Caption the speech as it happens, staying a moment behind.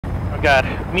God.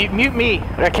 Mute me.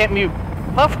 I can't mute.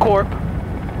 Puff Corp.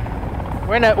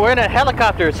 We're in a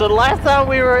helicopter. So the last time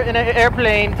we were in an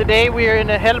airplane, today we are in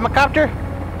a helicopter.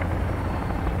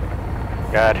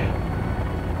 God.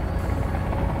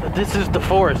 This is the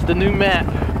forest, the new map.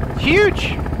 It's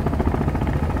huge.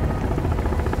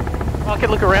 Oh, I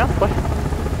can look around. What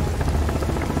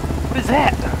is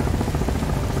that?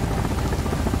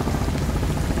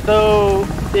 So,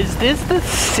 is this the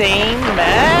same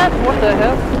map? What the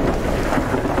hell?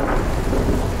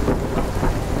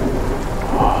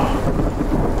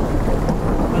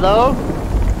 Hello?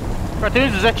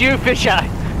 Cartoons, is that you? Fisheye.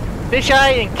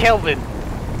 Fisheye and Kelvin.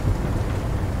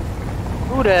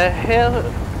 Who the hell?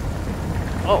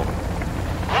 Oh.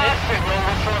 Last signal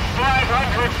was from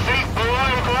 500 feet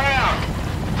below ground.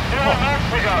 2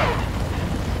 months ago.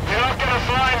 You're not gonna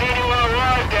find anyone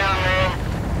alive down there.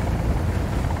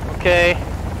 Okay.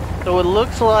 So it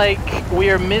looks like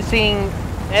we are missing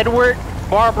Edward,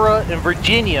 Barbara, and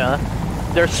Virginia.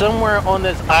 They're somewhere on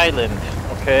this island.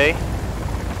 Okay.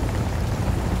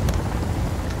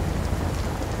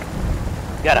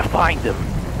 Gotta find them.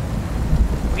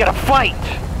 We gotta fight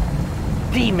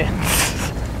demons.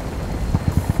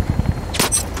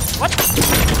 What?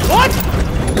 What?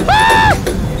 Ah!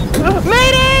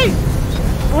 Mayday!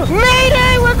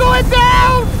 Mayday! We're going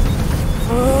down!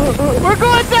 We're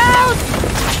going down!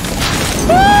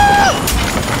 Ah!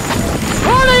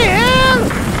 Holy hell!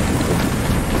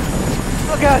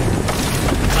 Oh god!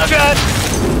 Oh god!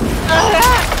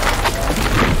 Ah!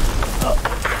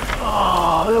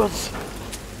 Oh,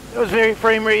 that was very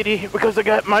frame ratey because I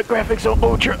got my graphics on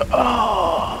ultra.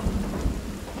 Oh!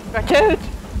 Cartoons!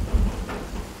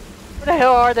 Where the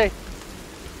hell are they?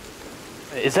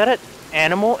 Is that an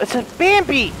animal? It's a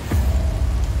Bambi!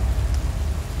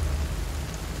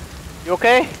 You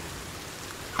okay?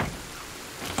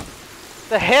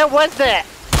 The hell was that?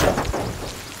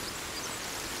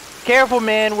 Careful,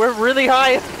 man. We're really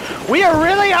high. We are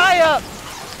really high up.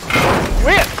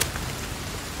 Really?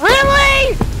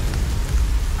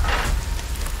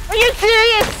 Are you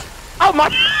serious? Oh my!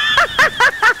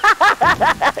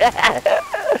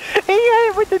 He hit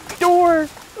it with the door.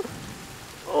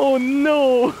 Oh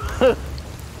no!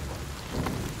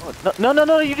 Oh,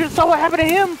 no! You just saw what happened to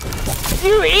him.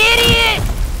 You idiot!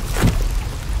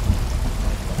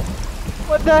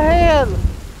 What the hell?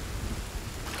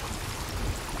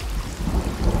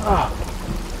 Oh.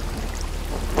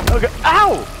 Okay.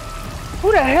 Ow!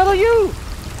 Who the hell are you?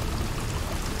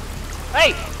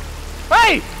 Hey!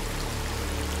 Hey!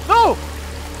 No!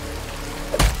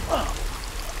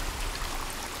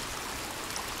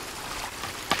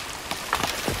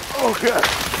 Oh god!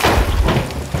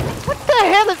 What the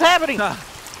hell is happening?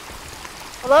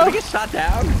 Hello? Did we get shot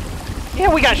down? Yeah,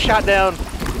 we got shot down.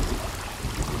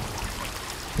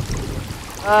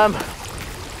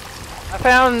 I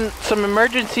found some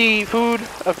emergency food,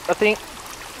 I think.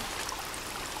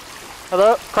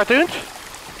 Hello? Cartoons?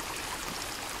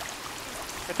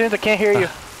 Cartoons, I can't hear you.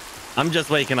 I'm just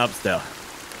waking up still.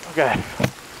 Okay.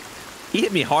 He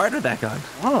hit me hard with that gun.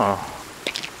 Oh.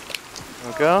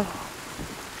 There we go.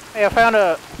 Hey, I found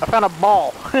a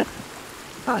ball.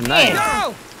 Oh, nice.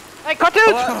 No! Hey, Cartoons!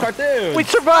 Hello, Cartoons! We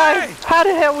survived! Hey! How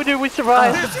the hell did we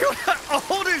survive? Dude, you are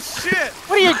old as shit!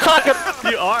 What are you talking about?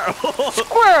 You are old.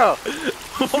 Squirrel!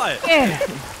 What? Man.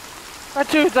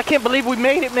 Cartoons, I can't believe we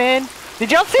made it, man.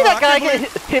 Did y'all see that guy get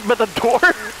hit by the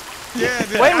door? Yeah,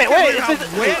 dude. Wait a minute, wait.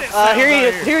 Here he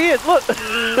is. Here he is. Look.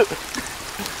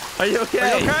 Are you okay?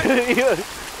 Are you okay?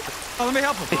 Oh, let me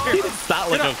help him. He does not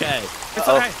look okay. It's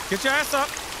okay. Get your ass up.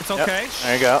 It's okay. Yep.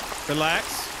 There you go.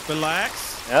 Relax.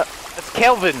 Relax. Yep. That's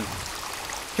Kelvin.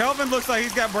 Kelvin looks like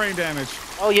he's got brain damage.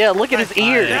 Oh yeah, look at his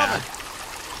ears.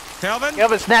 Kelvin?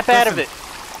 Kelvin, snap out of it.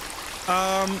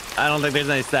 I don't think there's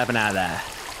any snapping out of that.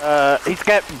 He's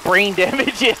got brain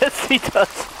damage. Yes, he does.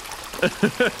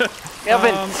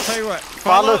 Kelvin, tell you what.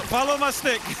 Follow my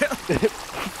stick.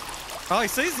 Oh, he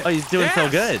sees it. Oh, he's doing so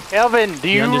good. Kelvin, do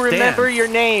you remember your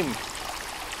name?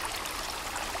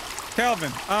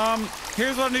 Kelvin,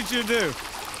 here's what I need you to do.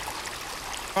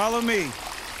 Follow me.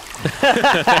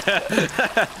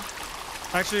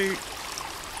 Actually,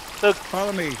 Look,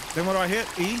 follow me. Then what do I hit?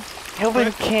 E?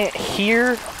 Kelvin can't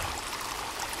hear.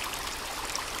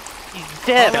 He's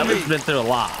dead. Kelvin's been through a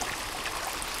lot.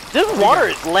 This water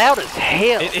is loud as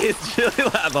hell. It is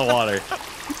really loud, the water.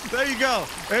 There you go.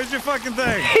 There's your fucking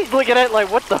thing. He's looking at it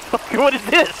like, what the fuck? What is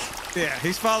this? Yeah,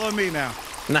 he's following me now.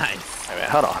 Nice. Wait a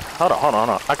minute, hold on.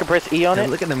 I can press E on it.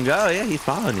 Look at him go. Yeah, he's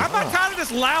following you. How about tired of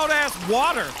this loud ass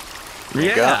water?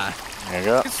 Yeah. There you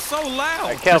go. It's so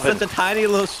loud. It's Kelvin, such a tiny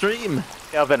little stream.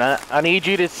 Kelvin, I need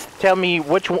you to tell me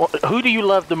which one. Who do you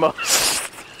love the most?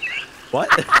 What?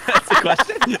 That's the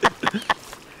question?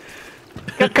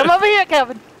 Come over here,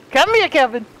 Kevin. Come here,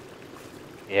 Kevin.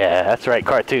 Yeah, that's right,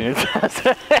 cartoons.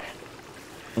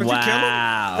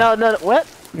 Wow. No, what?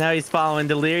 Now he's following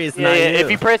Delirious. Yeah,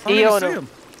 if you press E on him.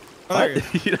 Oh, there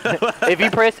he is. If you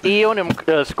press E on him,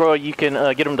 scroll, you can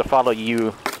get him to follow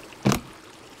you.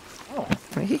 Oh,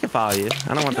 he can follow you.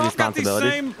 I don't want the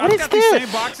responsibility. I've got these same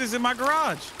boxes in my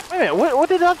garage. Wait a minute, what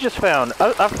did I just found?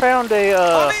 I found a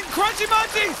Crunchy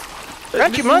Munchies!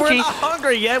 Crunchy We're Munchies? not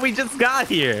hungry yet. We just got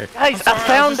here. Guys, Sorry, I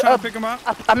found to pick 'em up.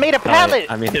 I made a pallet.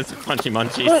 I mean, it's Crunchy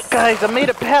Munchies. Look, guys, I made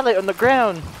a pallet on the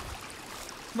ground.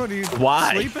 What are you,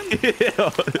 Why? sleeping?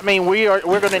 I mean,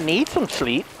 we're gonna need some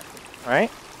sleep, right?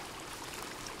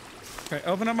 Okay,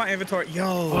 open up my inventory.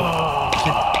 Yo.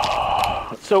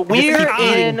 So we're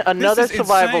in another This is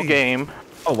survival insane. game.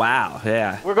 Oh, wow.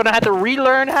 Yeah. We're gonna have to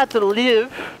relearn how to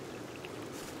live.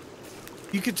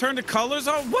 You can turn the colors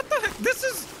on? What the heck? This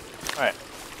is... Alright,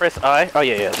 press I. Oh,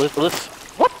 yeah. Let's...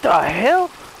 What the hell?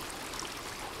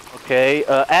 Okay,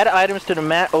 add items to the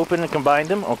mat, open and combine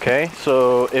them. Okay,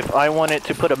 so if I wanted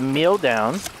to put a meal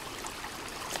down...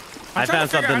 I found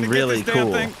something really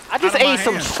cool. I just ate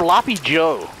some sloppy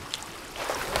Joe.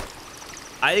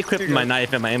 I equipped my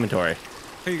knife in my inventory.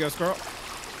 Here you go, Squirrel.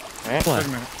 Right. Wait a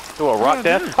minute. Do a rock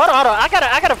down. Hold on. I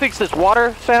gotta fix this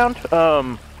water sound.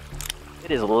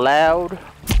 It is loud.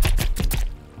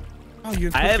 Oh,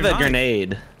 you I have a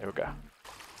grenade. There we go.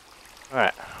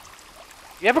 Alright.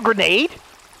 You have a grenade?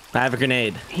 I have a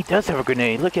grenade. He does have a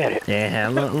grenade. Look at it. Yeah,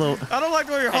 a little. I don't like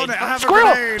where you're holding it. I have a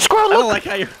Squirrel! grenade. Squirrel, I don't look! like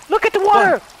how you. Look at the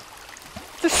water! What?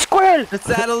 It's a squirrel! Let's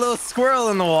add a little squirrel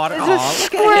in the water. It's a Aw,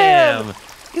 look squirrel! at him.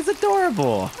 He's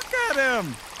adorable. Look at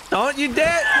him. Don't you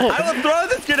dare! I will throw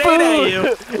this grenade at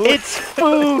you. It's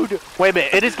food! Wait a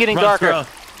minute, it is getting Run, darker. squirrel.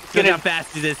 Look how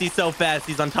fast he is. He's so fast.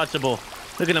 He's untouchable.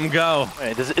 Look at him go.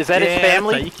 Wait, is that his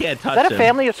family? Right. You can't touch Is that him. a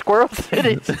family of squirrels? It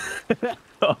is.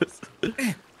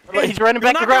 He's running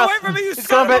back You're across. not going away from me, you He's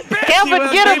son going of a back. bitch. Calvin,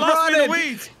 He get was him! Lost me in the running.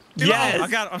 weeds. Yes. I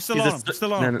got it. I'm still on. I'm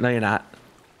still on. No, you're not.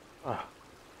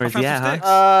 Where's I he found at, some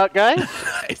huh?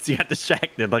 Guys, You got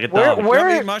distracted like a dog.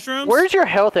 You eat mushrooms? where's your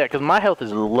health at? Because my health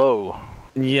is low.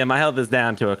 Yeah, my health is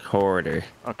down to a quarter.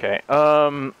 Okay.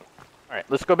 All right.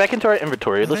 Let's go back into our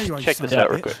inventory. there Let's you are, you check son this of a out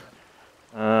real bitch. quick.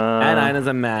 Add items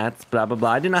and mats, blah, blah, blah.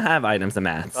 I do not have items and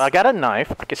mats. I got a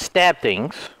knife. I can stab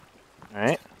things. All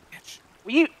right.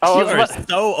 Will you? Oh, You are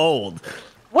so old.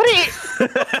 what are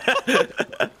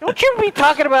you? Don't you be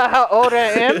talking about how old I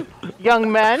am,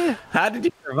 young man. How did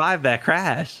you survive that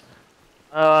crash?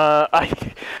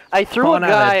 I threw a Falling out of a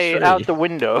guy tree. out the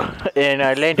window and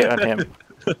I landed on him.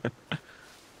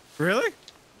 Really?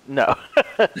 No.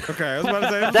 Okay, I was about to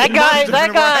say.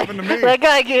 that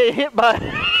guy get hit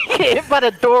by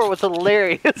the door was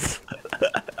hilarious.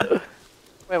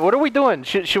 Wait, what are we doing?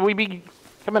 Should we be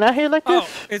coming out here like this?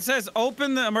 Oh, it says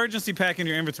open the emergency pack in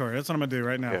your inventory. That's what I'm gonna do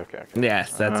right now. Okay.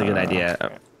 Yes, that's a good idea.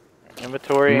 Okay.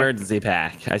 Inventory. Emergency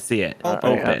pack. I see it.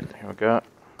 Open. Open. Here we go.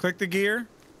 Click the gear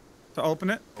to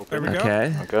open it. There we go.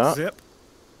 Okay. Go. Zip.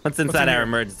 What's inside in our here?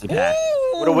 emergency pack?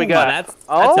 What do we got? That's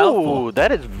oh, helpful.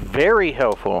 that is very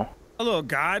helpful. A little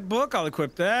guidebook. I'll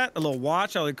equip that. A little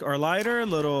watch. Or lighter. A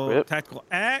little Yep. tactical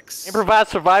axe. Improvise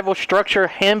survival structure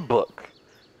handbook.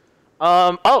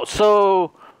 Oh,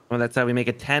 so. Well, that's how we make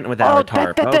a tent with our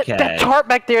tarp. Okay. That tarp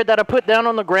back there that I put down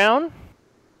on the ground.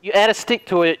 You add a stick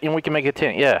to it, and we can make a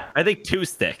tent. Yeah. I think 2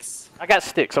 sticks. I got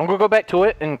sticks. I'm gonna go back to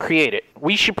it and create it.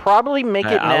 We should probably make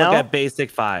it I'll now. look at basic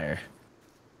fire.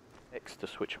 X to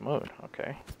switch mode.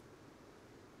 Okay.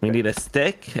 We need a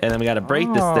stick, and then we got to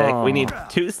break the stick. We need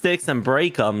 2 sticks and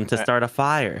break them to start a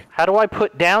fire. How do I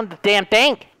put down the damn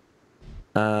thing?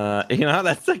 You know,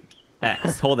 that's like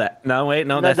X. Hold that. No, wait,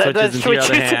 no, that switches into your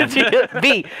other hand.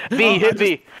 V. Hit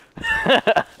V.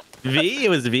 V? It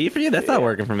was V for you? That's not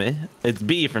working for me. It's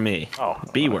B for me. Oh,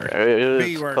 B work. It's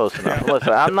B work. close enough.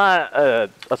 Listen, I'm not a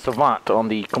savant on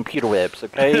the computer webs.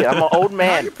 Okay, I'm an old How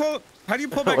man. do you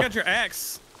pull back out your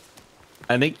axe?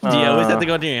 I think, do you always have to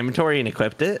go into your inventory and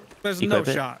equip it? There's Equip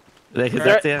no it? shot.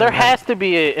 There has to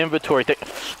be an inventory thing.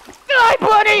 Die,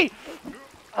 buddy!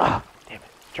 Oh, damn it.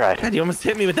 Tried. God, you almost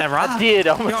hit me with that rock. I did.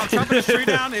 Yo, I'm chopping this tree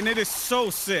down, and it is so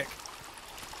sick.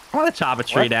 I want to chop a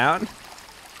tree down.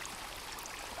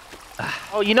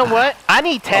 Oh, you know what? I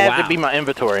need tab wow. to be my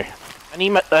inventory. I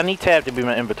need tab to be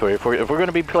my inventory. If we're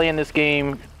gonna be playing this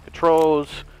game, controls.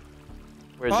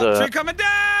 Where's Tree coming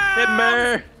down!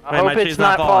 Timber! I hope it's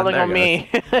not falling on me,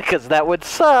 because that would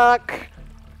suck.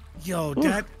 Yo,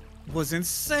 that was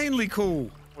insanely cool.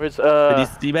 Where's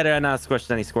You better not squish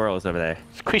any squirrels over there.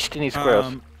 squished any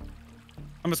squirrels?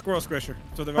 I'm a squirrel squisher,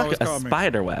 so they've always A called me.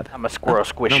 spider web. I'm a squirrel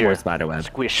squisher. No more spider web.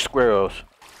 Squish squirrels.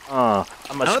 I'm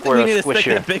a I don't think squirrel we need a stick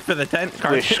squisher. that big for the tent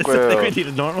cartridge. I squirrel. think we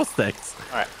need a normal sticks.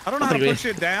 Alright. I don't know how to put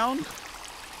shit down.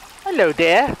 Hello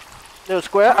there, little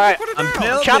squirrel. Alright. Put it I'm down.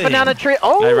 building. Chopping down a tree.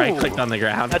 Oh! I right-clicked on the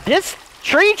ground. Now this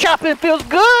tree chopping feels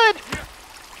good!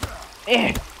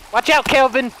 Watch out,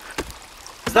 Kelvin!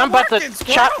 'Cause I'm about working, to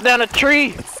squirrel. chop down a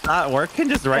tree. It's not working.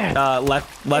 Just right,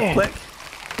 left click.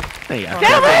 There you go.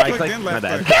 Damn it! Right Click, then My left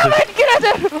bad. click. Kelvin, get out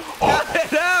there!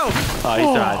 No! Oh,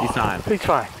 he's fine. He's fine. He's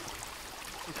fine.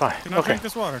 He's fine. Can I Okay. drink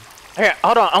this water? Here,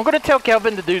 hold on. I'm gonna tell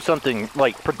Kelvin to do something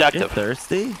like You're productive.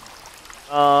 thirsty?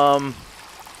 Um,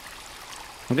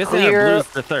 I'm guessing Clear- that blues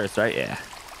the thirst, right? Yeah.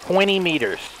 20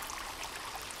 meters.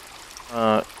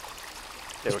 There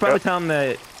Just we probably go. tell him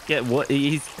to get what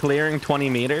he's clearing 20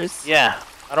 meters. Yeah.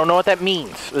 I don't know what that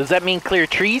means. Does that mean clear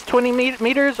trees 20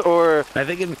 meters or? I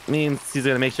think it means he's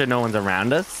gonna make sure no one's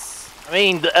around us. I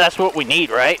mean, that's what we need,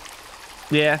 right?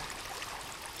 Yeah.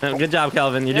 Good job,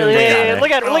 Kelvin. You're doing great. out there.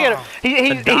 Look at him! Look at him! The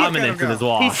He, dominance in his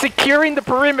wall. he's securing the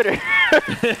perimeter.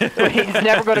 He's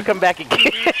never going to come back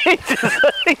again.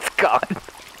 He's gone.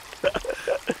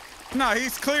 No,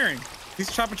 he's clearing.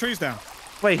 He's chopping trees down.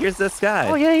 Wait, here's this guy.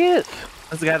 Oh yeah, he is.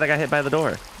 That's the guy that got hit by the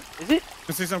door. Is it?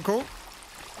 You see something cool?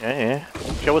 Yeah.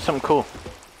 Show us something cool.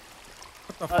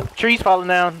 Trees falling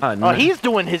down. Oh, Oh, no. he's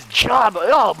doing his job.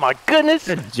 Oh my goodness.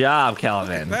 Good job,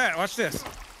 Kelvin. That, watch this.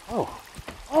 Oh.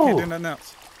 Can't do Oh. nothing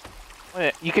else.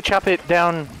 Wait, you could chop it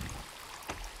down.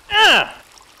 Ah!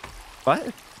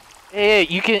 What? Yeah,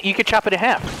 you could chop it in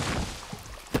half.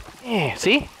 Yeah,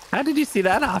 see? How did you see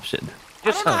that option?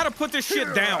 I don't know how to put this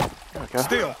shit down. Okay.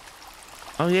 Still.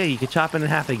 Oh yeah, you could chop it in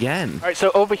half again. All right,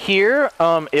 so over here,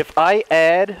 if I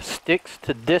add sticks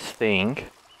to this thing,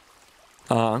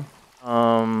 Uh-huh.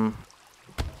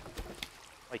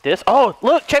 like this. Oh,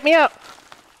 look, check me out.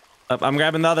 I'm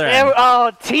grabbing the other Yeah, end.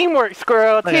 oh, teamwork,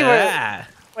 squirrel, Look at teamwork. that.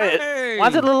 Wait, Hey. why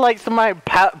does it look like somebody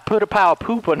put a pile of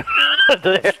poop on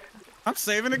there? I'm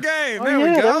saving the game. Oh, There yeah, we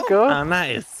there we go. go. Oh,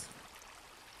 nice.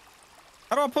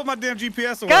 How do I put my damn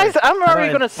GPS away? Guys, I'm already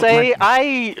Alright, gonna say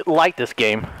I like this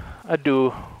game. I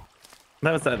do.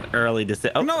 That was an early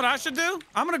decision. You Oh, know what I should do?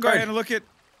 I'm gonna go Bird. ahead and look at.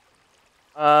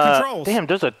 Controls. Damn,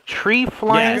 there's a tree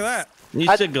flying. Look at that.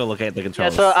 you should go look at the Yeah,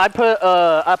 controls. so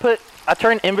I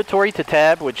turn inventory to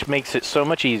tab, which makes it so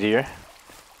much easier.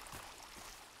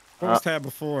 What was tab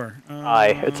before?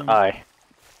 It's I.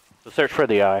 So search for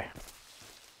the I.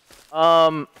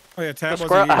 Oh yeah, tab So wasn't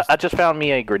squirrel, used. I just found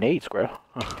me a grenade, squirrel.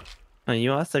 Oh,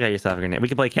 you also got yourself a grenade. We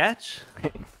can play catch.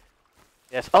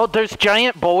 Yes. Oh, there's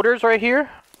giant boulders right here.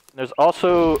 There's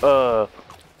also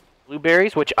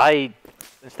blueberries, which I,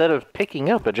 instead of picking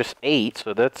up, I just ate.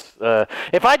 So that's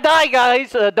if I die,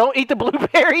 guys, don't eat the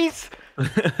blueberries.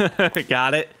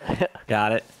 Got it.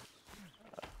 Got it.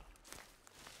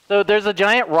 So there's a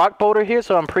giant rock boulder here,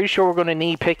 so I'm pretty sure we're gonna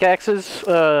need pickaxes.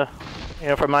 From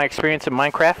my experience in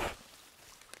Minecraft.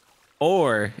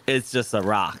 Or it's just a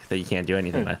rock that you can't do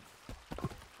anything with.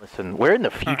 Listen, we're in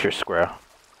the future, squirrel.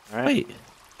 All right. Wait,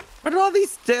 where did all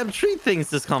these damn tree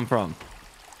things just come from?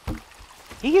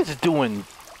 He is doing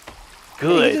He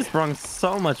good. just brought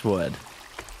so much wood.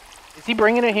 Is he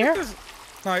bringing it here?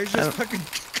 No, he's just fucking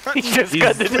cutting. He's just He's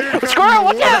cutting clear it. cutting Squirrel, the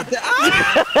watch out!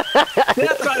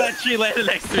 That's why that tree landed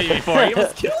next to me before. He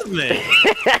almost killed me.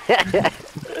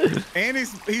 And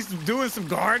he's doing some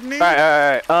gardening. All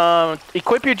right.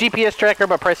 Equip your GPS tracker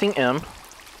by pressing M.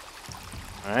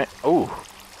 All right. Oh,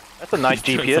 that's a nice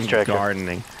He's doing GPS some tracker.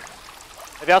 gardening.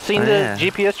 Have y'all seen Oh, the yeah.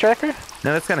 GPS tracker?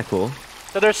 No, that's kind of cool.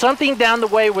 So there's something down the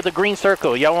way with a green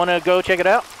circle. Y'all want to go check it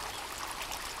out?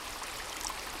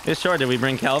 Yeah, sure. Did we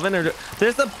bring Kelvin? Or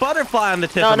there's a butterfly on the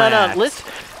tip No, of my no, no. axe.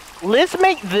 Let's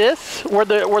make this where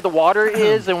the water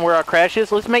is and where our crash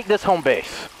is. Let's make this home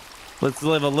base. Let's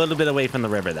live a little bit away from the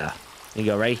river, though. You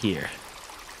go right here.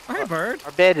 Hey, bird.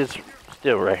 Our bed is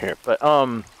still right here, but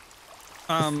so,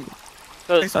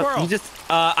 Hey, squirrel. You just,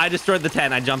 I destroyed the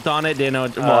tent. I jumped on it. Didn't know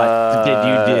what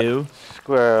did you do?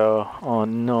 Squirrel. Oh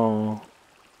no.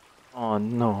 Oh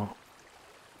no.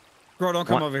 Squirrel, don't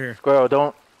come What? over here. Squirrel,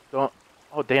 don't.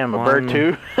 Oh damn, a bird One-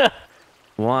 too.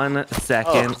 1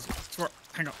 second. Squirrel,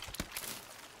 hang on.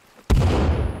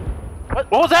 What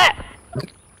was that?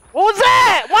 What was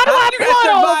that? Why do I have blood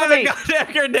all over me? a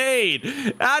goddamn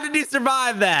grenade? How did you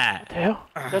survive that? The hell?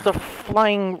 There's a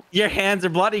flying. Your hands are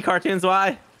bloody, cartoons.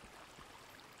 Why?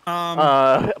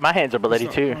 My hands are bloody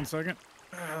So, too. 1 second.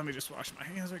 Let me just wash my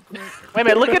hands right quick. Wait a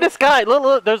minute, look at this guy.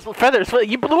 Look, there's feathers.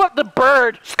 You blew up the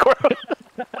bird, squirrel.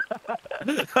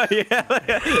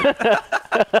 Yeah.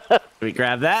 We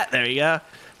grab that. There you go.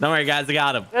 Don't worry, guys. I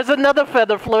got him. There's another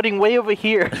feather floating way over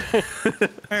here.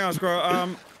 Hang on, squirrel.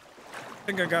 I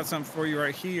think I got something for you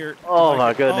right here. Oh,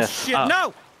 my goodness. Oh shit! Oh.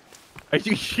 No. Are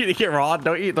you eating it raw?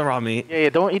 Don't eat the raw meat. Yeah,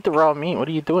 don't eat the raw meat. What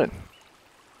are you doing?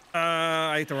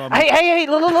 I ate the raw meat. Hey,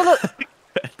 look.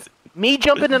 Me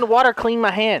jumping in the water, clean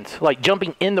my hands. Like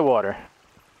jumping in the water.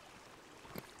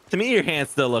 To me, your hands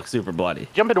still look super bloody.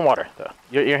 Jump in the water, though.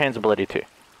 Your hands are bloody, too.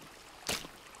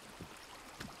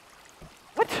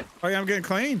 What? Oh, yeah, I'm getting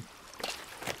clean.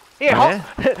 Here,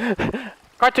 Yeah.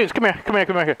 Cartoons, come here.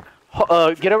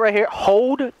 Get over right here.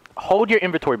 Hold your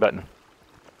inventory button.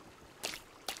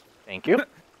 Thank you.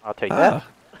 I'll take that.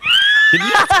 Did you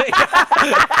just take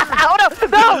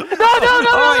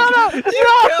Oh, no! You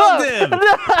killed him!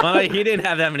 No. Well, he didn't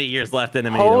have that many years left in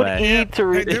him Hold either way. E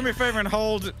to Hey, do me a favor and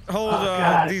hold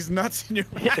these nuts in your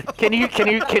mouth. Can you?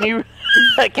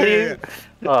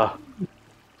 Yeah.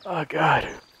 Oh God.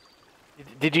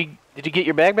 Did you get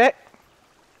your bag back?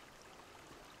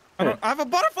 I have a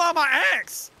butterfly on my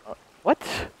axe. What?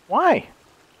 Why?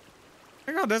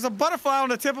 Hang on, there's a butterfly on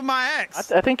the tip of my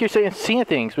axe. I think you're seeing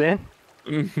things, man.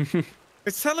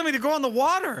 It's telling me to go in the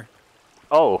water.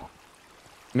 Oh.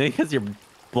 Maybe because you're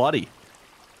bloody.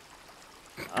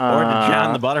 Or to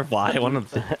drown the butterfly. One of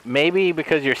them. Maybe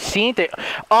because you're seeing things.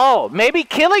 Oh, maybe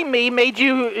killing me made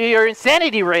your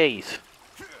insanity raise.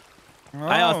 Oh,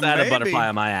 I also had maybe. a butterfly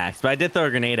on my axe, but I did throw a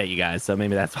grenade at you guys, so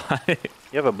maybe that's why.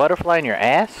 You have a butterfly in your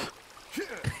ass?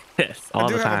 Yes, all I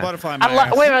do the have a time. butterfly in my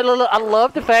ass. Wait, look, I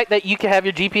love the fact that you can have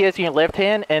your GPS in your left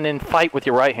hand and then fight with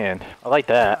your right hand. I like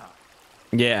that.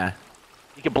 Yeah.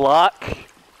 You can block.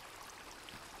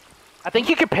 I think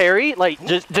you can parry, like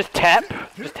just tap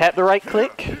the right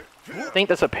click. I think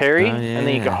that's a parry, Oh, and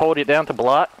then you can yeah. hold it down to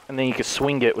block, and then you can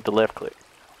swing it with the left click.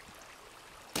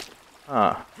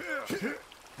 Huh.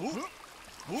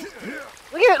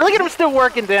 Look at him still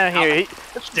working down here.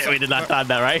 Yeah, we did not time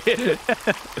that, right?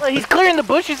 He's clearing the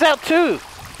bushes out too.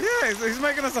 Yeah, he's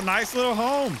making us a nice little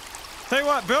home. Tell you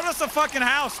what, build us a fucking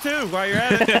house too while you're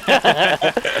at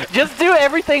it. Just do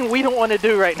everything we don't want to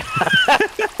do right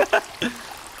now.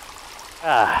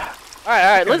 All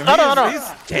right. Let's hold on. He's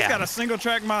got a single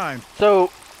track mind. So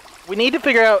we need to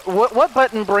figure out what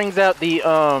button brings out the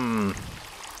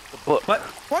book.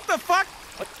 What the fuck?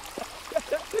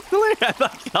 I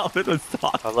thought Calvin was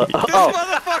talking. This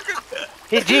motherfucker.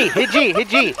 Hit G.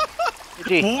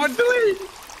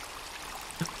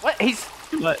 What? He's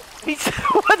What?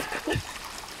 what?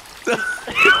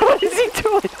 What is he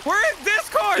doing? We're in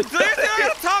Discord. Do you think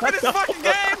I'm talking this fucking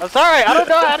game? I'm sorry, I don't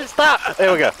know how to stop.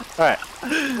 There we go. All right.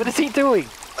 What is he doing?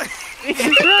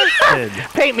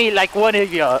 Paint me like one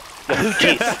of your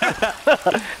hoochies.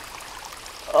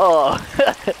 Oh.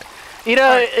 You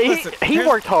know, Listen, he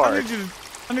worked hard.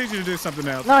 I need you to do something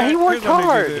else. No, he worked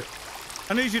hard.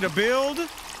 I need you to build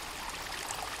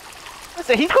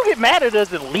Listen, he's gonna get mad at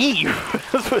us and leave.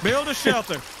 a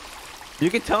shelter. You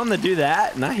can tell him to do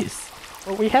that. Nice.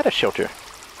 Well, we had a shelter.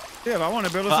 Yeah, but I want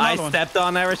to build us Well, I another one. stepped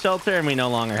on our shelter, and we no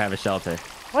longer have a shelter.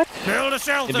 What? Build a If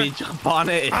shelter. you jump on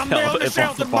it, I'm it building a falls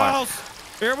shelter, apart. boss.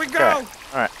 Here we Okay. go.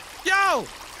 All right. Yo,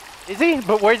 Is he?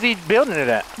 But where's he building it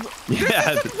at?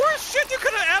 Yeah. this is the worst shit you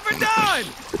could have ever done.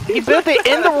 He built it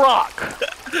in the rock.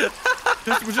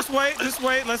 Just wait.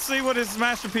 Let's see what his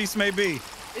masterpiece may be.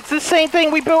 It's the same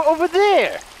thing we built over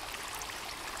there.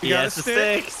 You Yeah, got a it's the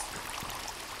stick? sticks.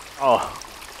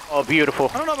 Oh,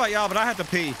 beautiful. I don't know about y'all, but I had to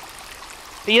pee.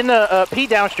 Pee in the pee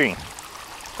downstream.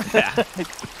 Yeah.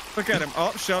 Look at him.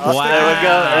 Oh, shove the Wow. stick.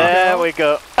 There we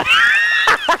go.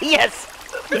 Yes.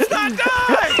 It's not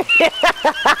done.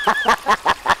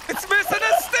 It's missing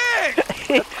a stick.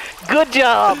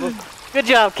 Good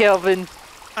job, Kelvin.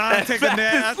 I take a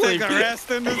nap. I take a rest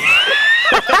in this.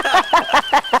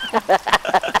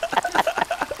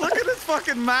 Look at his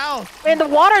fucking mouth. Man, the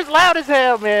water's loud as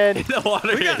hell, man. The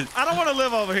water is. I don't want to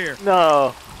live over here.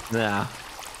 No. No.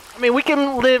 I mean, we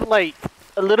can live like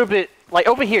a little bit like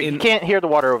over here. You can't hear the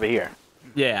water over here.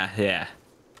 Yeah, yeah.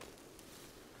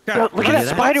 Yo, look at that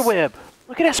spider web.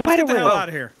 Look at that spider Get the hell web. out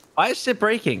of here. Why is shit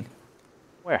breaking?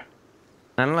 Where?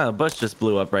 I don't know. A bush just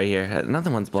blew up right here.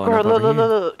 Another one's blowing Or up look, over here.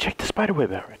 look. Check the spider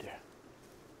web out right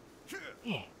there.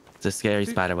 Yeah. It's a scary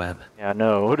spider web. Yeah, I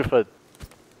know. What if a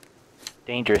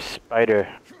dangerous spider?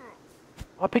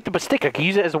 Oh, I picked up a stick. I could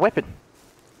use it as a weapon.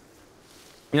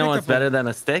 You know Pick what's up a- better than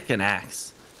a stick? An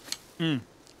axe. You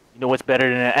know what's better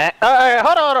than an? All right,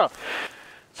 hold on.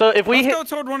 So if we Let's hit, go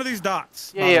toward one of these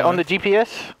dots. yeah, on the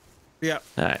GPS. Yeah.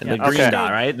 All right, Yeah, the green okay.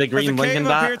 dot, right? The There's green a blinking cave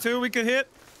up dot. here too. We could hit.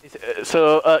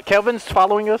 So Kelvin's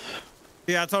following us.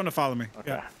 Yeah, I told him to follow me.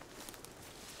 Yeah.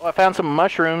 Oh, I found some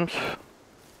mushrooms.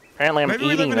 Apparently, I'm Maybe we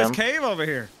live eating in them. this cave over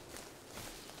here.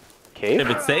 Cave? If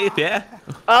it's safe, yeah.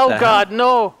 Oh The God,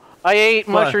 no! I ate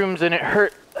What? mushrooms and it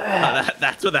hurt.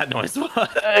 That's what that noise was.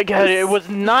 God, it was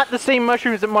not the same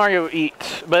mushrooms that Mario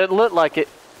eats, but it looked like it.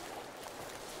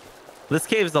 This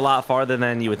cave's a lot farther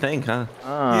than you would think, huh?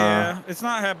 Yeah, it's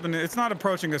not happening. It's not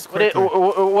approaching us What, quickly.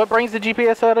 what brings the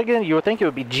GPS out again? You would think it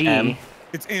would be G. M.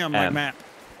 It's M, like map.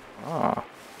 Oh.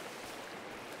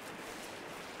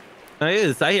 It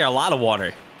is. I hear a lot of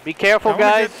water. Be careful, I wanna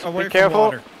guys. get away Be from careful.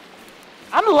 water.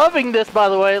 I'm loving this, by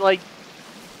the way. Like,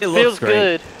 It feels looks great.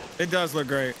 good. It does look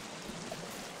great.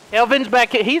 Kelvin's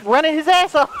back here. He's running his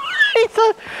ass off. He's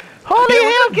a holy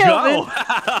hell,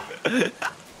 Kelvin.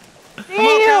 Come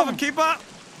on, Calvin, keep up.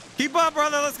 Keep up,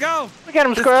 brother. Let's go. Look at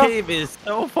him, This Squirrel. cave is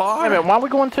so far. Wait a minute, why are we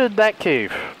going to that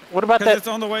cave? What about Because that? it's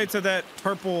on the way to that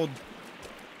purple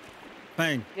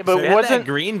thing. Yeah, but We had wasn't that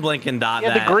green blinking dot.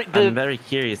 Yeah, I'm very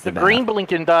curious the about. green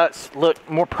blinking dots look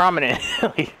more prominent?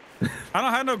 I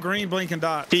don't have no green blinking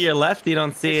dots. To your left, you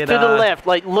don't see it. To the left.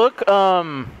 Like, look.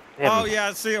 Oh, yeah,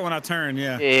 I see it when I turn,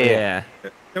 yeah. Yeah. Yeah. Yeah,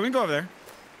 we can go over there.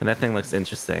 And that thing looks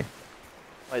interesting.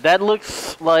 Like, that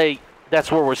looks like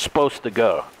that's where we're supposed to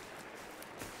go.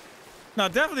 No,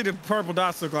 definitely the purple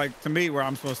dots look like, to me, where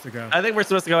I'm supposed to go. I think we're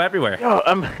supposed to go everywhere. Yo,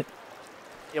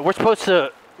 yeah, we're supposed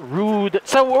to rude.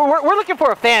 So we're looking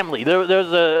for a family.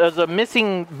 There's a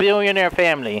missing billionaire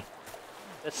family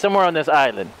that's somewhere on this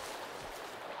island.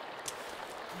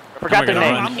 I forgot their God.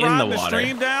 name. I'm in riding the the water.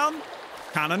 stream down.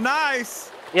 Kind of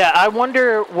nice. Yeah, I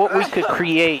wonder what we could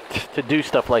create to do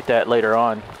stuff like that later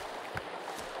on.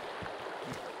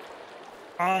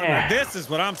 Oh, now this is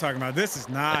what I'm talking about. This is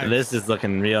nice. This is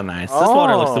looking real nice. This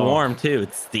water looks Oh. warm too.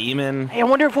 It's steaming. Hey, I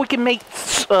wonder if we can make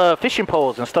fishing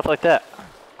poles and stuff like that.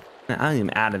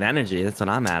 I'm out of energy. That's what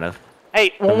I'm out of.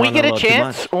 Hey, when I'm we running get a a little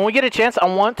too chance, I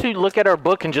want to look at our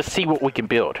book and just see what we can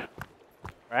build.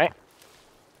 Right?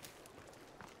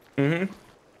 Mm-hmm.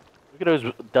 Look at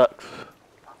those ducks.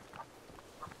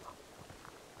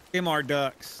 MR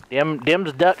ducks.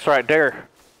 Them's ducks right there.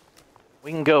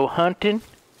 We can go hunting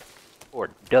for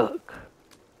duck.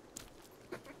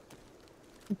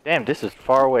 Damn, this is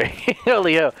far away.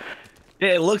 Holy hell.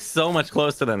 Yeah, it looks so much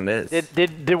closer than it is.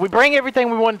 Did we bring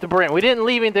everything we wanted to bring? We didn't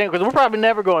leave anything because we're probably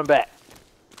never going back.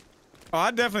 Oh,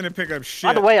 I definitely didn't pick up shit.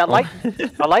 By the way, I like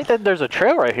that there's a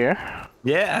trail right here.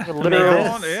 Yeah. A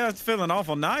literal- Yeah, it's feeling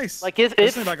awful nice. Like this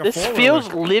This is like a this four-wheeler.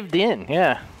 feels lived in.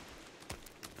 Yeah.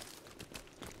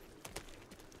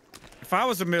 If I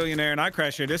was a millionaire and I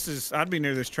crashed here, I'd be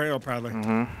near this trail probably.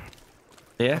 I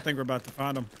Yeah. think we're about to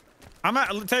find them.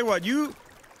 I'll tell you what,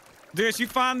 Darius, you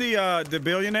find the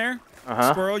billionaire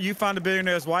squirrel, you find the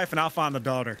billionaire's wife, and I'll find the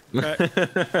daughter. Okay?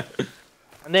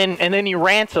 And then you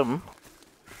ransom.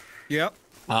 Yep.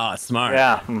 Ah, smart.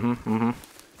 Yeah.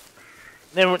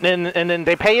 Then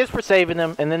they pay us for saving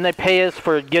them, and then they pay us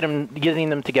for getting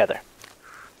them together.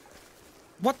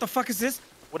 What the fuck is this?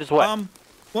 What is what?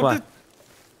 What?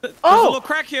 There's a little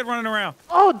crackhead running around.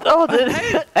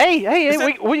 Hey,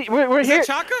 we're Is here. that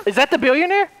Chaka? Is that the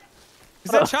billionaire?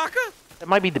 Is that Chaka? That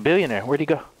might be the billionaire. Where'd he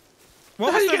go? What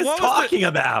What are was you guys talking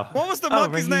about? What was the Oh,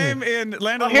 monkey's right here. name in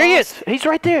Land Oh, of the here he Lost? is. He's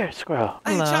right there, Squirrel.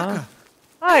 Hey, Hello. Chaka.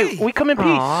 Hi, Hey. we come in peace.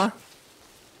 Aw.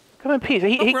 Come in peace.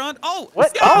 Look, Ron. Oh, What?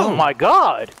 let's go. Oh my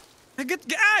God! Hey,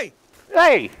 hey,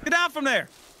 Hey, get down from there.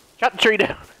 shot the tree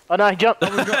down. Oh no, he jumped.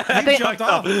 He jumped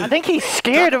off. I think he's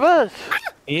scared of us.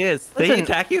 He is. Did he Listen.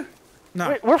 attack you?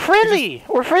 No. We're friendly.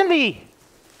 We're friendly.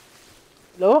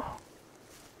 Hello?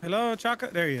 Hello, Chaka.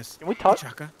 There he is. Can we talk? Hey,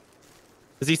 Chaka.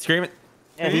 Is he screaming?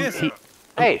 Yeah, He is.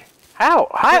 Hey, how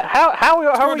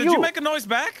Squirrel, are did you? you make a noise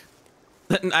back?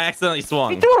 I accidentally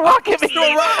swung. He threw a rock at me. He threw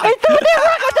that rock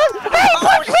at us. Hey,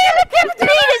 punch me in the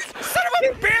penis. Son of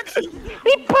a bitch!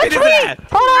 He punched did me. that.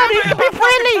 Hold on, he can be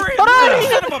friendly. Hold on.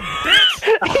 Son of a bitch!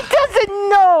 He doesn't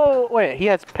know. Wait, he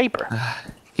has paper.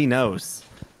 He knows.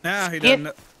 Now he Skin-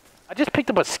 doesn't. I just picked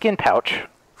up a skin pouch.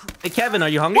 Hey, Kevin, are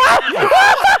you hungry?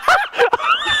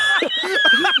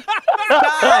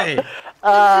 Die.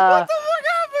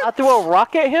 I threw a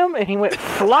rock at him and he went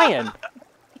flying.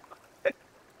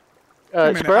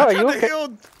 Squirrel, are you okay?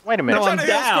 Wait a minute. No, I'm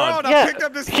down. I picked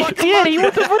up this He fucking did. He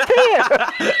monkey. was over there.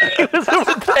 He was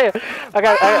over there. I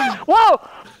got. Whoa!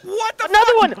 What the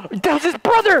Another fuck? one. That was his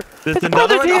brother. There's His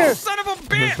another brother's one? here. Oh, son of a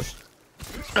bitch!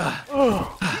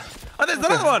 Oh, there's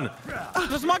another one.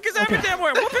 There's monkeys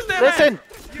everywhere. Whoop his damn Listen,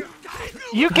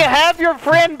 you can have your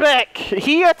friend back.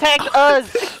 He attacked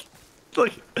us.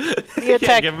 Look. He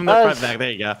attacked Give him the us. front back.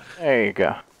 There you go. There you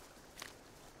go.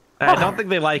 I don't think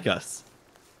they like us.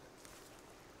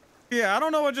 Yeah, I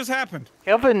don't know what just happened.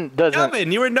 Kelvin doesn't.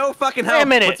 Kelvin, you were no fucking help. Wait a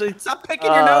minute. Stop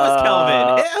picking your nose,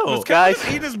 Kelvin. Ew. Does guys.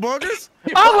 Kelvin eat his boogers?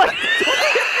 Oh my!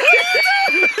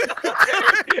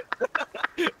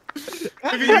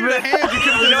 If you give him the hand, you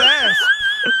give him his ass.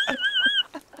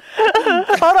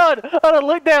 Hold on,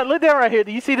 look down right here.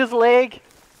 Do you see this leg?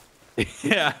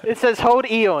 Yeah. It says hold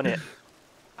E on it.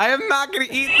 I am not gonna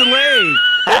eat the leg.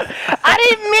 I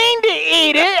didn't mean to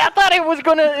eat it. I thought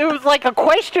it was like a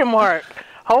question mark.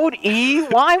 Hold E?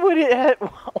 Why would it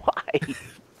why?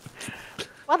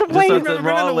 By the way, so We've it's a never been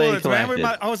raw in the leg woods, man.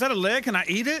 collected. Oh, is that a leg? Can I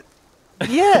eat it?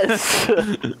 yes.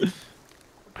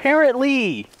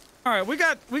 Apparently. All right, we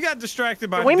got distracted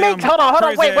by. Can we them make hold on,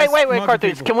 crazy-ass wait, monkey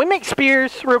cartoons. people. Can we make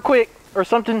spears real quick or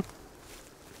something?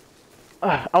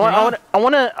 I want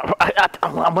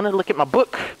to look at my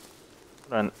book.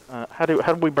 Hold on. How do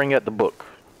we bring out the book?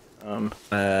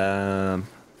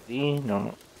 D,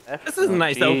 no. F, This is a no,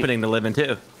 nice G, opening to live in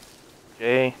too.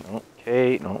 J, no.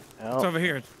 K, no. L. It's over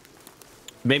here.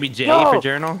 Maybe J Yo, for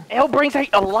journal. L brings out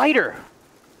a lighter.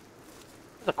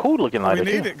 It's a cool looking We lighter.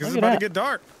 need too. it because it's Look about at to get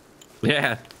dark.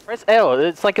 Yeah. Press L.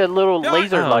 It's like a little Yo,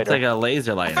 laser Oh, lighter. it's like a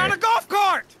laser I found a lighter. golf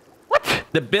cart. What?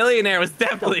 The billionaire was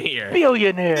definitely here.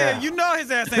 Billionaire. Yeah, you know his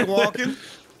ass ain't walking.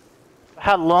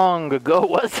 How long ago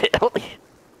was it?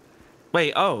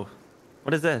 Wait, oh.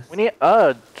 What is this? We need.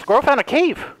 Squirrel found a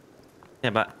cave. Yeah,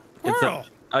 but it's Squirrel.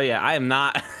 oh yeah, I am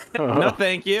not. No,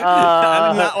 thank you.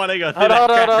 I do not want to go through Hold that on,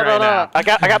 crack hold on, right hold on. now. I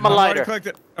got my I've already lighter. clicked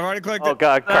it. I've already clicked Oh it.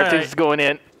 god, All cartoon's right. is going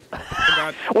in. Oh,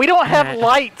 God. We don't have Alright.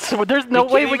 lights. So there's no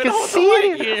We way can't we even can hold the see light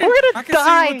it. here. We're I gonna can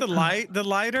die. see with the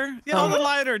lighter. Yeah, the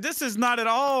lighter. This is not at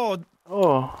all.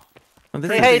 Oh. Well,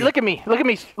 this Hey, is- look at me,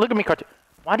 cartoon.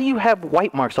 Why do you have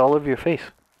white marks all over your face?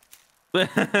 Wait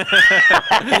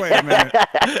a minute.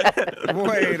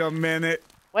 Wait a minute.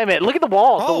 Wait a minute, look at the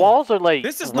walls. The Oh, walls are like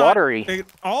This is watery. not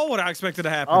all what I expected to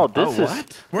happen. Oh, this is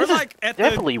what? We're this is like at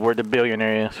definitely where the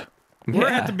billionaire is. we're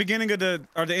Yeah. at the beginning of the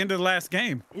end of the last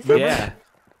game. Is it? Yeah.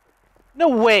 No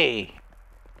way.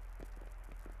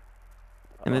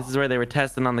 And this is where they were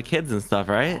testing on the kids and stuff,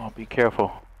 right? Oh, be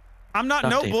careful. I'm not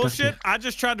Duct no tape, bullshit. duct I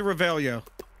just tried to Revelio.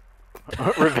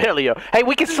 Revelio. Hey,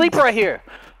 we can sleep right here.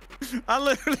 I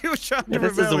literally was trying to Yeah,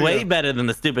 this Revelio. is way better than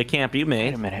the stupid camp you Wait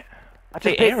made. a minute. I Hey,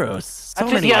 just picked, arrows. So I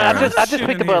just, many yeah, arrows. I just Shit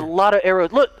picked in up a here. lot of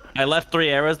arrows. Look. I left 3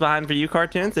 arrows behind for you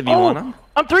cartoons if you Oh, want them.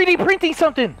 I'm 3D printing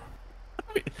something.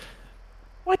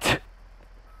 What?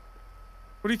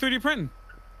 What are you 3D printing?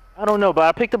 I don't know, but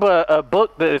I picked up a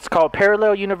book that's called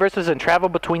Parallel Universes and Travel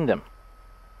Between Them.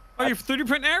 Oh, you're 3D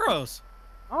printing arrows.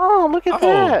 Oh, look at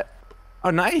Oh. that. Oh,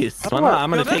 nice. How Well, about- I'm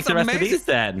going Yo, to take that's the rest amazing. of these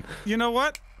then. You know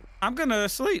what? I'm gonna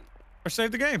sleep or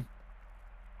save the game.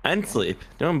 And sleep.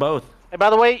 Doing both. Hey, by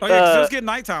the way, Oh yeah, 'cause it's getting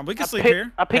nighttime. We can sleep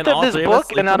here. I picked And up all this three of us book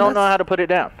sleep and I on don't know this? how to put it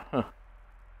down.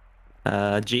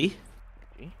 Huh. G.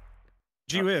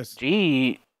 Gee whiz.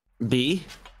 G. B.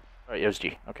 Oh, it was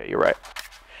G. Okay, you're right.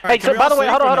 All right, Hey, can so we by all the way,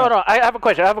 sleep hold or on. no? I have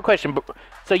a question.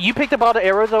 So you picked up all the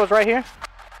arrows that was right here?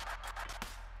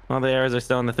 Well, the arrows are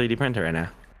still in the 3D printer right now.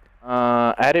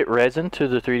 Added resin to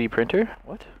the 3D printer?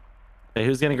 What? Okay,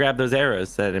 who's going to grab those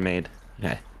arrows that it made?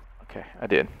 Okay. Okay, I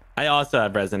did. I also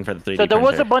have resin for the 3D So there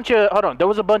was a printer. bunch of, hold on, there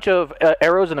was a bunch of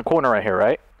arrows in the corner right here,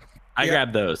 right? I Yeah.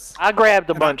 grabbed those. I grabbed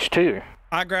a bunch too.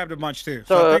 I grabbed a bunch too.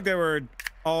 So, So I think they were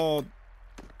all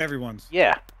everyone's.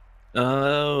 Yeah.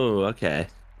 Oh, okay.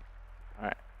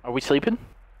 Are we sleeping?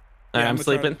 Yeah, I'm I'm gonna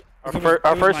sleeping. Our, It was- our it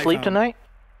was first sleep nighttime. tonight?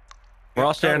 We're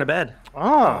all sharing a bed.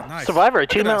 Oh, nice. Survivor Look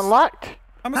at achievement us. unlocked.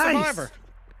 I'm a Nice. survivor.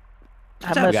 I'm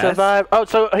job, gonna guys. survive. Oh,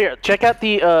 so here, check out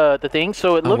the thing.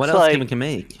 So it Oh, looks what else like can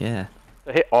make? Yeah.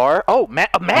 hit R. Oh, a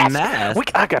mask.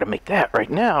 mask? I gotta make that right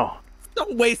now.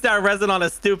 Don't waste our resin on a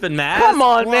stupid mask. Come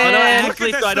on, Well, Oh, no, man. look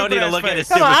actually, at so that I don't need to stupid look ass at his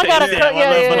face. stupid Come on, I face. gotta Yeah, cut- one yeah,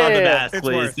 less one on the yeah, yeah. mask, It's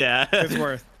please. worth. Yeah. It's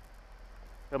worth.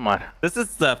 Come on. This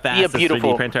is the fastest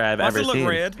beautiful. 3D printer I've Why ever does it look seen.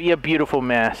 red? Be a beautiful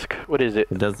mask. What is it?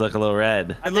 It does look a little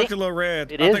red. It looked a little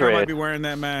red. it I is think I red. might be wearing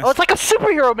that mask. Oh, it's like a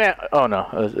superhero mask. Oh no,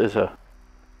 it's a.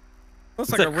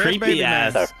 Looks It's like a a red creepy baby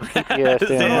ass. mask. creepy ass damn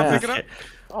Someone mask. pick it up.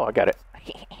 Oh, I got it.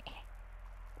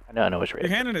 I know it's You're red.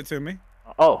 handing it to me.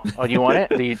 Oh, you want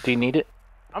it? Do you need it?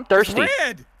 I'm thirsty.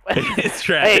 Red. It's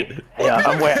Hey, red.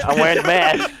 I'm wearing the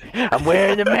mask. I'm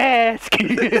wearing the mask.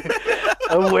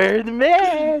 I'm wearing the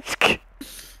mask.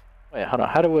 Wait, hold on.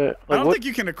 How do we? Like, I don't what? think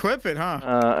you can equip it,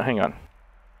 huh? Hang on. Do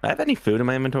I have any food in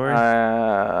my inventory?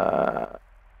 I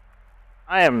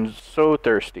am so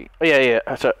thirsty. Oh yeah.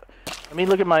 So let me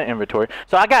look at my inventory.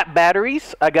 So I got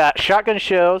batteries. I got shotgun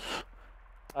shells.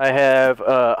 I have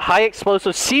high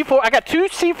explosive C4. I got 2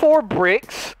 C4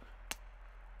 bricks.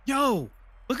 Yo,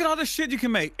 look at all the shit you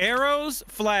can make. Arrows,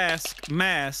 flask,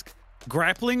 mask,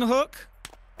 grappling hook,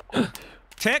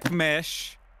 tech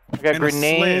mesh. I got And a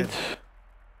grenades.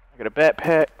 I got a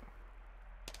backpack.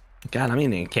 God, I'm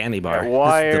eating a candy bar. Got This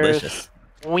wires. is delicious.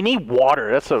 We need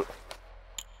water.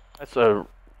 That's a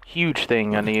huge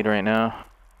thing I need right now.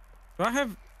 Do I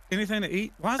have anything to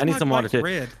eat? Why is I need my some water, light too.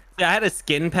 red? Yeah, I had a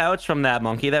skin pouch from that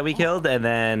monkey that we killed, and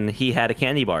then he had a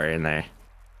candy bar in there.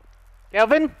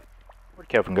 Kelvin? Where'd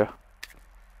Kelvin go?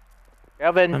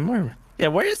 Kelvin? Yeah,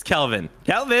 where's Kelvin?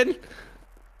 Kelvin!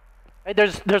 Hey,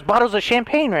 there's bottles of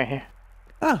champagne right here.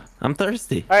 Oh, I'm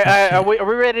thirsty. All right, are we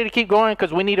ready to keep going?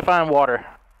 Because we need to find water.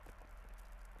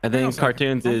 I think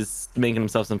Cartoons is making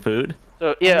himself some food.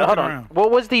 So yeah, hold on.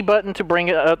 What was the button to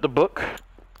bring up the book?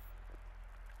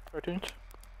 Cartoons.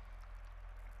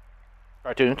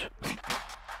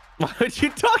 Why would you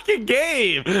talk a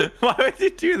game? Why would you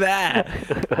do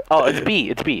that? Oh, it's B.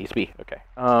 It's B. Okay.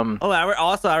 Oh,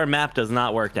 our map does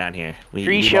not work down here.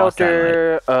 Tree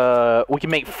shelter. We can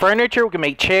make furniture. We can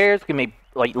make chairs. We can make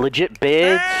like legit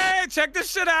beds. Hey, check this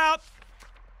shit out.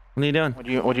 What are you doing?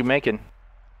 What you making?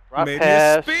 Rock Maybe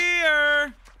pass. a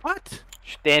spear. What?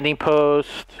 Standing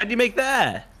post. How'd you make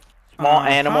that? Small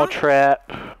animal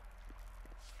trap.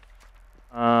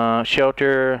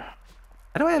 Shelter.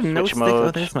 How do I have no sticks? Oh,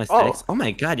 there's my sticks. Oh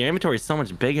my god, your inventory is so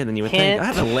much bigger than you would think. I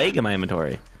have a leg in my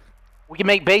inventory. We can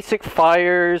make basic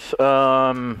fires,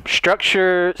 stick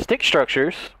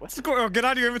structures. Get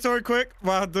out of your inventory quick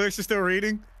while Delirious is still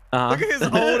reading. Look at his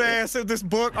old ass in this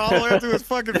book all the way through his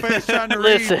fucking face trying to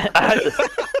read. Listen,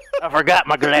 I forgot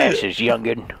my glasses,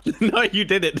 youngin. No, you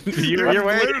didn't. You're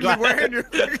wearing your...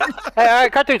 Hey, all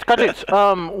right, cartoons.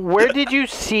 Where did you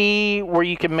see where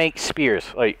you can make spears?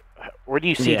 Like, where do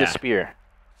you see the spear?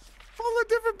 All the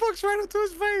different books right up to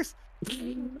his face.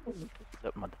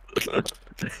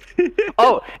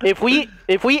 Oh, if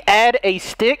we add a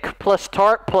stick plus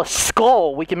tarp plus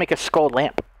skull, we can make a skull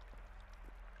lamp.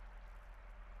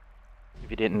 If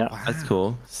you didn't know. Wow. That's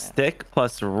cool. Stick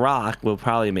plus rock will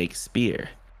probably make spear.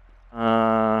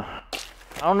 I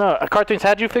don't know. Cartoons,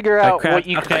 how'd you figure out what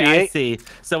you could create? I see.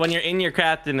 So when you're in your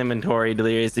crafting inventory,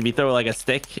 Delirious, if you throw like a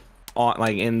stick on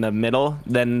like in the middle,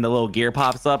 then the little gear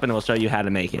pops up and it will show you how to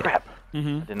make it. Crap.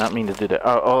 I did not mean to do that.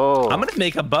 Oh. I'm gonna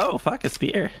make a bow. Fuck a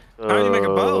spear. How do you make a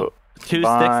bow? 2 sticks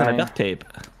and a duct tape.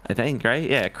 I think, right?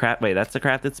 Yeah. Wait, that's a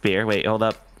crafted spear. Wait, hold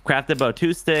up. Crafted bow.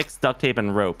 2 sticks, duct tape,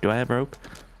 and rope. Do I have rope?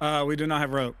 We do not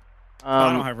have rope.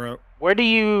 I don't have rope. Where do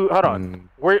you? Hold on.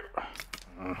 Where?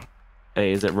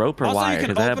 Hey, is it rope or also, wire? Also,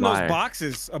 you can open those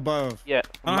boxes above. Yeah.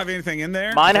 I don't have anything in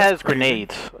there. Mine has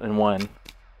grenades in one.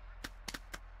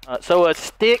 So a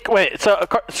stick. Wait. So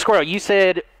Squirrel, you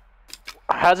said.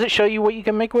 How does it show you what you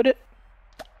can make with it?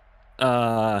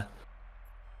 Throw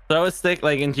a stick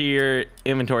like into your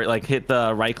inventory. Like hit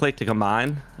the right click to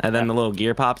combine, and then the little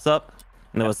gear pops up,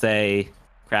 and it will say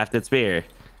crafted spear.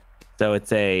 So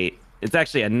it's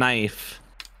actually a knife,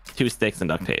 2 sticks, and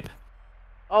duct tape.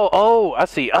 Oh, I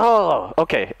see. Oh,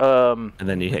 okay. And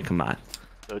then you hit combine.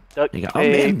 So duct tape. Oh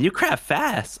man, you craft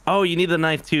fast. Oh, you need the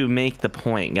knife to make the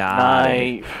point, guys.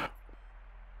 Knife.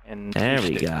 And there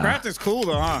we go. Craft is cool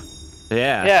though, huh?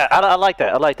 Yeah. Yeah, I like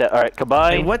that. All right,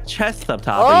 combine. Hey, what chest up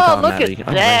top are you look at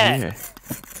that.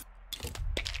 Right,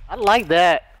 I like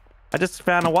that. I just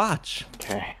found a watch.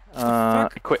 Okay.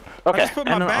 Equip. Okay. I just put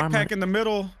my backpack in the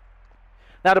middle.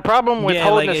 Now the problem with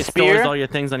holding a spear. It stores all your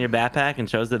things on your backpack and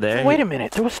shows it there. Wait a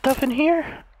minute, there was stuff in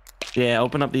here. Yeah,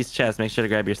 open up these chests. Make sure to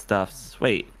grab your stuffs.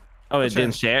 Wait. Oh, it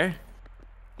didn't share?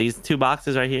 These 2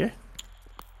 boxes right here?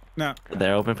 No.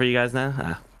 They're open for you guys now?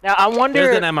 Ah. Now I wonder.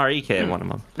 There's an MRE kit in one of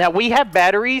them. Now we have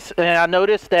batteries, and I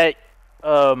noticed that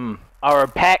our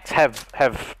packs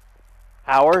have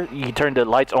power. You can turn the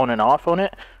lights on and off on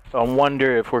it. So I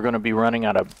wonder if we're going to be running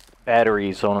out of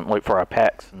batteries on like for our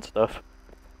packs and stuff.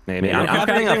 Maybe. I'm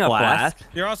crafting a flask.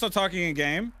 You're also talking in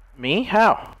game. Me?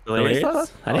 How?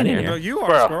 Delirious? I didn't hear. No, you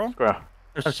are, Squirrel.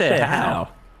 Oh shit! How?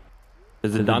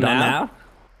 Is it done now?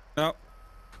 No.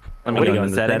 Let me go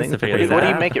in settings to figure this out. What do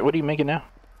you make it? What do you make it now?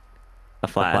 A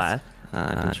flask.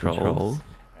 Controls.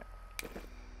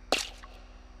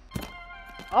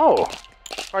 Oh,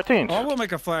 cartoons. Oh, we'll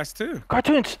make a flask too.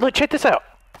 Cartoons. Look, check this out.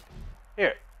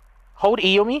 Here, hold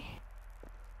E on me.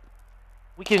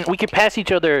 We can pass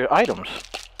each other items.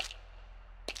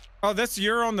 Oh,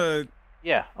 you're on the.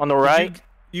 Yeah, on the right.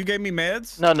 You gave me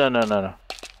meds? No.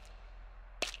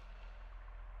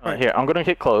 Here, I'm gonna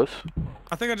hit close.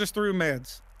 I think I just threw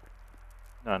meds.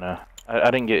 No. I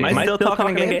didn't get. Am I still talking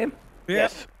in game? Yeah.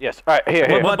 Yes. All right, here.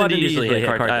 What button do you usually hit?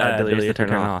 Delirious to turn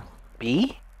it on.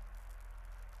 B.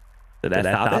 Did that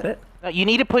stop it? No, you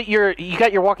need to put you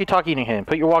got your walkie-talkie in your hand.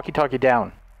 Put your walkie-talkie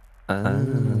down.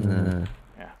 Yeah.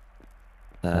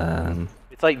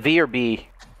 It's like V or B.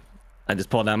 I just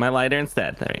pulled out my lighter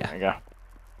instead. There we go. There you go.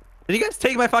 Did you guys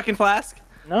take my fucking flask?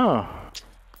 No.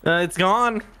 It's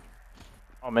gone.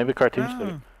 Oh, maybe cartoons did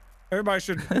it. Everybody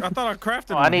should. I thought I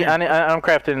crafted. I'm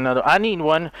crafting another. I need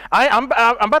one. I'm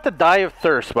about to die of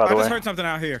thirst. By the way. I just heard something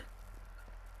out here.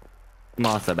 I'm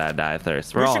also about to die of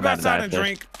thirst. We're We all should go about to die outside of and thirst.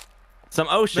 drink. Some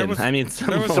ocean. I mean,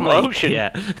 some lake. ocean.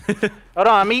 Yeah. Hold on,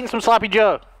 I'm eating some sloppy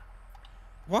Joe.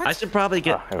 What? I should probably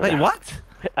get. Oh, Wait, what?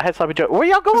 I had sloppy Joe. Where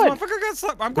y'all This going? motherfucker got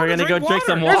slap. I'm We're going to gonna go drink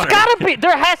some There's water. gotta be.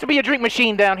 There has to be a drink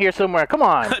machine down here somewhere. Come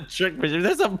on.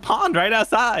 There's a pond right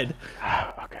outside.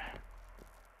 Okay.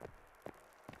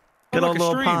 Good look, old a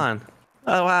little stream. pond.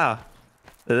 Oh wow.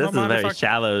 This is mind if very I-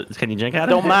 shallow. Can you drink out of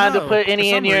Don't it? mind to No, put for any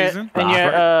in some your reason.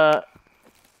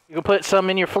 You can put some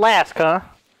in your flask, huh?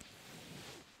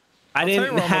 I tell you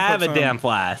didn't where I'm gonna have put a some. damn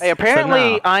flask. Hey, apparently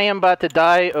so no. I am about to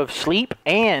die of sleep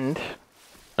and.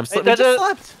 I'm Hey, we just there's a-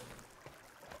 slept.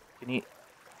 Can you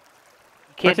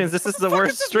can't, Martins, this is the fuck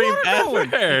worst is this stream water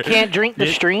going? ever. can't drink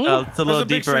the stream? Oh, it's a There's little a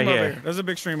big deeper right stream over here. here. There's a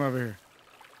big stream over here.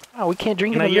 Oh, we can't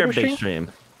drink No, in the you're a little big stream?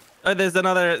 stream. Oh, there's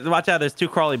another. Watch out. There's two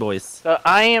crawly boys. So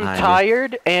I am Behind you.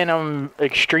 tired and I'm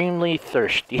extremely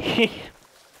thirsty.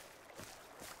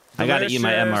 I gotta eat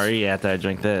my Delicious. MRE after I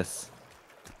drink this.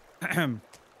 I'm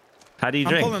How do you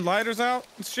drink? pulling lighters out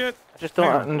and shit. I just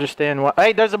don't understand why.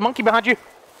 Hey, there's a monkey behind you.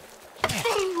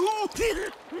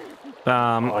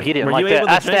 Oh, he didn't were like you that. able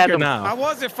to I drink stabbed or him. no? I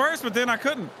was at first, but then I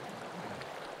couldn't.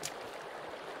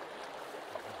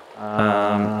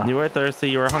 You were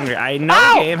thirsty. You were hungry. I know,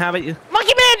 Ow! game. How about you?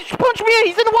 Monkey man, just punch me!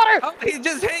 He's in the water. Oh, he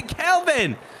just hit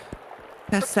Kelvin.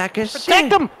 That sack of shit.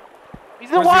 Protect him! He's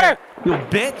in the Where's he water. You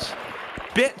bitch.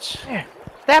 Bitch. Here,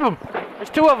 stab him. There's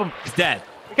two of them. He's dead.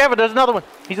 Be careful, there's another one.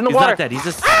 He's in the He's water. not dead. He's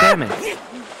just spamming.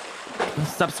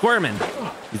 Stop squirming.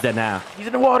 He's dead now. He's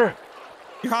in the water.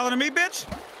 You hollering at me, bitch?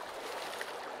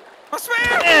 I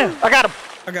swear! I got him.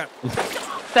 I got.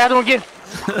 Stabbed him again.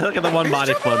 Look at the one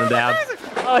body floating down.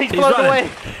 Oh, he's He's floating running.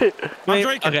 away. I'm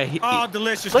drinking. Okay. Oh,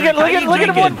 delicious. Look at drink. look at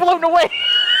one drinking? floating away.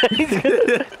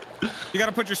 You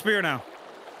gotta put your spear now.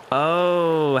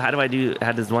 Oh, how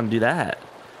does one do that?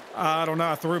 I don't know.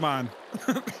 I threw mine.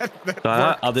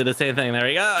 I'll do the same thing. There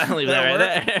we go. I'll leave that right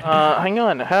there. Hang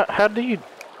on. How do you?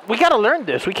 We gotta learn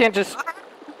this. We can't just.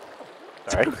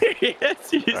 Sorry.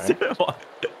 Yes, you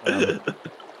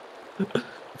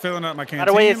Filling up my canteen. By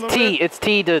the way, a it's little T. bit. It's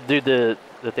T to do the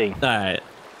thing. All right.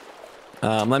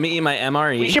 Let me eat my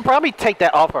MRE. We should probably take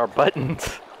that off our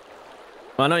buttons.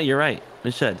 Oh no, you're right.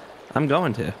 We should. I'm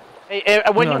going to. Hey,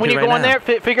 when No, you do go right in now.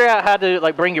 there, figure out how to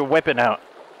like bring your weapon out.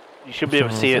 You should be able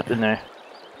to see it in there.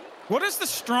 What is the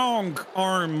strong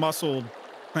arm muscle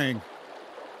thing?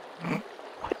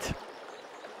 What?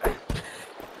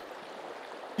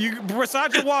 You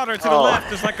beside your water to the Oh.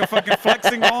 left is like a fucking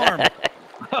flexing arm.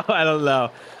 Oh, I don't know.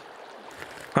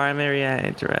 Primary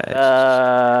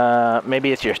interact.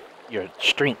 Maybe it's your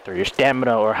strength or your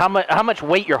stamina or how much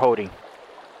weight you're holding.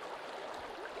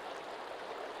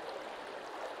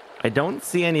 I don't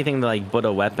see anything to like put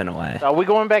a weapon away. Are we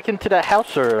going back into the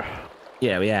house or?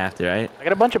 Yeah, we have to, right? I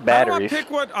got a bunch of How do I batteries. pick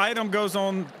what item goes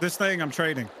on this thing I'm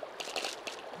trading?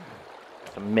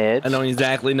 Some meds. I don't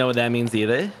exactly know what that means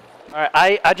either. All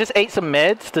right, I just ate some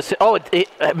meds to see. Oh,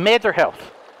 meds or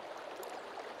health.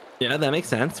 Yeah, that makes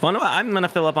sense. Well, no, I'm gonna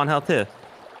fill up on health too.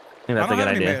 I think that's I a don't good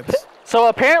have any idea. meds. So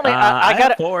apparently, I have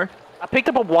got 4. I picked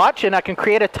up a watch and I can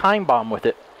create a time bomb with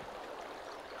it.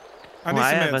 I need Well, I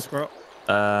some have meds, bro.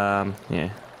 Yeah.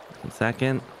 1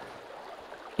 second.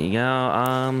 Here you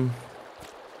go.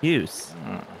 Use.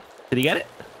 Did you get it?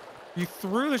 You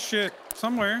threw the shit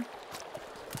somewhere.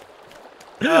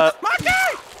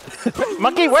 Monkey!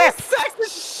 Monkey, where? Sack the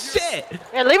shit.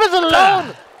 Hey, leave us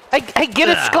alone! Hey, get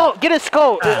a skull! Get a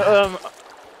skull!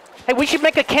 Hey, we should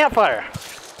make a campfire.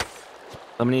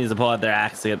 Somebody needs to pull out their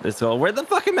axe to get this goal. Where'd the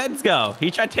fucking meds go? He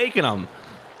tried taking them.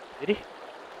 Did he?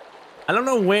 I don't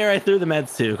know where I threw the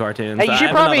meds to, cartoons. Hey, I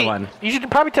have another one. you should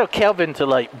probably tell Kelvin to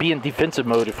like be in defensive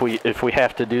mode if we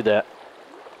have to do that.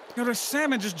 Yo, there's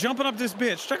salmon just jumping up this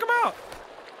bitch. Check him out.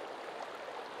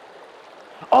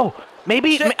 Oh,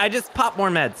 maybe. Shit, I just popped more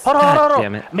meds. Hold on, God hold on.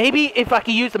 damn it. Maybe if I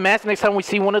could use the mask next time we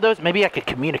see one of those, maybe I could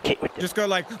communicate with them. Just go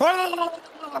like.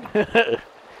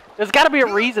 There's got to be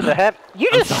a reason to have. You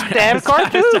just stabbed I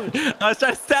cartoon. was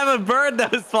trying to stab a bird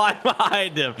that was flying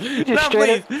behind him. No,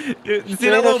 straight please. up- You see straight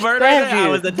that little up bird right stabbed there? I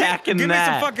you. was attacking Give me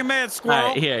that. some fucking meds, squirrel. All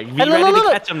right, here. Be Hey, ready to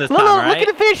catch him this time, all right? Look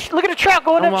at the fish. Look at the trout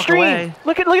going Don't walk upstream. away.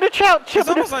 Look at the trout. It's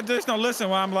almost like they just don't listen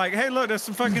when I'm like, hey, look, there's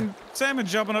some fucking salmon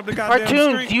jumping up the goddamn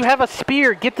Cartoons, street. you have a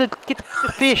spear. Get the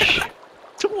fish.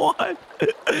 What?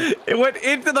 It went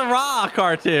into the raw,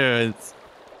 cartoons.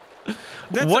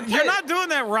 What You're the- not doing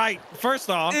that right, first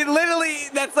off. It literally,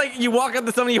 that's like you walk up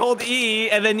to somebody, you hold E,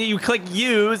 and then you click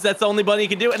use. That's the only button you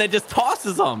can do, and it just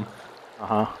tosses them.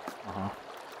 No,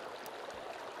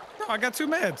 I got 2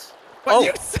 meds. But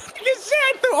you suck as shit.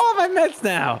 I threw all my meds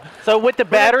now. So with the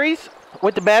batteries,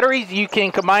 with the batteries, you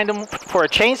can combine them for a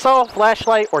chainsaw,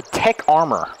 flashlight, or tech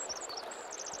armor.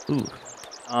 Ooh.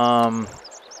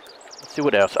 Let's see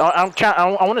what else. I'm trying.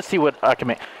 I want to see what I can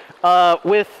make.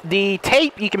 With the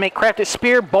tape, you can make crafted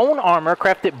spear, bone armor,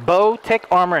 crafted bow, tech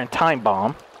armor, and time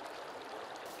bomb.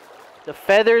 The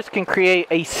feathers can create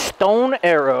a stone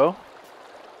arrow.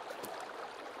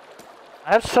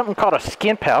 I have something called a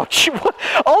skin pouch.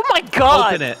 Oh my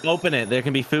god! Open it. Open it. There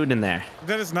can be food in there. Is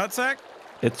that his nutsack?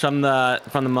 It's from the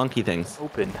monkey things.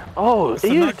 Open. Oh,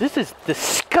 ew, this is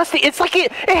disgusting. It's like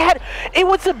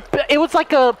it was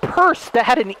like a purse that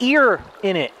had an ear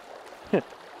in it.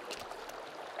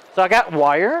 So I got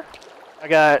wire, I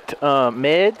got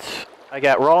meds, I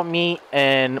got raw meat,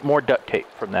 and more duct tape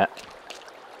from that.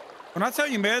 When I tell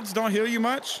you meds don't heal you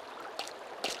much,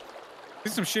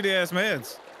 these some shitty ass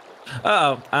meds.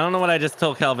 Uh-oh, I don't know what I just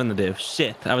told Kelvin to do.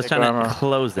 Shit, I was trying to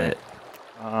close it.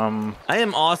 I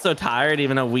am also tired,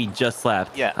 even though we just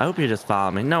slept. Yeah. I hope you're just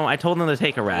following me. No, I told them to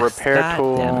take a rest. Repair God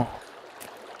tool. damn it.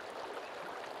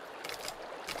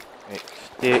 Okay,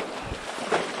 stick.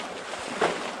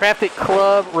 Crafted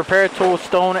club, repair tool,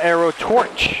 stone arrow,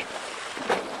 torch.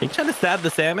 Are you trying to stab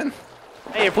the salmon?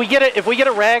 Hey, if we get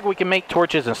a rag, we can make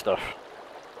torches and stuff.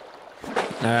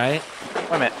 All right. Wait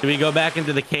a minute. Do we go back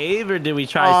into the cave or do we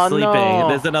try sleeping? No.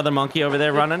 There's another monkey over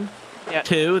there running. Yeah.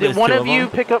 Two. Did There's one two of you them.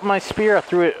 pick up my spear? I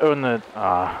threw it on the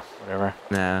whatever.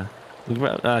 Nah.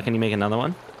 Can you make another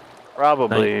one?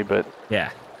 Probably, but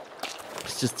Yeah.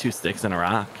 It's just 2 sticks and a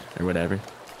rock or whatever.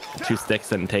 2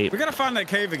 sticks and tape. We gotta find that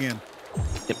cave again.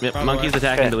 Yep, By the monkeys way.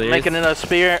 attacking okay, Delirious. making another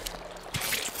spear.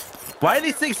 Why are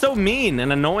these things so mean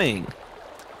and annoying?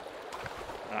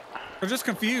 We're just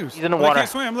confused. He's in the Well, water. He can't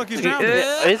swim. Look, he's drowning.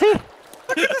 Is he?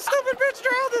 Look at this stupid bitch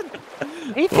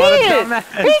drowning. He What a did. dumbass.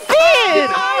 He did.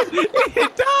 He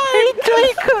He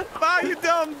did. Bye, you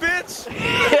dumb bitch.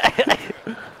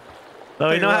 So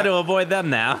we Hey, know how what? to avoid them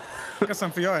now. I got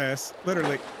something for your ass.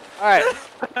 Literally. All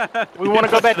right. We want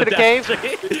to go back to the cave.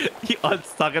 He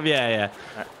unstuck him. Yeah.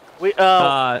 We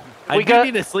I we do got-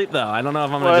 need to sleep though. I don't know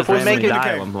if I'm Well, gonna if just we make randomly it- die Okay.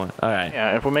 at one point. All right.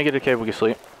 yeah. If we make it to the cave, we can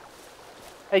sleep.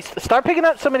 Hey, start picking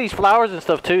up some of these flowers and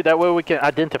stuff too. That way we can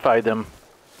identify them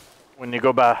when you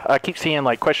go by. I keep seeing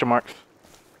like question marks.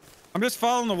 I'm just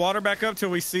following the water back up till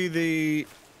we see the.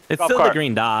 It's Golf still cart. the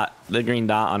green dot. The green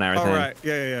dot on everything. Oh right.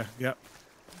 Yeah. Yep.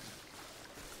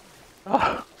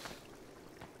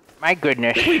 My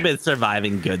goodness. We've been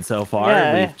surviving good so far.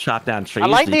 Yeah. We've chopped down trees. I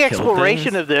like the we've killed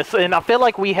exploration things. of this, and I feel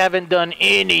like we haven't done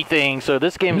anything. So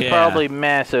this game's Yeah. probably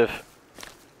massive.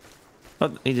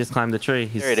 Oh, he just climbed the tree.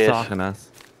 He's There it is. stalking us.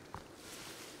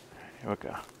 Here we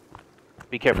go.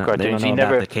 Be careful, They don't cartoons. know You about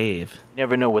never the cave.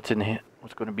 never know what's in here.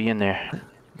 What's going to be in there.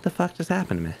 What the fuck just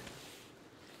happened to me?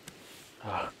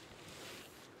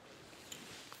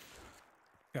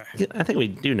 Okay. I think we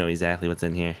do know exactly what's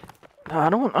in here. No, I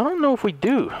don't know if we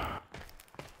do.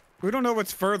 We don't know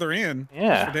what's further in. Yeah.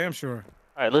 That's for damn sure.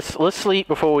 All right, let's sleep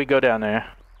before we go down there.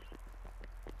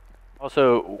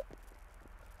 Also,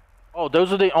 oh,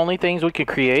 those are the only things we can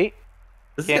create.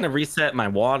 This is Can't- gonna reset my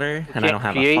water, and I Can't don't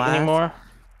have create a flask. anymore.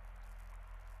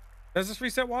 Does this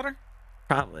reset water?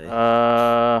 Probably.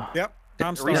 Yep.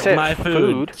 I'm Reset starving. my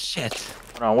food. food. Shit.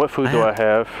 Hold on, what food do I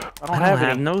have? I don't have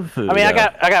any. no food. I mean, I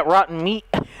though. got rotten meat.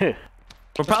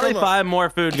 We'll probably go look. find more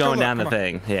food Let's go going look, down the come on.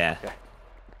 thing. Yeah.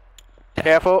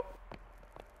 Careful.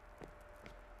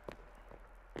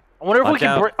 I wonder if we Watch can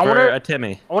out break. for a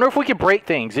Timmy. I wonder if we can break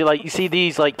things. Like you see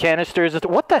these like canisters.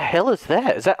 What the hell is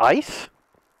that? Is that ice?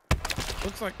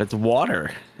 Looks like. It's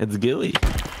water. It's gooey.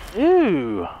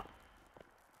 Ew.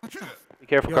 Be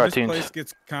careful, Yo, this cartoons. place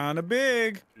gets kind of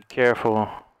big. Be careful.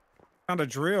 Found a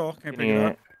drill. Can't pick Getting it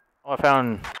it. up. Oh, I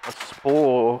found a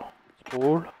spool.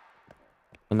 Spool.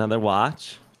 Another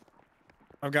watch.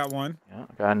 I've got one. Yeah,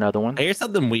 I got another one. I hear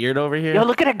something weird over here. Yo,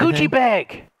 look at that Gucci think.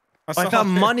 bag. I saw found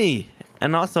it. money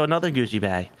and also another Gucci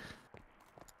bag.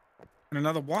 And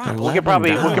another watch. $11. We could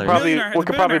probably The we could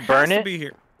probably billionaire has burn to it. be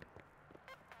here.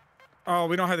 Oh,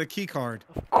 we don't have the key card.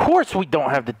 Of course, we don't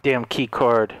have the damn key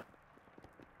card.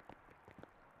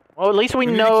 Well, at least we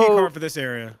We need a key know. card for this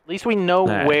area. At least we know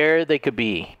Alright. where they could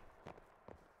be.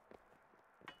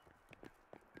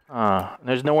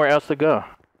 There's nowhere else to go.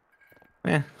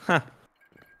 Yeah. Huh.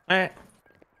 All right.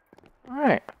 All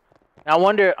right. Now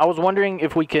I was wondering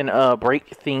if we can break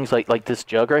things like this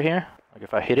jug right here. Like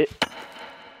if I hit it.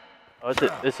 Oh,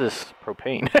 this is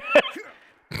propane.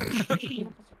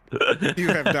 You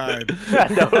have died. I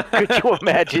know. Could you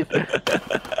imagine?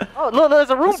 Oh, look, there's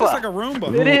a This Roomba. is like a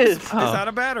Roomba. It is. It's Oh. out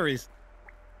of batteries.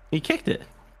 He kicked it.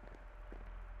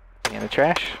 In the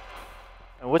trash.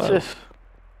 And what's Whoa. this?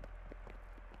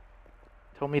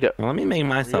 Told me to. Well, let me make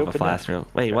myself a Reopen flask.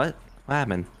 Wait, what? What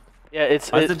happened? Yeah,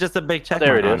 it's. Why is it just a big check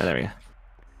there mark it on is. There we go.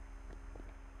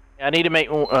 Yeah, I need to make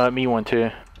me one too.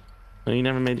 Well, you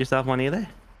never made yourself one either?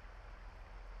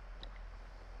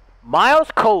 Miles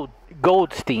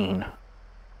Goldstein.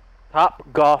 Top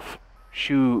golf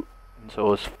shoe.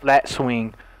 So it's flat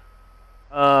swing.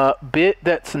 Bit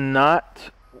that's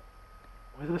not.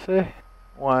 What does it say?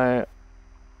 Why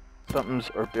something's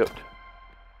are built.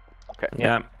 Okay.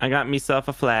 Yeah, I got myself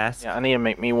a flask. Yeah, I need to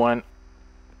make me one.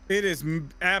 It is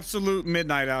absolute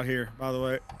midnight out here, by the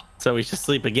way. So we should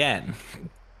sleep again.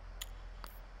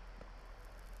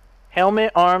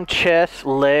 Helmet, arm, chest,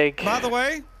 leg. By the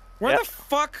way, where the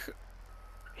fuck?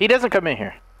 He doesn't come in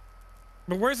here.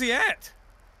 But where's he at?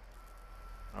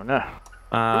 Oh no.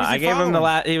 I gave him the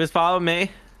last. He was following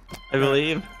me, I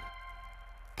believe.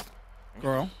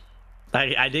 Girl.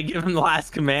 I did give him the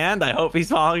last command. I hope he's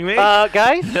following me.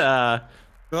 Guys.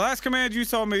 The last command you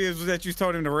told me is that you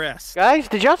told him to rest. Guys,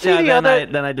 did y'all see the then other?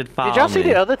 Then I did follow. Did y'all see me.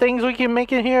 the other things we can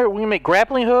make in here? We can make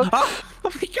grappling hooks. Oh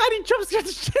my god, he jump scared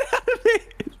the shit out of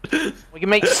me. We can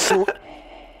make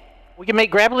we can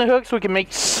make grappling hooks. We can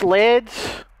make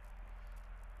sleds.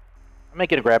 I'm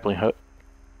making a grappling hook.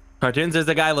 Cartoons, there's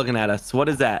a guy looking at us. What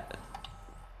is that?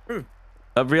 Who?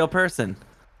 A real person.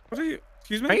 What are you?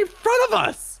 Excuse me? Right in front of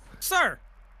us. Sir.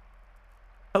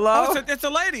 Hello? Oh, it's a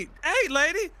lady. Hey,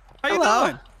 lady. How you Hello?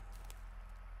 doing?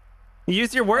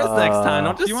 Use your words next time.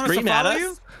 Don't just you want us to scream at follow us.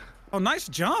 you? Oh, nice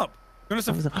jump. You want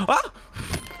us to, Ah!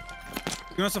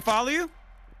 you want us to follow you?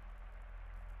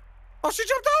 Oh, she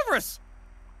jumped over us.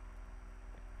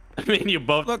 I mean, you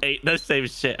both ate the same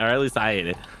shit, or at least I ate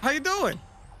it. How you doing?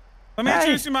 Let me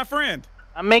introduce you to my friend.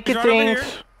 I'm making He's right over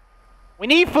things. here. We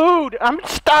need food. I'm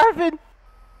starving.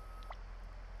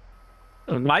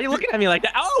 Why are you looking at me like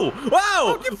that? Oh! Whoa!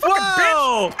 Oh, you fucking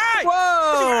Whoa! bitch! Hey!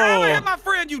 Whoa! You my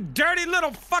friend, you dirty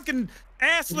little fucking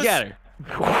assless. Get her.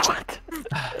 What?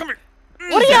 Come here.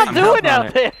 What are y'all doing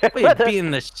out there? We're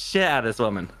beating the shit out of this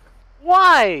woman.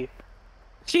 Why?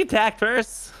 She attacked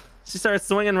first. She started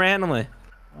swinging randomly.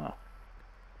 Oh.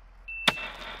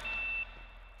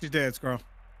 She's dead, Squirrel.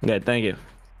 Good, thank you.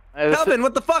 Kelvin,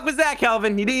 what the fuck was that,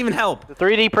 Kelvin? You didn't even help. The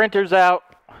 3D printer's out.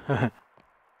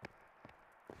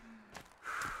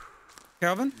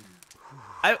 Kelvin?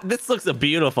 This looks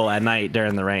beautiful at night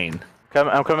during the rain.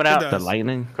 I'm coming out. The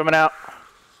lightning. Coming out.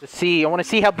 To see. I want to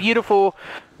see how beautiful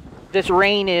this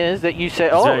rain is that you said.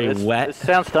 It's Oh, very wet. It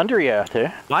sounds thundery out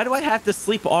there. Why do I have to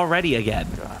sleep already again?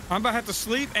 I'm about to have to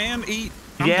sleep and eat.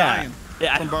 I'm yeah. dying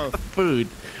Yeah. from both. Food.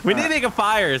 We need to make a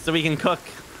fire so we can cook.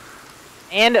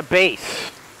 And a base.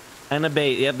 And a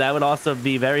bait. Yep, that would also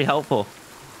be very helpful.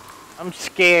 I'm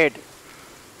scared.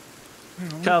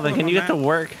 Kelvin, can you get to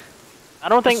work? I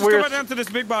don't think Let's just we're. go right down to this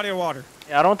big body of water.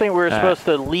 Yeah, I don't think we're supposed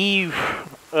to leave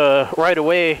right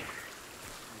away.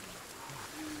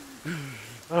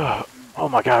 Oh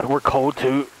my God, we're cold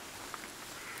too.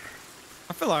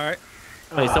 I feel all right.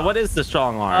 Wait, so what is the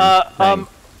strong arm thing?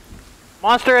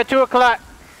 Monster at 2 o'clock.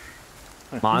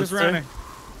 I'm just Monster? running.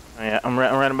 Oh, yeah, I'm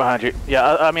running behind you.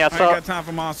 Yeah, I mean, I I ain't saw. got time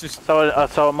for monsters. I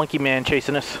saw a monkey man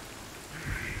chasing us.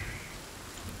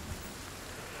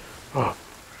 Oh,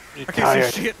 I can't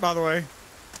tired. see shit, by the way.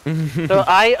 So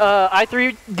I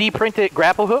 3D printed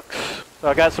grapple hooks. So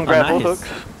I got some grapple nice.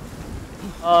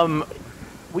 hooks.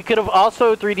 We could have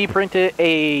also 3D printed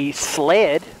a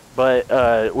sled,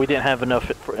 but we didn't have enough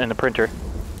in the printer to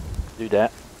do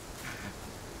that.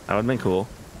 That would have been cool.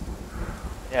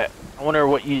 Yeah, I wonder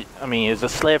what you. I mean, is a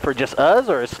sled for just us,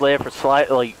 or a sled for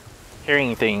like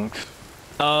carrying things?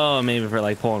 Oh, maybe for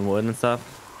like pulling wood and stuff.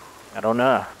 I don't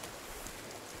know.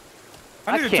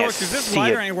 I need a torch because this see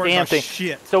lighter a ain't working damn on thing.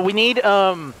 shit. So we need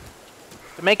to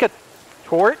make a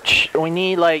torch. We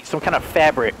need like some kind of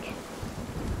fabric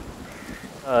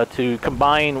to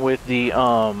combine with the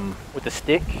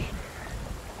stick.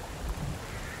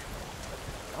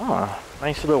 Oh,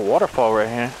 nice little waterfall right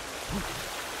here.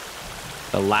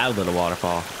 A loud little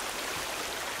waterfall.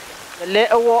 The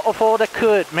little waterfall that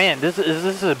could. Man, is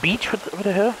this a beach? What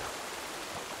the hell?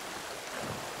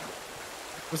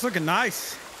 It's looking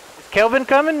nice. Is Kelvin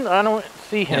coming? I don't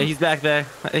see him. Yeah, he's back there.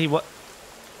 He what?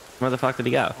 Where the fuck did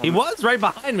he go? He was right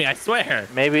behind me, I swear.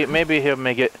 Maybe he'll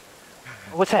make it.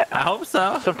 What's that? I hope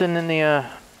so. Something in the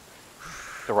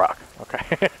rock.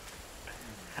 Okay.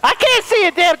 I can't see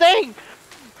a damn thing.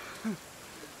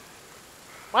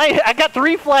 I got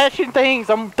 3 flashing things.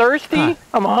 I'm thirsty. Huh.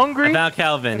 I'm hungry. I found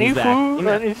Kelvin. I He's need back. food. You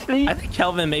know, I need sleep. I think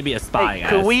Kelvin may be a spy,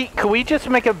 Hey, guys. could we just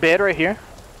make a bed right here?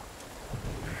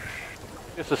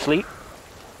 Just asleep.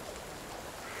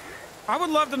 I would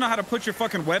love to know how to put your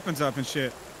fucking weapons up and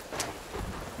shit.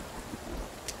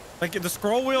 Like if the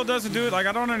scroll wheel doesn't do it, like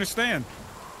I don't understand.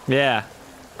 Yeah.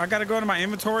 I gotta go into my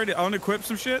inventory to unequip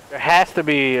some shit. There has to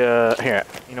be, here,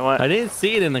 you know what? I didn't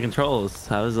see it in the controls.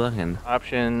 I was looking.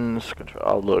 Options, control,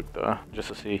 I'll look though, just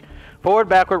to see. Forward,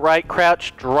 backward, right,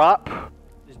 crouch, drop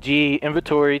is G,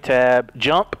 inventory, tab,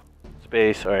 jump,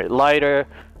 space, all right, lighter,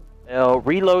 L,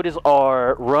 reload is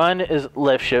R, run is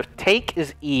left shift, take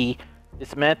is E,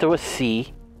 dismantle is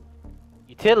C,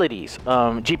 utilities,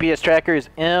 GPS tracker is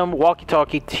M,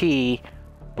 walkie-talkie T,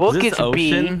 book is is this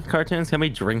ocean B. Cartoons? Can we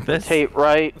drink this? Rotate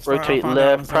right, That's fine, rotate I'll find out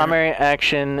left. in a second. Primary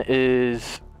action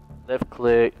is left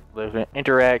click,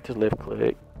 interact is left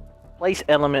click. Place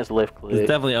elements left It's click.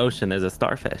 definitely ocean. There's a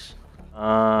starfish.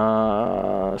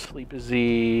 Sleep is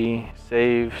Z,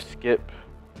 save, skip,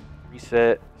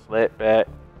 reset, select back,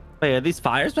 Wait, are these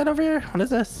fires right over here? What is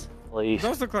this? place.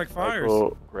 Those look like fires.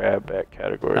 Cycle, grab back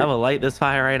category. I will light this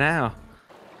fire right now.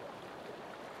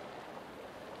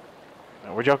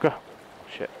 Now, where'd y'all go?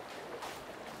 Shit.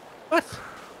 What?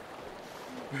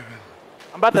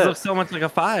 I'm about This to. looks so much like a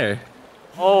fire.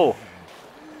 Oh,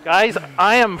 guys,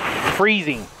 I am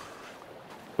freezing.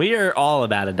 We are all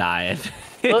about to die.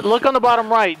 Look on the bottom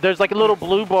right. There's like a little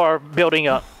blue bar building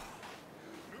up.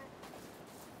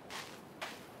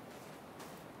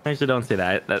 I actually don't see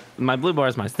that. My blue bar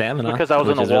is my stamina. Because I was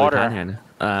in which the is really water. convenient.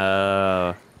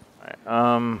 Alright,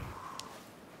 I'm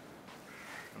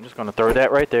just gonna throw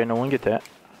that right there. No one get that.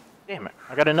 Damn it!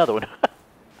 I got another one.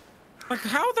 Like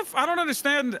how the I don't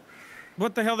understand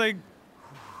what the hell they.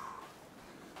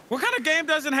 What kind of game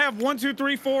doesn't have 1, 2,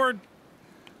 3, 4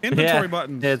 inventory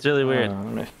buttons? Yeah, it's really weird. Let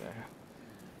me see.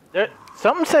 There,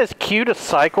 something says Q to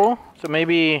cycle, so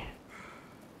maybe.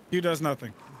 You does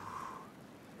nothing.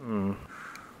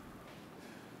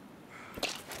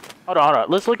 Hold on.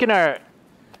 Let's look in our.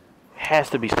 Has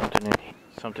to be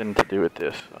something to do with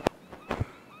this.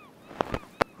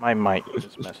 My mic is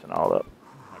just messing all up.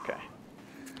 Okay.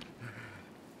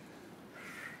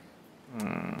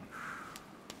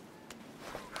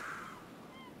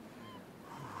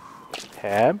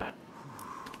 Tab.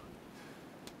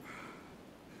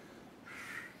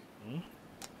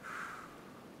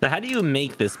 So how do you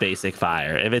make this basic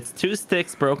fire? If it's 2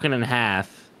 sticks broken in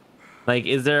half, like,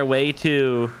 is there a way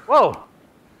to? Whoa!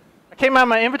 I came out of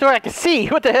my inventory. I can see.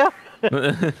 What the hell?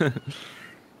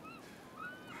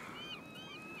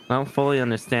 I don't fully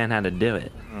understand how to do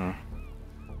it.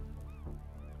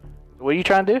 What are you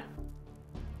trying to do?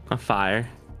 A fire.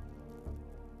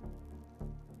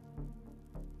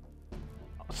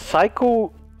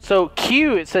 Cycle. So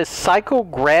Q, it says cycle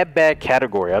grab bag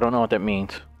category. I don't know what that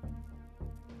means.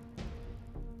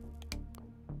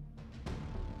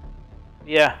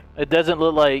 Yeah, it doesn't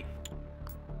look like.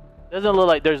 Doesn't look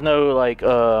like there's no like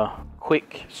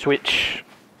quick switch.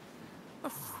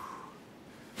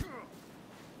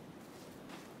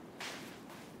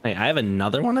 Hey, I have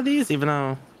another one of these, even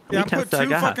though. Yeah, I put 2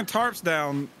 fucking tarps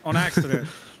down on accident.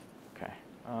 Okay.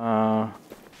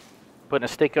 Putting a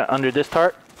stick under this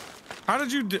tarp. How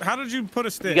did you put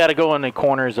a stick? You got to go in the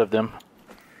corners of them.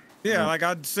 Yeah, like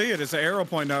I'd see it. It's an arrow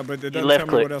pointing out, but it doesn't left tell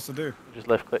me what click. else to do. Just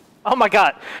left click. Oh my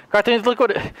God, Cartoons! Look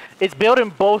what it's building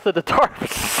both of the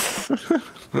tarps.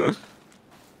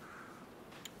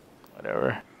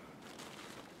 Whatever.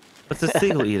 What's this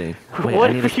seagull eating? Wait, What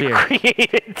I need a have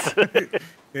you spear.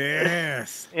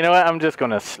 Yes. You know what? I'm just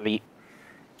gonna sleep.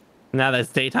 Now that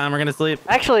it's daytime, we're gonna sleep.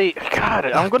 Actually, God,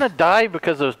 I'm gonna die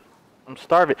because of I'm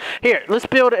starving. Here, let's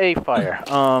build a fire.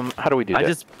 How do we do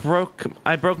that?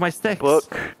 I broke my sticks.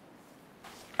 Book.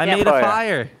 I made a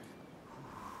fire.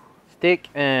 Stick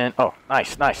and oh,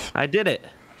 nice. I did it,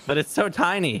 but it's so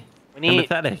tiny. We need.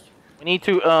 Pathetic. We need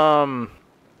to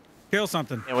Kill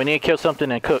something. Yeah, we need to kill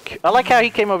something and cook. I like how he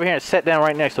came over here and sat down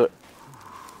right next to it.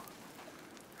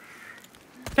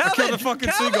 I killed a fucking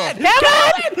seagull.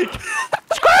 Kevin!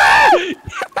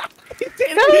 He's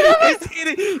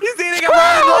eating a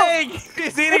rotten leg.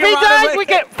 He's eating If a he rotten dies, leg. we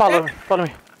get follow me.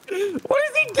 What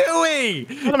is he doing?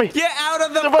 Follow me. Get out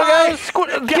of the Get fire!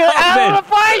 out of the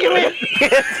fire, you idiot!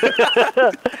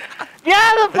 Get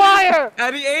out of the fire!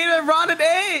 And he ate a rotten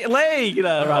leg.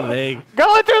 Rotten egg.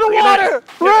 Going through the water!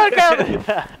 Run, Kevin!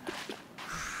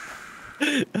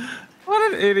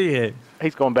 What an idiot.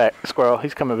 He's going back, Squirrel.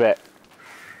 He's coming back.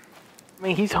 I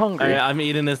mean, he's hungry. Alright, I'm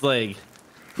eating this leg.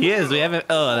 He is. We haven't.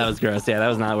 Oh, that was gross. Yeah, that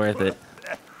was not worth it.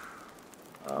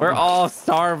 We're all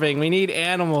starving. We need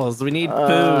animals. We need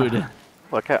food.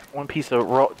 Look at 2 pieces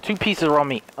of raw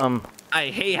meat. I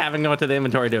hate having to go to the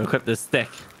inventory to equip this stick.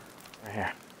 Right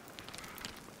here.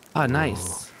 Oh,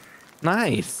 nice.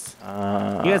 Nice. You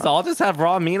guys all just have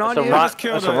raw meat on you?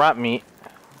 That's a rot meat.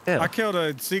 Ew. I killed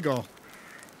a seagull.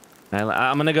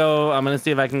 I'm gonna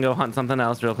see if I can go hunt something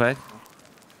else real quick.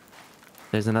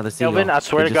 There's another seagull. Kelvin, I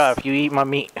swear to God, if you eat my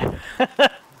meat.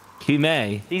 He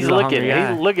may. He's looking.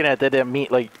 He's looking at that damn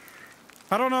meat like.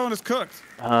 I don't know when it's cooked.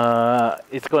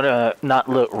 It's gonna not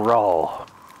look raw.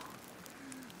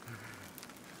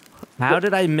 How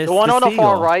did I miss the one on the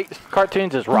seagull? far right?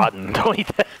 Cartoons is rotten. Don't eat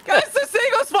that. Guys, the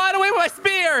seagull's flying away with my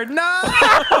spear. No.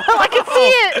 I can see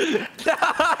it. No.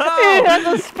 It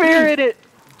has a spear in it.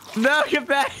 No, get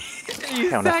back. You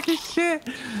sack of shit.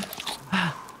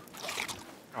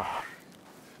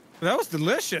 That was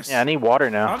delicious. Yeah, I need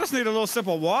water now. I just need a little sip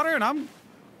of water, and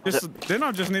then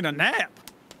I just need a nap.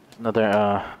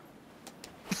 Another.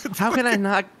 How can I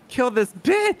not kill this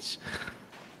bitch?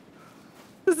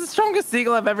 This is the strongest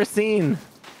seagull I've ever seen.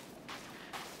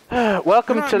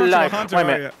 Welcome to life. Wait a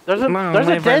minute. There's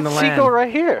a dead seagull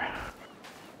right here.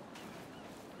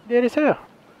 Dead as hell.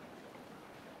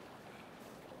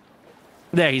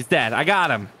 There, he's dead. I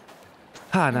got him.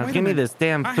 Ah, now give me this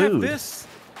damn food. I have this.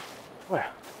 Where?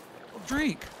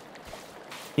 Drink.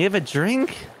 You have a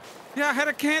drink? Yeah, I had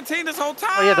a canteen this whole time.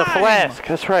 Oh yeah, the flask.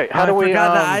 That's right. How do we? I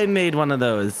forgot that I made one of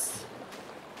those.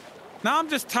 Now I'm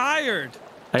just tired.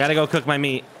 I gotta go cook my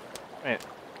meat. Wait,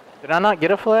 did I not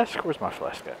get a flask? Where's my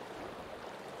flask at?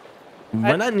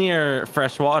 We're not near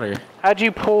fresh water. How'd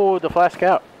you pull the flask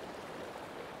out?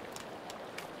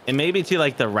 It may be to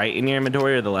like the right in your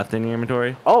inventory or the left in your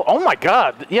inventory. Oh my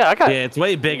God! Yeah, I got. Yeah, it's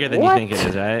way bigger than you think it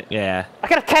is, right? Yeah. I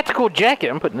got a tactical jacket.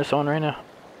 I'm putting this on right now.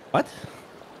 What?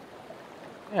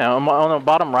 Yeah, on the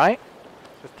bottom right.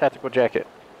 It's tactical jacket.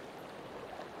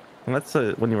 Well, that's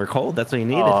when you were cold. That's what you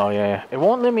needed. Oh yeah. It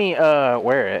won't let me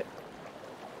wear it.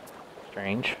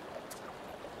 Strange.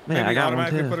 Yeah, I got one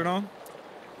too. Put it on.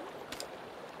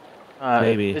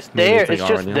 Maybe. It's Maybe there. it's, like, it's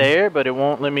just there, but it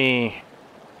won't let me.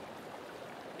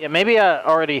 Yeah, maybe I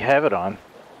already have it on.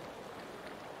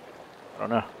 I don't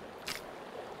know.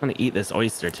 I'm gonna eat this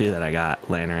oyster too that I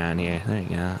got laying around here. There you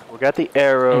go. We got the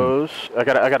arrows. I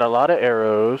got a lot of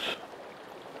arrows.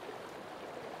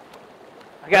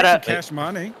 I got a cash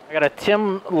money. I got a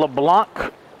Tim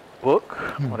LeBlanc book,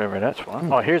 whatever that's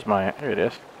from. Oh, here it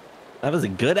is. That was a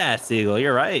good ass seagull.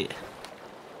 You're right.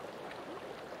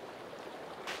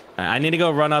 I need to go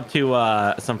run up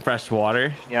to some fresh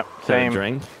water. Yep, same.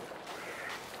 Drink.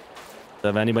 So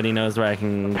if anybody knows where I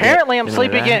can. Apparently, I'm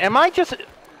sleeping again. Am I just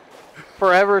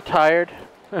forever tired?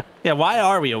 Yeah. Why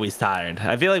are we always tired?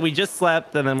 I feel like we just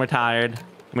slept and then we're tired.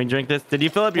 Can we drink this? Did you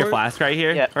fill up your flask right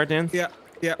here, yeah. Cartoons? Yeah.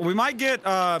 Yeah. We might get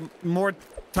more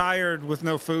tired with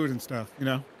no food and stuff. You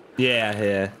know. Yeah.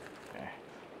 Yeah. Okay.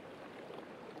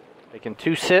 Taking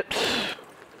 2 sips.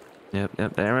 Yep.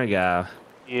 Yep. There we go.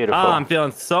 Beautiful. Oh, I'm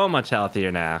feeling so much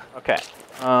healthier now. Okay.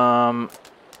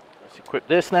 Let's equip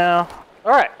this now.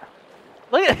 All right.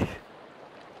 Look at.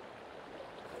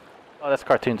 Oh, that's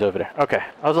Cartoons over there. Okay.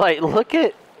 I was like, look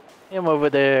at him over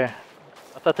there.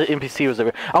 I thought the NPC was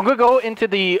over. I'm gonna go into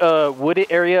the wooded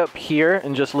area up here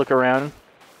and just look around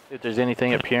if there's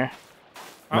anything up here.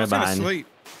 I was gonna sleep.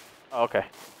 Oh, okay.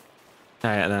 All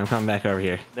right, then I'm coming back over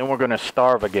here. Then we're gonna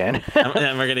starve again.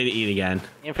 And we're gonna eat again.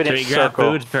 Infinite Should we grab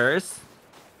circle. food first?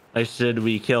 Or should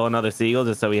we kill another seagull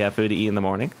just so we have food to eat in the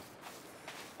morning?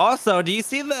 Also, do you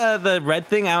see the red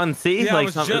thing out in sea? Yeah,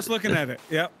 like I was just looking at it.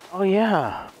 Yep. Oh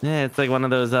yeah. Yeah, it's like one of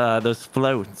those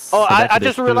floats. Oh, So I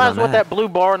just realized what that blue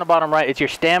bar on the bottom right is. Your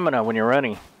stamina when you're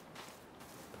running.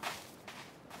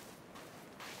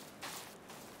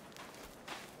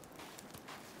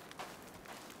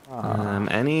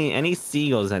 Any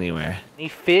seagulls anywhere? Any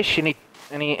fish?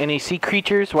 Any sea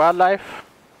creatures? Wildlife?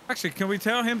 Actually, can we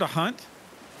tell him to hunt?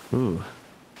 Ooh.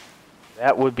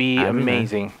 That would be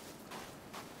amazing.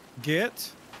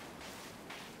 Get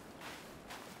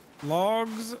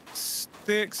logs,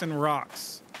 sticks, and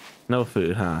rocks. No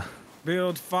food, huh?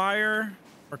 Build fire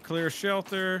or clear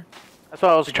shelter. That's why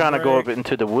I was trying to go up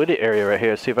into the wooded area right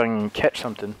here, see if I can catch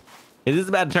something. It is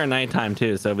about to turn nighttime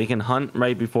too, so we can hunt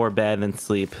right before bed and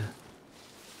sleep.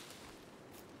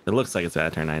 It looks like it's about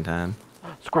to turn nighttime.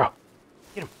 Squirrel,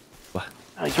 get him. What?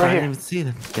 Oh, he's right I here. didn't even see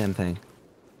the damn thing.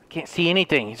 I can't see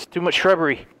anything. It's too much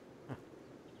shrubbery.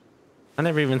 I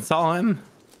never even saw him.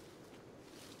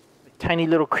 Tiny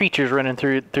little creatures running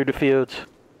through the fields.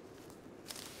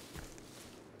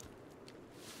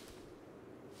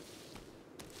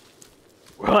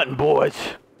 We're hunting, boys.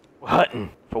 We're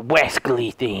hunting for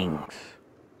wascally things.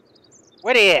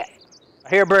 Where they at? I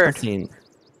hear a bird.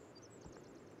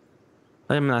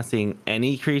 I'm not seeing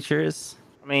any creatures.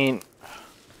 I mean,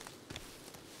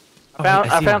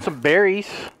 I found some berries.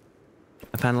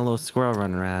 I found a little squirrel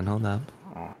running around. Hold up.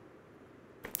 Oh.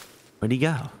 Where'd he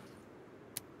go?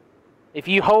 If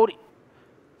you hold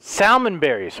salmon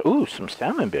berries. Ooh, some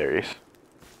salmon berries.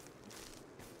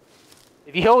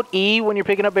 If you hold E when you're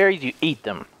picking up berries, you eat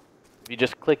them. If you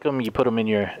just click them, you put them in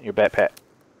your backpack.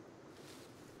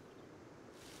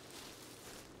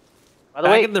 By the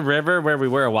Back way, in the river where we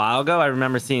were a while ago, I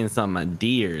remember seeing some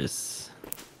deers.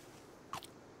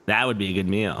 That would be a good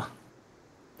meal.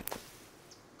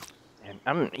 man,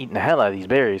 I'm eating the hell out of these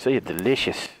berries. They are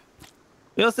delicious.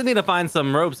 We also need to find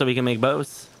some rope so we can make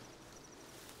bows.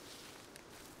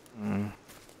 All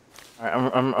right,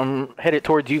 I'm headed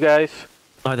towards you guys.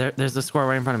 Oh, there's a squirrel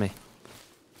right in front of me.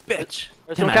 Bitch.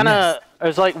 There's some kind of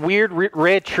there's like weird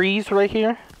red trees right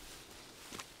here.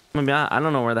 Maybe I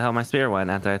don't know where the hell my spear went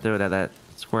after I threw it at that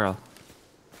squirrel.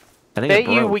 I think Bet it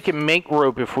broke. you we can make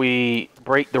rope if we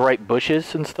break the right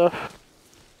bushes and stuff.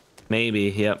 Maybe.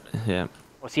 Yep.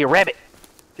 Oh, see a rabbit.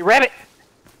 See a rabbit.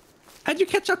 How'd you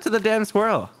catch up to the damn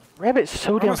squirrel? Rabbit's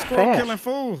so I'm damn a squirrel fast. killing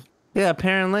fool. Yeah,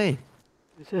 apparently.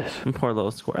 What is this? Poor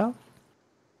little squirrel.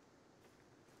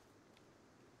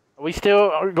 Are we still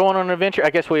going on an adventure?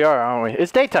 I guess we are, aren't we?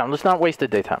 It's daytime. Let's not waste the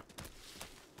daytime.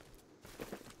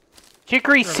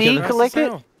 Chicory seed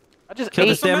collected? I just Kill ate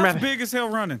this damn Some rabbit. big as hell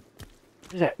running.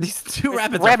 What is that? These two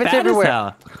rabbits rabbits are fat everywhere. as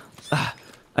hell.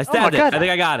 I stabbed it. God. I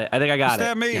think I got it.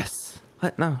 Stabbed me. Yes.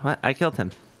 What? No. What? I killed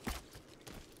him.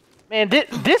 Man,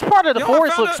 this part of the Yo, I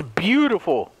forest found looks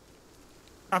beautiful.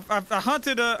 I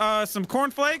hunted some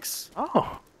cornflakes,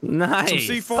 Oh. Nice. some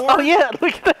C4. Oh yeah,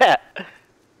 look at that.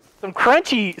 Some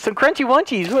crunchy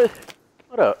munchies.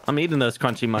 What up? I'm eating those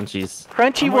crunchy munchies.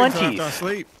 Crunchy I'm waiting till after I munchies.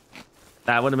 sleep.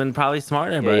 That would have been probably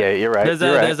smarter, but yeah, you're right.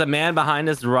 There's a man behind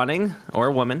us running, or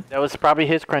a woman. That was probably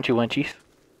his crunchy munchies.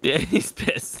 Yeah, he's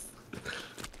pissed.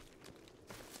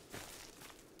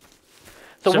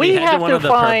 So Should we head have one to of the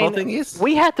purple find. thingies?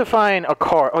 We have to find a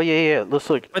car. Oh yeah. Let's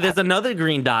look. But there's another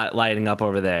green dot lighting up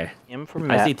over there. M for I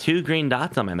map. see 2 green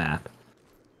dots on my map.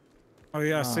 Oh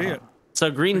yeah, I see it. So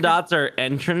green dots are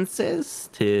entrances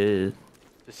to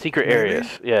The secret areas.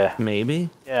 Yeah. maybe.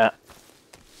 Yeah.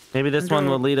 Maybe this one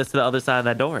will lead us to the other side of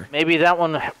that door. Maybe that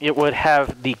one it would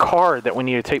have the card that we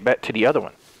need to take back to the other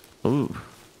one. Ooh.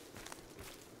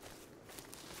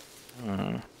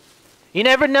 You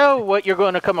never know what you're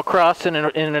going to come across in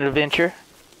an adventure.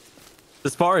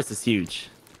 This forest is huge.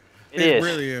 It is.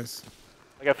 really is.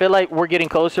 Like I feel like we're getting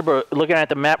closer, but looking at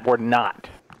the map, we're not.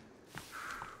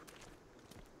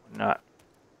 We're not.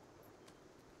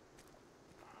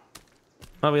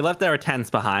 Well, we left our tents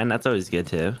behind. That's always good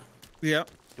too. Yep.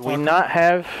 Do we not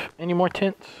have any more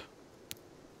tents?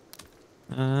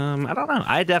 I don't know.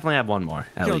 I definitely have one more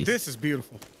at Yo, least. this is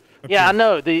beautiful. Yeah, I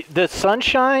know. The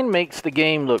sunshine makes the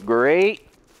game look great.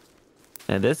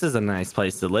 And this is a nice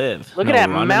place to live. Look No at that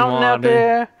running mountain out water.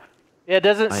 there. Yeah, it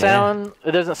doesn't Oh, yeah. sound.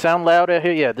 It doesn't sound loud out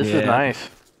here. Yeah, this is Yeah. nice.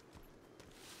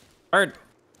 Bird.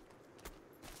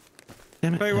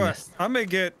 Damn it. Tell you I what, missed. I may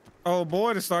get old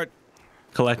boy to start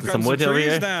Collecting cutting some wood over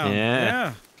trees here. down.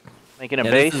 Yeah. Making a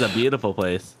Yeah, base. this is a beautiful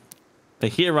place. I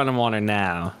hear running water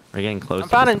now. We're getting close. I'm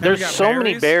finding to Have we there's got so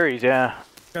many berries? berries. Yeah.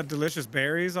 Got delicious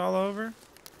berries all over.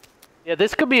 Yeah,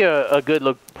 this could be a good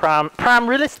look. Prime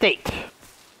real estate.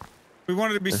 We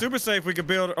wanted to be super safe. We could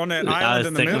build on that I was island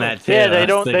in the thinking middle. that too. Yeah, I they was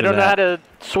don't thinking know how that. to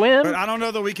swim But I don't know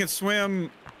that we can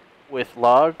swim with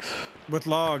logs. with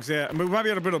logs. Yeah, I mean, we might be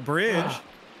able to build a bridge.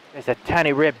 There's a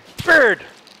tiny red bird.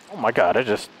 Oh my god, I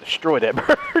just destroyed that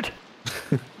bird.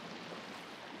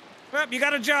 Well, you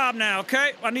got a job now,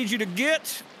 okay? I need you to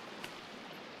get.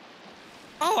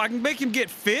 Oh, I can make him get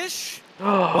fish.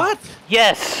 What?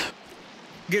 Yes.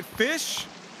 Get fish,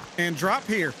 and drop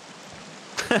here.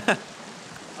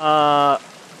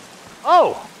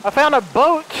 Oh, I found a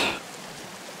boat.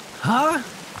 Huh?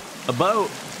 A boat.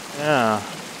 Yeah.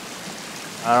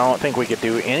 I don't think we could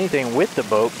do anything with the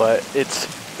boat, but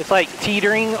it's like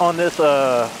teetering on this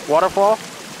waterfall.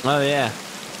 Oh yeah.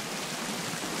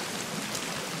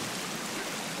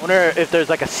 Wonder if there's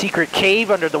like a secret cave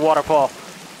under the waterfall.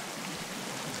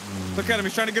 Look at him.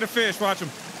 He's trying to get a fish. Watch him.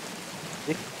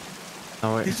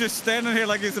 Oh, wait. He's just standing here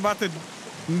like he's about to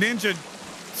ninja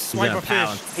swipe gonna a fish.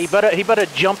 pounce. He better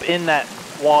jump in that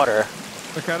water.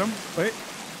 Look at him. Wait.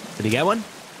 Did he get one?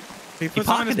 He puts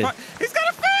him in his pocketed. pocket. He's got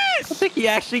a I fish! think he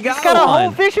actually got He's got a one.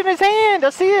 whole fish in his hand. I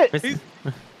see it. He's-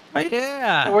 Oh,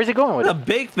 yeah. Where's he going with A it?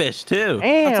 big fish too.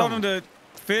 I told him Damn. to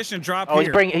fish and drop Oh,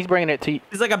 here. he's bringing it to you.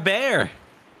 He's like a bear.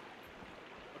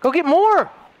 Go get more.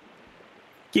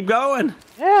 Keep going.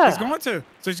 Yeah. He's going to.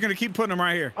 So he's going to keep putting them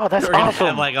right here. Oh, that's We're gonna awesome.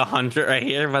 have like 100 right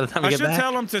here by the time we I get should back.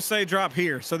 tell him to say drop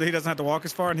here so that he doesn't have to walk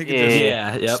as far and he can Yeah. just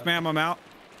Yeah. Yep. spam them out.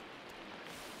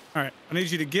 All right. I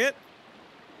need you to get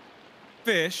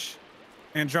fish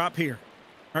and drop here.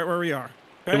 Right where we are.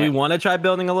 Do we want to try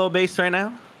building a little base right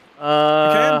now?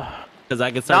 Uh, Because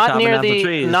I can start not chopping near down some the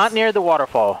trees. not near the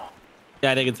waterfall.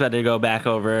 Yeah, I think it's better to go back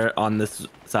over on this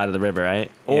side of the river,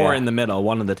 right? Or Yeah. in the middle,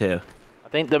 one of the two. I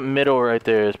think the middle right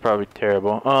there is probably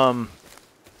terrible.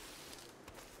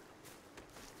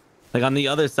 Like on the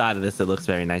other side of this, it looks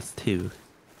very nice too.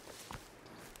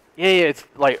 Yeah, it's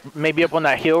like maybe up on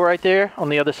that hill right there on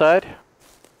the other side.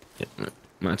 Yep. I'm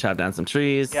gonna chop down some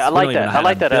trees. Yeah, I We like don't even that. know how I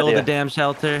like to that build idea. a damn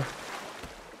shelter.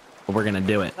 But we're gonna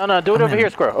do it. No, do it I'm over in. here,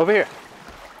 Squirrel. Over here.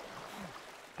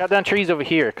 Cut down trees over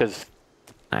here, cause.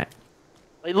 All right.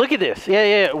 Like, look at this.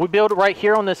 Yeah. We build it right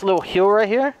here on this little hill right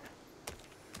here.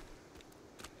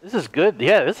 This is good.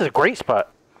 Yeah, this is a great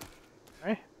spot.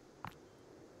 Right?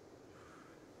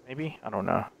 Maybe? I don't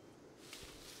know.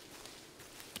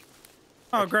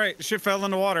 Oh, great. Shit fell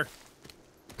in the water.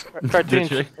 Cartoons,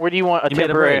 Literally. where do you want a You made a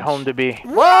temporary bridge. home to be?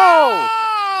 Whoa!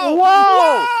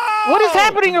 Whoa! What is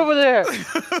happening over there?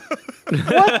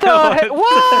 What the heck?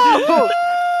 Whoa!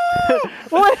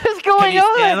 What is Can going you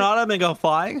stand on? on them and go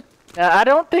flying? Now, I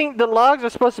don't think the logs are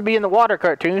supposed to be in the water,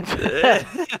 Cartoons.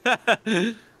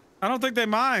 I don't think they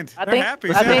mind. I They're think, happy.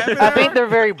 See how happy I they think are? they're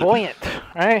very buoyant,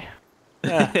 right?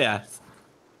 Yeah. Yes.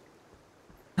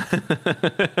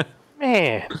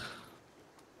 Man.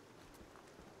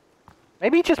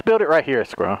 Maybe just build it right here,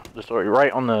 Squirrel. Just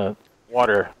right on the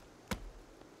water.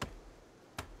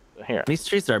 Here. These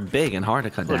trees are big and hard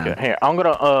to cut Look down. at here. I'm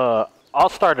gonna I'll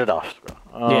start it off,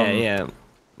 Squirrel. Yeah.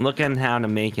 Looking how to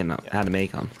make them. How to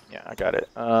make them. Yeah, I got it.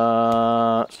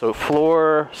 So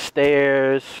floor,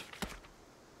 stairs.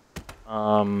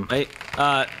 Wait.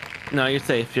 No, you're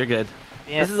safe. You're good.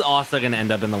 Yeah. This is also gonna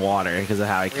end up in the water because of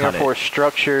how I cut it. Reinforced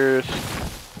structures.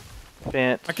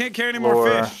 Fence. I can't carry any more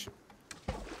floor. fish.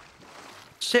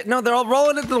 Shit! No, they're all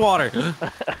rolling into the water.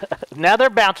 Now they're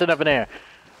bouncing up in the air.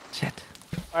 Shit.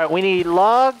 All right, we need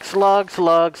logs. Okay.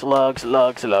 Switch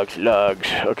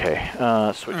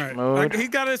All right. mode. He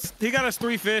got us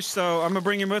 3 fish, so I'm gonna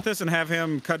bring him with us and have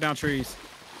him cut down trees.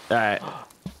 All right.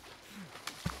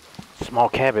 Small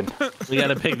cabin. We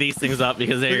gotta pick these things up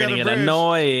because they're We got gonna a get bridge.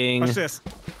 annoying. Watch this.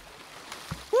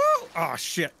 Woo! Oh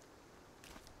shit!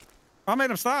 I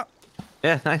made him stop.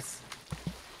 Yeah, nice.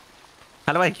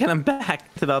 How do I get them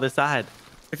back to the other side?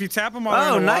 If you tap them while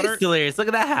they're Oh, in the nice, water, Delirious. Look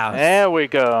at that house. There we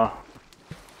go.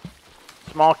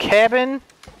 Small cabin.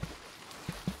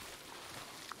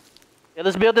 Yeah,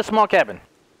 let's build this small cabin.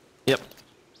 Yep.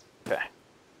 Okay.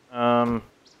 Now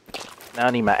I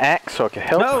need my axe so I can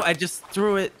help. No, I just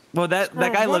threw it. Well, that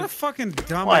guy what a looked. fucking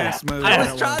dumbass move. I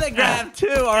that was trying to grab two.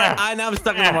 All right, I now I'm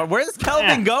stuck in the water. Where's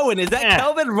Kelvin going? Is that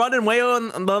Kelvin running way on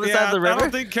the other side of the I river?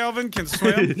 don't think Kelvin can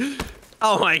swim.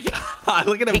 Oh my god!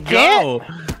 Look at him He can't? go.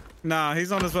 Nah,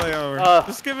 he's on his way over.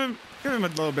 Just give him a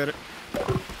little bit.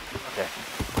 Okay.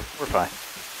 We're fine.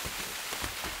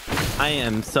 I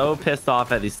am so pissed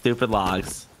off at these stupid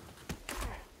logs.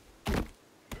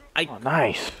 Oh,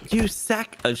 nice. You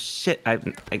sack of shit.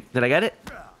 Did I get it?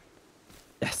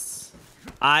 Yes.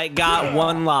 I got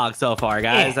 1 log so far,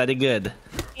 guys. I did good.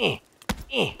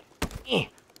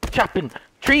 Chopping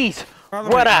trees. Follow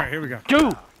What me. I All right, here we go. do.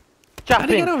 How'd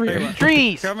he Chopping get over here?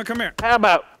 trees. Kelvin, come here. How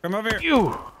about Come over here.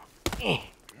 you?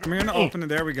 Come here in the opening.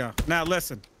 There we go. Now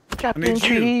listen. Chopping need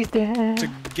you trees down. To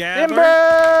gather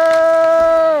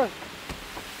Timber.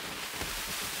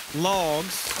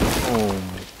 logs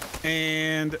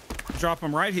and drop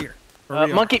them right here. where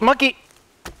we are. Monkey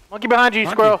behind you, Monkey.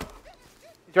 squirrel.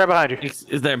 He's right behind you.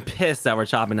 Is they're pissed that we're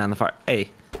chopping down the far? Hey,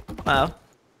 well,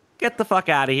 get the fuck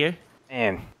out of here.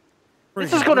 Man, Where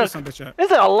this you is go? gonna. Where's some bitch at?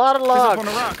 This is a lot of He's up logs. on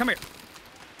the rock. Come here.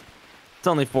 It's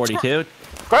only 42.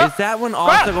 Crap. Is that one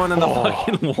also going in the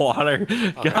fucking water?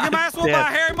 I God get my ass whooped by a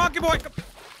damn. hairy monkey boy.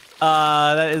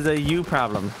 That is a you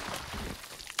problem.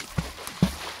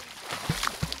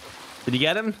 Did you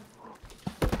get him?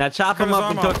 Now chop Cut him his up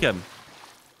and arm off. cook him.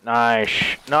 Nice.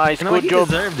 You know what? Good He job.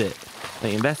 deserved it.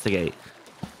 Wait, investigate.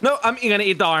 No, I'm gonna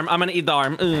eat the arm. I'm gonna eat the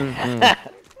arm. Are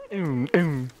you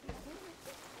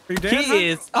dead? huh? He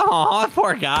is. Oh,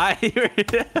 poor guy.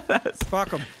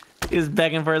 Fuck him. He's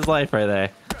begging for his life right there.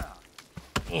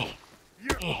 If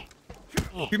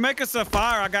you make us a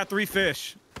fire, I got 3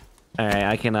 fish. All right,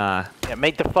 I can. Yeah,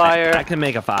 make the fire. I can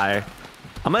make a fire.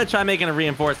 I'm gonna try making a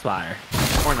reinforced fire,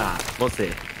 or not. We'll see.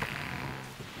 I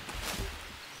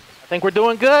think we're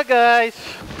doing good, guys.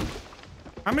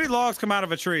 How many logs come out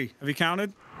of a tree? Have you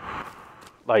counted?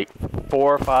 Like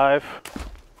 4 or 5.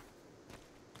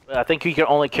 I think you can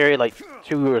only carry like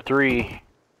 2 or 3.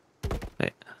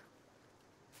 Wait.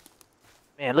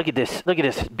 Man, look at this! Look at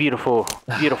this beautiful,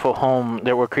 beautiful home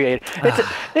that we're creating.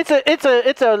 It's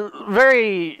a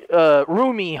very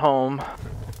roomy home.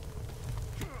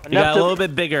 You got a little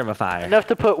bit bigger of a fire. Enough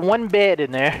to put 1 bed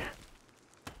in there.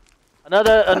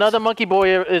 Another monkey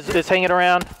boy is hanging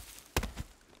around.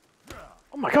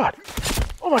 my god.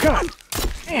 Oh my god.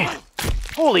 Man.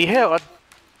 Holy hell, I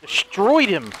destroyed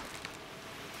him.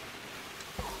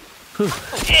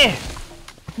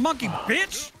 Monkey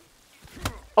bitch.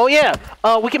 Oh yeah,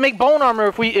 we can make bone armor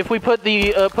if we put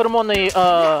them on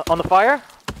the fire.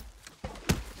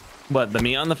 What, the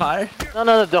meat on the fire?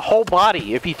 No, the whole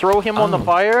body. If you throw him on the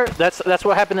fire, that's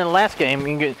what happened in the last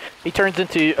game. He turns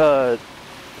into a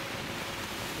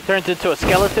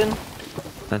skeleton.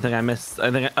 I think I missed. Oh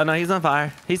no, he's on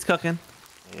fire. He's cooking.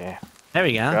 Yeah. There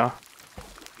we go.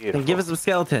 Beautiful. And give us some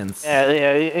skeletons.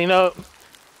 Yeah. You know,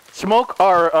 smoke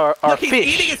our Look, fish.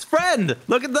 he's eating his friend.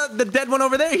 Look at the dead one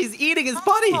over there. He's eating his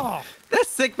buddy. That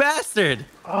sick bastard.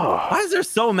 Oh. Why is there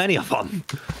so many of them?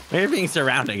 We're being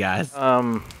surrounded, guys.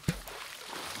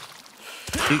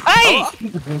 Hey!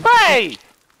 Hey!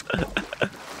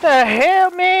 The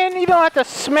hell, man? You don't have to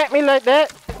smack me like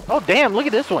that. Oh, damn, look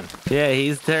at this one. Yeah,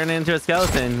 he's turning into a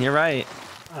skeleton. You're right.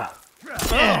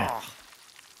 Yeah.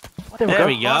 There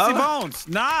we go. Bossy bones.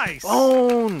 Nice.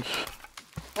 Bones.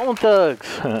 Bone thugs.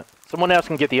 Someone else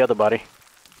can get the other body.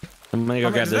 I'm gonna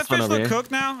go grab this one over here. Does that fish look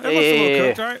cooked now? It looks a little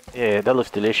cooked, right? Yeah, that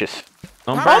looks delicious.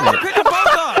 Don't How burn did it. you pick them both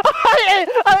up?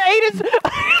 I ate his...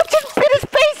 I just bit his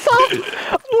face off!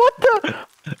 What the...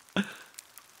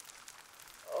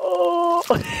 Oh...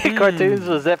 Cartoons,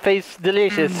 was that face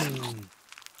delicious?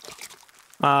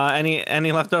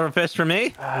 Any leftover fish for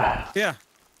me? Yeah.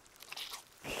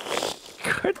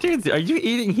 Cartoons, are you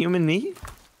eating human meat?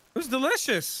 It was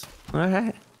delicious. All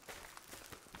right.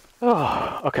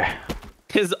 Oh, okay.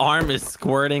 His arm is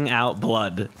squirting out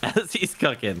blood as he's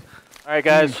cooking. All right,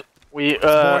 guys. We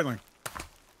Boiling.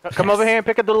 come over here and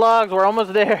pick up the logs. We're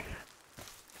almost there.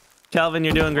 Kelvin,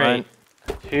 you're doing great.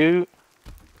 1, 2.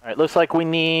 All right, looks like we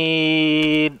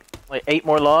need like 8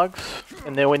 more logs,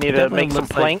 and then we need to make some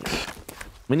planks.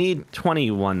 We need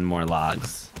 21 more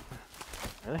logs.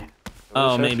 Really?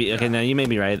 Oh, maybe. Okay, no, you may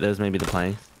be right. Those may be the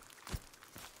planks.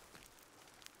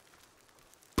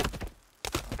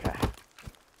 Okay.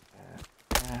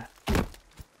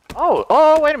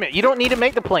 Oh, wait a minute. You don't need to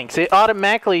make the planks. It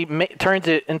automatically turns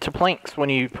it into planks when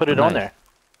you put it on there.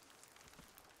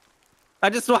 I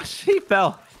just watched. He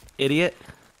fell. Idiot.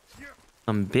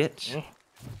 Bitch.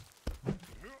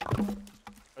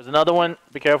 There's another one.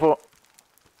 Be careful.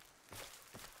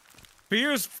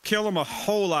 Beers kill them a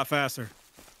whole lot faster.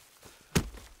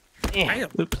 Yeah.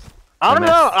 Oops. I don't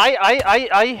know.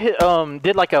 I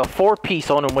did like a 4-piece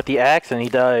on him with the axe, and he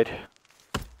died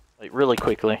like really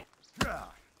quickly.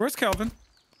 Where's Kelvin?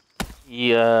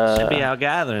 Yeah. Should be out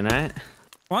gathering, right?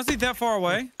 Why is he that far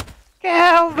away?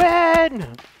 Calvin!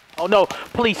 Oh no!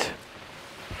 Please.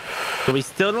 So we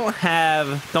still don't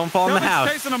have. Don't fall in the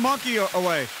Kelvin's house. chasing a monkey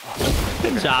away.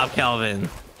 Good job, Kelvin.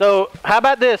 So how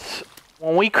about this?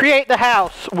 When we create the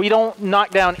house, we don't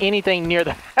knock down anything near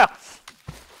the house.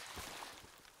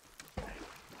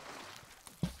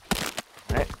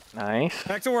 Alright, nice.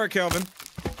 Back to work, Kelvin.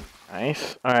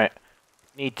 Nice. Alright.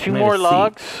 Need 2 Made a more seat.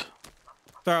 logs.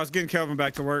 Sorry, I was getting Kelvin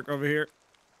back to work over here.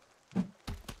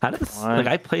 How does One. like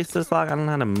I place this log? I don't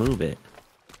know how to move it.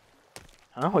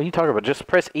 Huh? What are you talking about? Just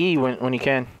press E when you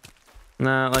can.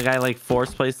 No, like I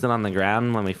force placed it on the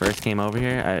ground when we first came over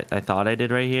here. I thought I did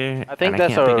right here. I think and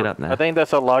that's I can't pick it up now. I think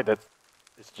that's a log that's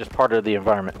just part of the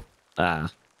environment.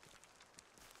 Ah.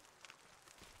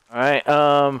 Alright,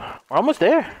 we're almost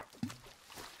there.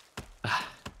 I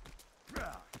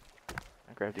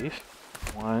grab these.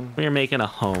 1. We're making a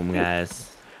home,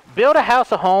 guys. Build a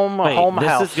house, a home, a Wait, home this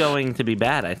house. is going to be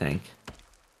bad, I think.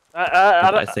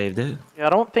 I I saved it. I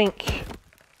don't think.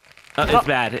 Oh, it's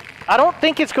bad. I don't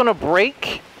think it's gonna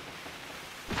break.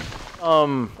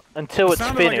 Until it's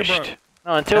sounded like it finished. broke.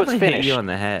 No, until it's Definitely hit finished. you on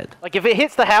the head. Like if it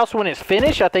hits the house when it's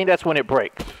finished, I think that's when it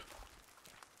breaks.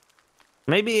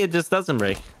 Maybe it just doesn't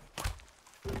break.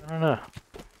 I don't know.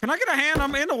 Can I get a hand?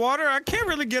 I'm in the water. I can't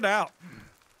really get out.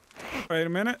 Wait a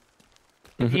minute.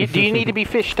 Do you need to be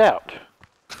fished out?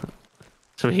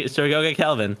 Should we go get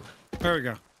Kelvin? There we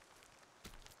go.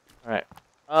 All right.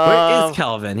 Where is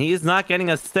Kelvin? He is not getting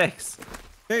us sticks.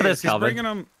 There What he is is. He's Kelvin? bringing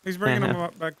them. He's bringing them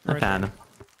up back. I Right found him.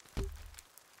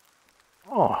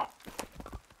 Oh.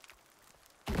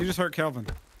 You just hurt Kelvin.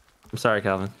 I'm sorry,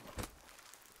 Kelvin.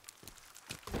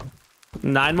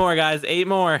 9 more, guys. 8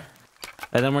 more.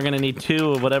 And then we're going to need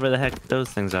 2 of whatever the heck those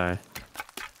things are.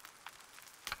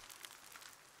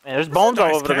 Man, there's bones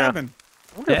all over the ground. cabin.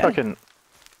 I wonder if Yeah. I can.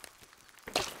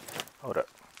 Hold up.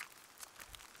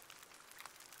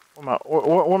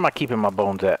 Where am I keeping my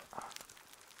bones at?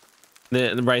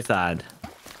 The right side.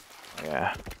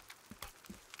 Yeah.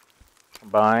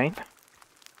 Combine.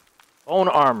 Bone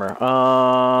armor.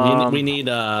 We need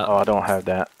Oh, I don't have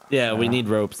that. yeah, we need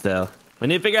ropes though. We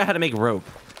need to figure out how to make rope.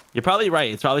 You're probably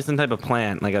right. It's probably some type of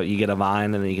plant. Like you get a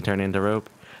vine and then you can turn it into rope.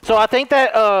 So I think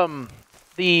that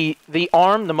the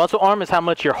muscle arm is how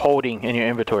much you're holding in your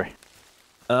inventory.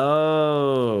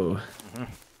 Oh.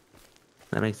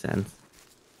 That makes sense.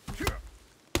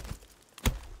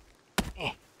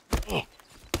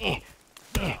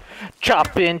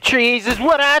 Chopping trees is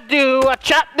what I do. I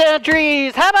chop down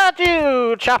trees. How about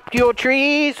you? Chop your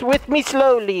trees with me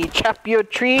slowly. Chop your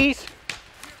trees.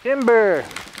 Timber.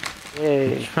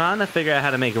 Yay. I'm trying to figure out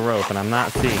how to make a rope, and I'm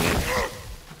not seeing it.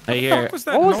 I hear. What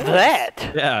was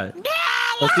that? Yeah.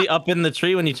 Was he up in the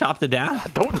tree when you chopped it down? I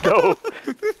don't know.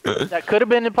 That could have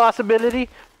been a possibility.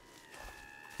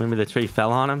 Maybe the tree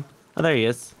fell on him. Oh, there he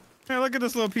is. Hey, look at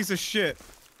this little piece of shit.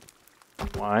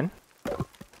 1,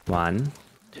 1,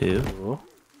 2. Ooh.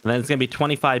 And then it's gonna be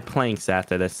 25 planks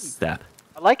after this step.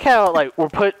 I like how like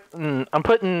I'm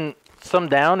putting some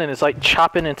down and it's like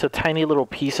chopping into tiny little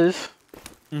pieces.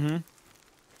 Mm-hmm.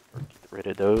 Get rid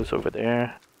of those over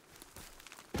there.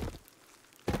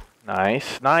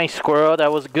 Nice, nice squirrel.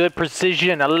 That was good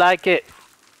precision. I like it.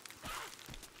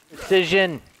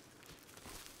 Precision.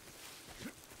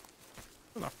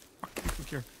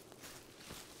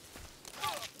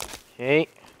 Okay.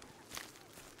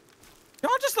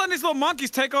 Y'all just letting these little monkeys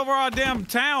take over our damn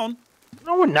town.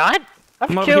 No, we're not.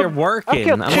 I'm over here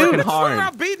working. I'm working hard.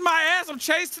 I'm beating my ass. I'm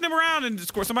chasing them around, and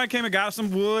of course somebody came and got some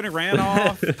wood and ran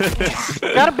off.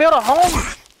 Gotta build a home.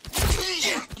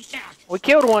 We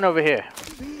killed one over here.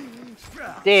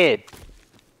 Dead.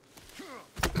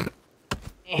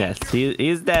 Yes,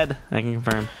 he's dead. I can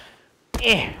confirm.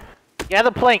 Gather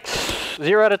planks.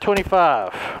 0 out of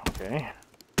 25. Okay.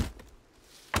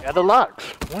 Gather logs.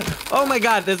 Oh my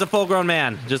God! There's a full-grown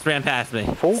man just ran past me.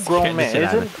 Full-grown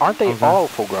man? Aren't they all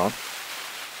full-grown?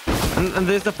 And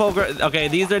there's a full-grown. Okay,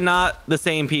 these are not the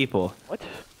same people. What?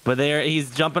 But he's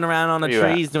jumping around on a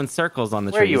tree. He's doing circles on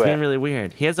the tree. He's being really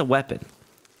weird. He has a weapon.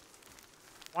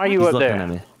 Why are you up there? He's looking at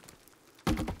me.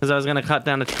 Because I was gonna cut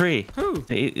down a tree. Who?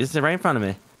 He's right in front of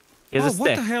me. He has a stick.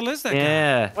 What the hell is that guy?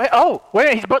 Yeah.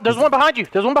 Wait, there's one behind you.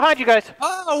 There's one behind you, guys.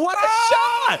 Oh, what a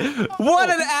shot! What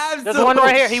an absolute There's one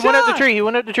right here. He went up the shot! tree. He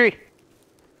went up the tree.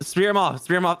 Spear him off.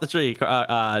 Spear him off the tree.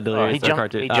 Delirious.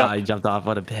 He jumped off.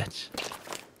 What a bitch.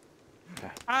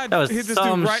 I That was hit this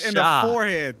some dude right in the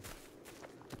forehead.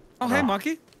 Oh, hey,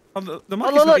 monkey. Oh, the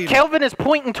monkey's look. Kelvin is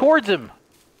pointing towards him.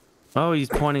 Oh, he's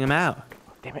pointing him out.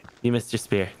 Damn it. You missed your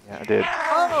spear. Yeah, I did.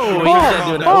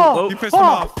 You pissed him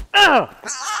off.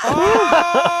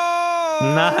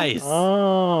 Nice.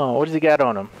 Oh, what does he got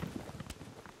on him?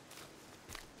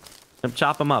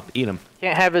 Chop him up. Eat him.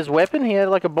 Can't have his weapon? He had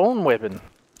like a bone weapon.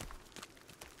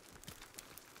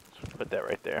 Let's put that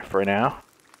right there for now.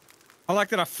 I like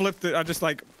that I flipped it. I just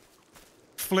like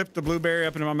flipped the blueberry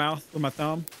up into my mouth with my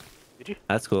thumb. Did you?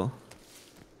 That's cool.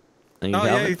 Oh,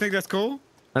 yeah? You think that's cool?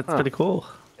 That's pretty cool.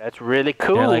 That's really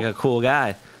cool. You're like a cool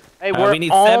guy. Hey, we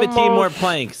need 17 more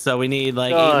planks, so we need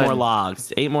like 8 more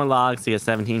logs. 8 more logs to get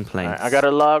 17 planks. Right, I got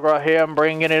a log right here. I'm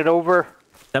bringing it over.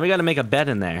 Then we got to make a bed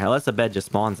in there, unless the bed just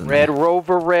spawns in there.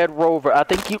 Red Rover. I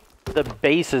think the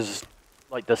base is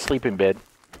like the sleeping bed.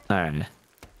 All right.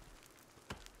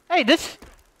 Hey, this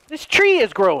tree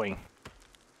is growing.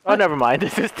 Oh, never mind.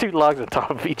 This is 2 logs on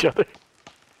top of each other.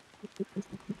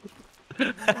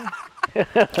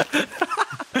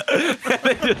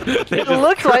 It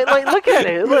looks like look at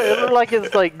it. It looks like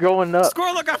it's like growing up.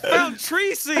 Squirrel, look, I found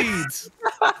tree seeds.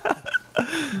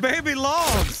 Baby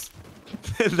logs.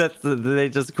 They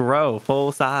just grow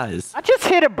full size. I just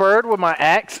hit a bird with my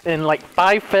axe and like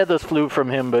 5 feathers flew from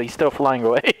him, but he's still flying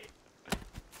away.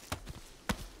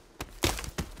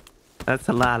 That's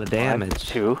a lot of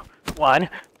damage. 1,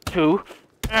 2.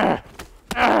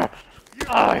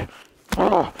 I'm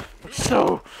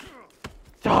so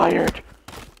tired.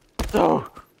 So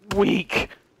weak.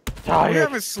 Tired. We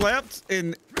haven't slept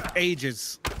in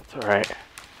ages. It's alright.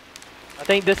 I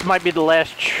think this might be the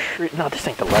last tree. No, this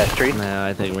ain't the last tree. No,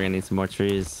 I think we're gonna need some more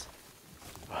trees.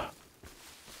 What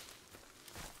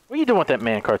are you doing with that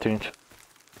man, cartoons?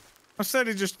 I said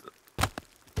he's just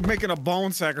making a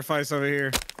bone sacrifice over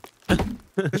here.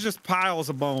 There's just piles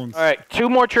of bones. Alright, 2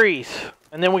 more trees.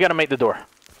 And then we gotta make the door.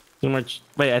 Too much.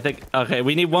 Wait, I think. Okay,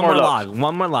 we need one more log.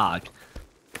 One more log.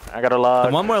 I got a log.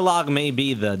 The one more log may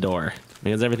be the door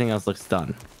because everything else looks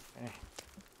done. Okay.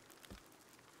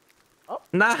 Oh,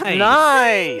 nice.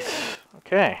 Nice.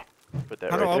 Okay. Put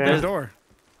that How do I open the door?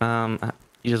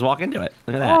 You just walk into it.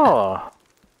 Look at that. Oh.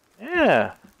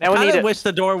 Yeah. Now we need I wish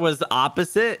the door was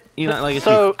opposite. You know, like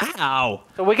so. Ow.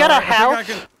 So we got a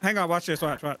house. Hang on. Watch this.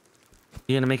 Watch.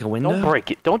 You gonna make a window? Don't break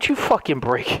it. Don't you fucking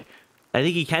break it. I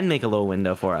think he can make a little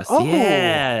window for us. Oh.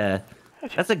 Yeah.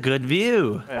 That's a good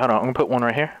view. Wait, hold on, I'm gonna put one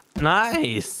right here.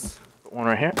 Nice. Put one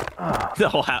right here. Oh.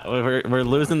 Oh, wow. We're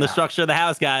losing the structure of the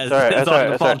house, guys. Sorry, It's all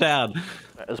gonna fall down.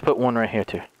 Right, let's put one right here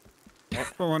too.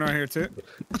 Put one right here too.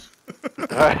 All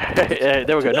right, yeah,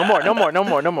 there we go. No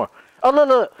more. Oh,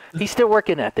 look. He's still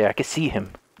working at there. I can see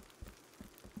him.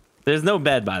 There's no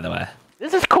bed, by the way.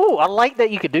 This is cool. I like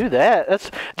that you could do that.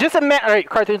 That's just all right,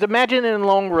 cartoons. Imagine in the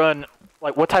long run,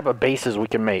 like what type of bases we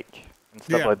can make and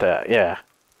stuff like that. Yeah.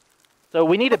 So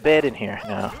we need a bed in here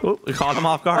now. Ooh, we caught him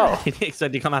off guard. He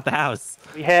expected to come out the house.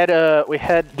 We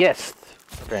had guests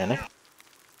apparently. All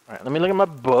right, let me look at my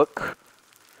book.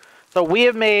 So we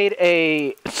have made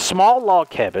a small log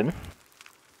cabin.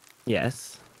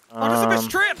 Yes. Oh, this is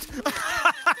tripped.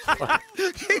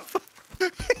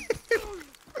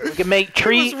 We can make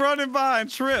tree. He was running by and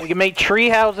tripped. We can make tree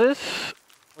houses.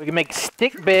 We can make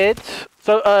stick beds.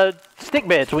 So stick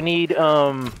beds. We need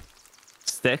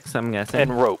sticks, I'm guessing.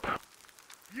 and rope.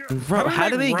 How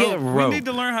do we get rope? We need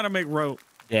to learn how to make rope.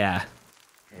 Yeah.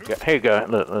 Here you go.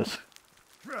 Look, let's.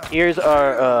 Here's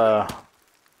our.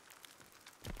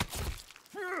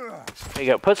 There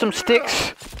you go. Put some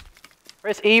sticks.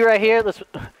 Press E right here. Let's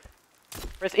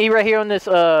press E right here on this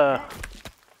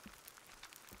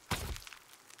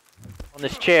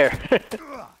chair.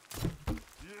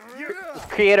 Let's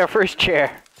create our first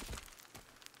chair.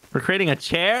 We're creating a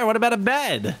chair? What about a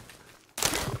bed?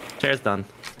 Chair's done.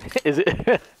 Is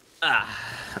it? All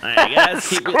right, guys,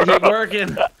 keep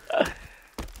working.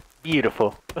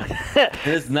 Beautiful. It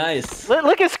is nice.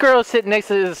 Look at Squirrel sitting next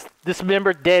to this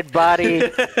dismembered dead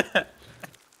body.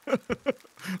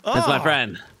 That's my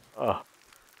friend. Oh.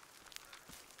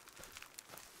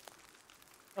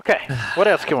 Okay, what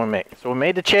else can we make? So we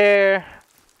made the chair.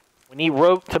 We need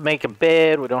rope to make a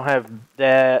bed. We don't have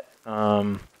that. We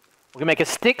can make a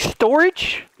stick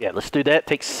storage. Yeah, let's do that.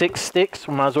 Take 6 sticks.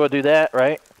 We might as well do that,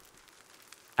 right?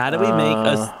 How do we make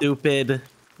a stupid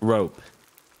rope?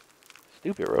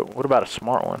 Stupid rope. What about a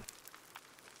smart one?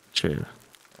 True.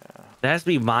 Yeah. There has to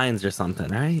be vines or something,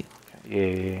 right?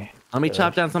 Yeah. Let me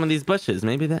chop down some of these bushes.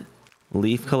 Maybe that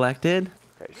leaf collected.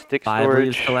 Okay, stick 5 storage.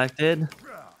 leaves collected.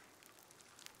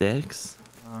 Sticks.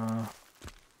 I'm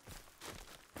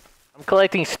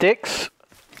collecting sticks.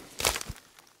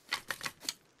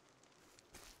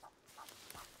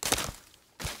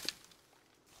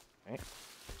 Okay.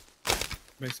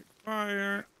 Basic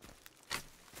fire.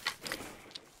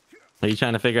 Are you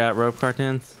trying to figure out rope,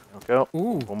 cartoons? Okay.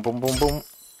 Ooh. Boom, boom, boom, boom.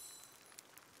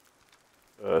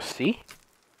 See?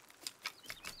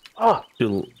 Oh.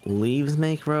 Do leaves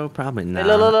make rope? Probably not.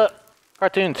 Hey, look.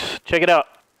 Cartoons, check it out.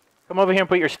 Come over here and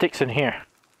put your sticks in here.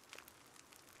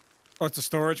 Oh, it's a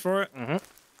storage for it?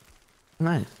 Mm-hmm.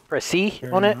 Nice. Press C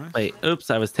Very on it. nice. Wait, oops,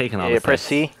 I was taking all the Yeah, press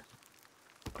sticks.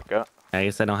 C. Go. I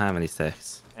guess I don't have any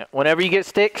sticks. Yeah, whenever you get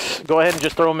sticks, go ahead and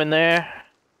just throw them in there.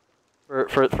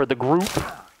 For the group.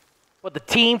 For the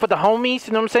team, for the homies,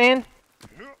 you know what I'm saying?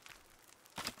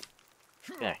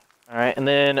 Okay. Alright, and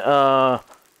then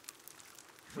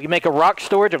we can make a rock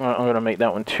storage. I'm gonna make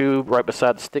that one too, right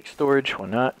beside the stick storage. Why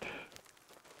not?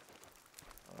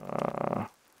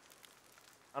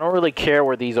 I don't really care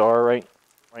where these are right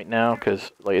now,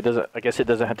 because like it doesn't. I guess it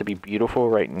doesn't have to be beautiful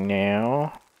right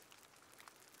now.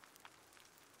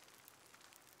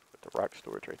 Put the rock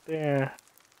storage right there.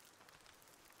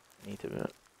 Need to.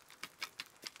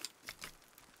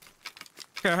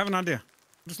 Okay, I have an idea.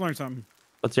 Just learned something.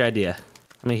 What's your idea?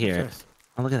 Let me hear it. Yes.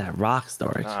 Oh, look at that rock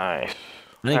storage. Nice.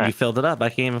 I think you filled it up. I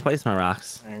can't even place my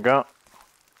rocks. There you go.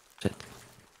 Shit.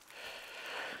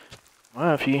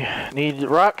 Well, if you need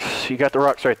rocks, you got the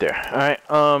rocks right there. All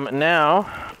right. Now.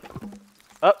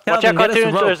 Oh, watch out, Calvin, get us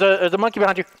some cartoons! rope. There's a monkey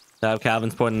behind you.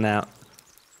 Calvin's pointing out.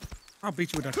 I'll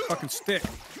beat you with that fucking stick.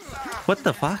 What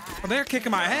the fuck? Oh, they're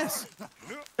kicking my ass.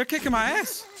 They're kicking my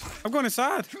ass. I'm going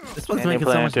inside. This one's Candy making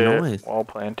so much planter, noise. wall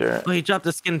planter. Oh, he dropped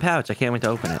a skin pouch. I can't wait to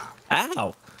open it.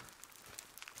 Ow!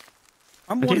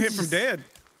 I'm one hit from dead.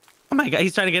 Oh my god,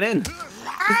 he's trying to get in. He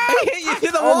hit you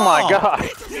through the Oh wall. my god!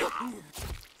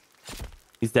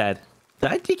 He's dead.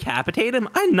 Did I decapitate him?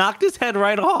 I knocked his head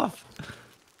right off.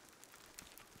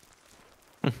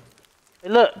 Hey,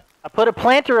 look, I put a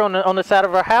planter on the side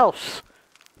of our house.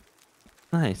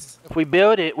 Nice. If we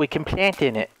build it, we can plant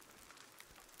in it.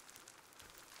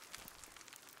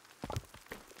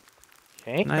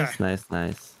 Okay.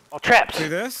 Nice. Oh, traps. See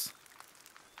this?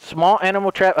 Small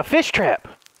animal trap. A fish trap.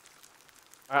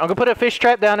 All right, I'm gonna put a fish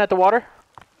trap down at the water.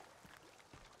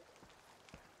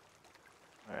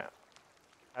 All right.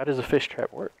 How does a fish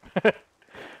trap work? Do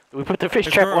we put the fish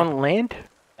trap on land?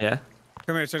 Yeah.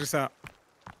 Come here, check this out.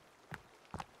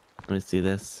 Let me see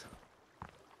this.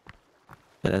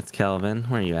 Yeah, that's Calvin.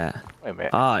 Where are you at? Wait a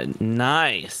minute. Ah,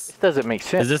 nice. This doesn't make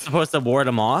sense. Is this supposed to ward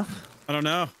them off? I don't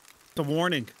know. It's a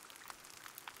warning.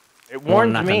 It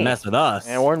warned not me. to mess with us.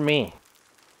 It warned me.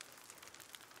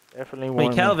 Definitely warned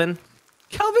Wait, Kelvin.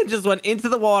 Kelvin just went into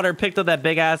the water, picked up that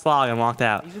big ass log, and walked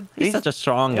out. He's such a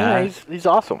strong guy. Yeah, he's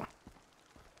awesome.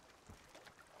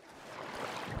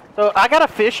 So I got a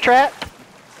fish trap.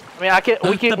 I mean,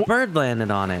 The bird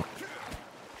landed on it.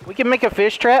 We can make a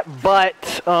fish trap,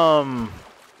 but can't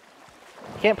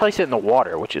place it in the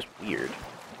water, which is weird.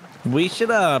 We should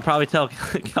probably tell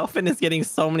Kelvin is getting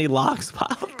so many logs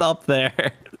piled up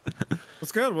there.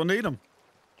 That's good. We'll need them.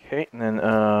 Okay, and then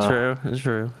True,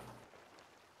 true.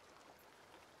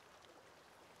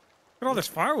 Look at all this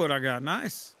firewood I got.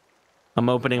 Nice. I'm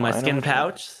opening my skin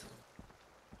pouch.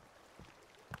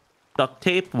 Duct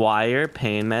tape, wire,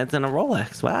 pain meds, and a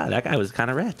Rolex. Wow, that guy was kind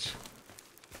of rich.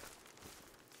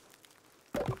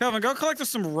 Kelvin, go collect us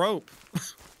some rope.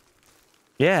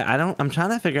 Yeah, I'm trying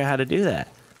to figure out how to do that.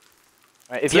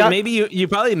 if So maybe you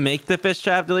probably make the fish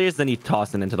trap, Delirious, then you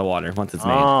toss it into the water once it's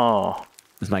made. Oh.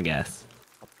 Is my guess.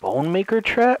 Bone maker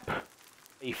trap?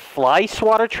 A fly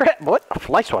swatter trap? What? A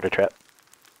fly swatter trap?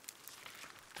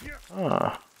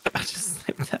 Oh. I just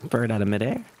sniped that bird out of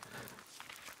midair.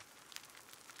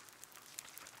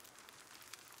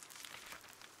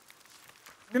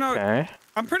 You know, Okay.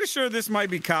 I'm pretty sure this might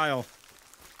be Kyle.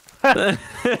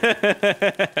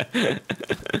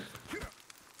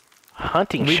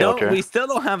 Hunting shelter. We still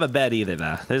don't have a bed either,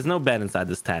 though. There's no bed inside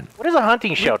this tent. What is a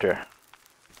hunting shelter?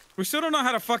 We still don't know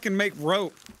how to fucking make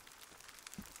rope.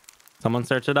 Someone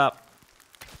search it up.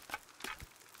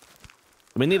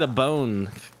 We need a bone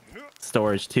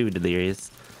storage too,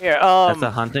 Delirious. Here, That's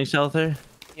a hunting shelter?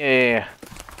 Yeah.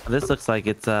 This looks like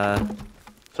it's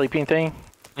Sleeping thing?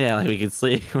 yeah, like we can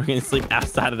sleep. We're gonna sleep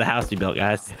outside of the house we built,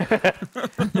 guys.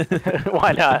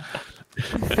 Why not?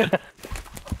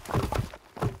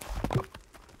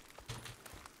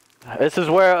 This is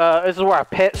where our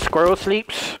pet squirrel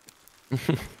sleeps.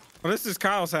 Well, this is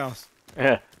Kyle's house.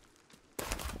 Yeah.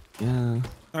 Yeah.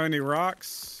 Oh, we need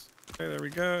rocks. Okay, there we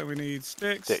go. We need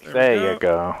sticks. There you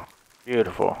go.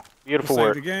 Beautiful. Beautiful We'll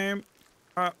work. save the game.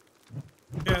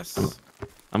 Yes.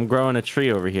 I'm growing a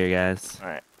tree over here, guys. All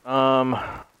right.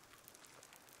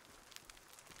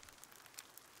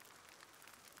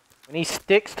 We need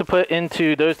sticks to put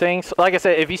into those things. Like I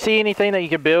said, if you see anything that you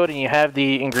can build and you have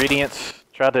the ingredients,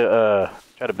 try to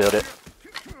build it.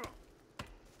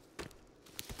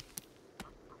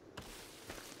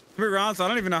 To be honest, I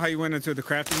don't even know how you went into the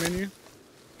crafting menu.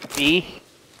 B.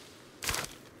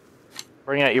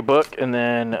 Bring out your book and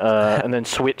then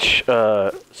switch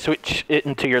it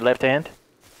into your left hand.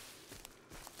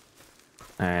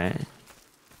 All right.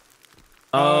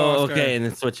 Oh, okay, and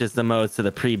it switches the modes to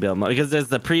the pre-build mode because there's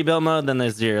the pre-build mode, then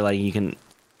there's your like you can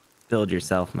build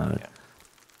yourself mode.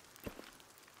 Yeah.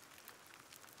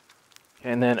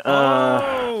 And then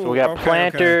so we got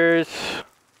planters,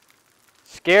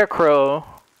 scarecrow,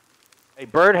 a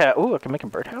birdhouse. Ooh, I can make a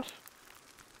birdhouse.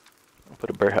 I'll put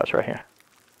a birdhouse right here.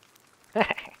 Got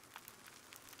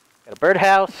a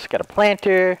birdhouse, got a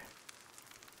planter.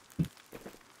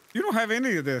 You don't have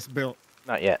any of this built.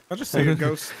 Not yet. I just see a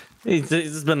ghost. He's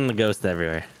just been the ghost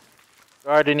everywhere.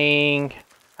 Gardening.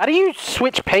 How do you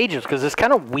switch pages? Because it's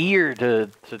kind of weird to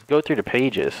go through the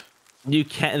pages. You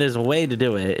can. There's a way to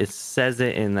do it. It says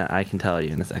it in the. I can tell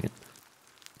you in a second.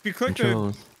 If you click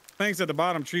Controls. the things at the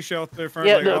bottom, tree shelter,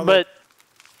 Yeah, like, but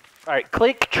all right,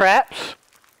 click traps,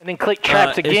 and then click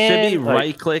traps again. It should be like,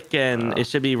 right click and it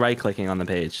should be right clicking on the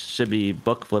page. Should be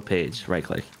book flip page, right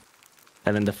click,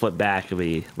 and then to flip back will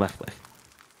be left click.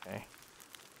 Okay.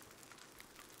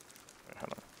 Wait,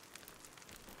 hold on.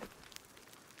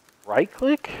 Right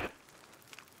click?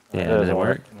 Yeah, does it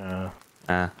work? No.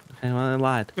 Ah, okay, well, I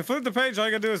lied. To flip the page, all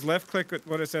you gotta do is left click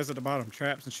what it says at the bottom,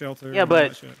 traps and shelter. Yeah, and all that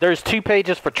but shit. there's 2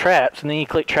 pages for traps, and then you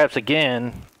click traps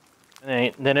again,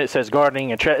 and then it says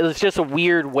gardening and trap. It's just a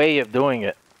weird way of doing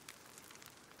it.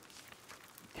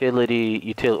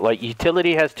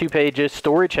 Utility has 2 pages.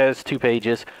 Storage has 2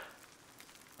 pages.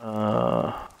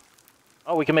 Oh,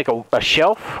 we can make a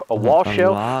shelf, a wall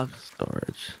shelf. Log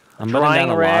storage. I'm Drying putting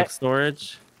down a rack. log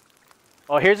storage.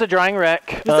 Oh, here's a drying rack.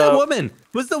 Who's that woman?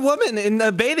 Who's the woman in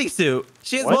the bathing suit?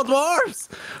 She has What? multiple arms.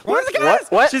 Where's the guys?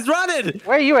 What? She's running.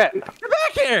 Where are you at? Get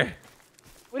back here.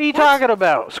 What are you talking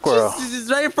about, squirrel? She's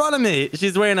right in front of me.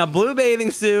 She's wearing a blue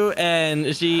bathing suit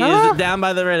and she Huh? is down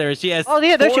by the river. She has Oh,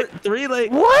 yeah, there she- 3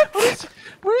 legs. What?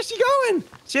 Where is she going?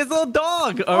 She has a little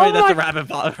dog. Oh, Oh wait, that's my- a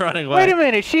rabbit running away. Wait a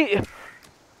minute,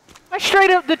 that's straight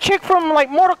up the chick from like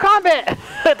Mortal Kombat.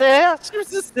 What the hell? She was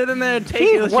just sitting there She's taking.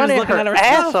 She was running looking her at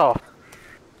ass herself. off.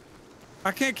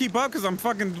 I can't keep up because I'm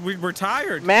fucking. We're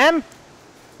tired. Ma'am?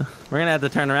 We're gonna have to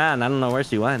turn around. I don't know where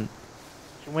she went.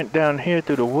 She went down here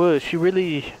through the woods. She was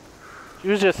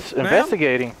just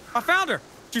investigating. I found her.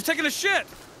 She's taking a shit.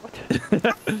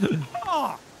 What?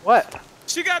 Oh, What?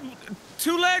 she got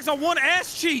 2 legs on 1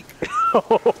 ass cheek.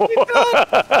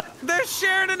 They're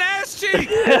sharing an ass cheek.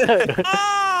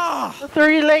 Ah! A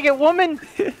 3-legged woman?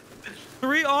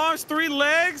 3 arms, 3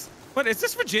 legs. What is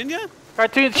this, Virginia?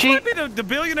 Cartoon This sheep. might be the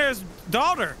billionaire's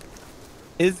daughter.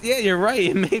 Yeah, you're right.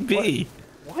 It may be.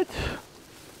 What?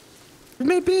 It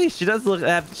may be. She does look.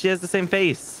 She has the same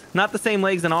face. Not the same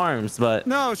legs and arms, but.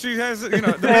 No, she has. You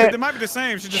know, they might be the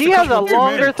same. She has a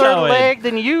longer third Go leg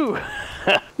than you.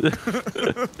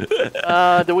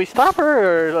 Do we stop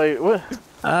her or like what?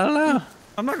 I don't know.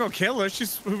 I'm not gonna kill her. We're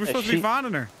supposed to be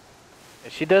finding her.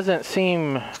 She doesn't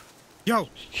seem. Yo.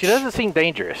 She doesn't seem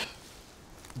dangerous.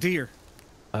 Deer.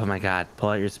 Oh my God! Pull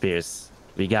out your spears.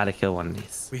 We gotta kill one of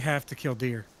these. We have to kill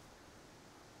deer.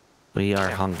 We are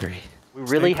hungry. We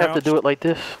really have to do it like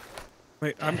this.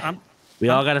 Wait, We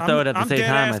all gotta throw it at the same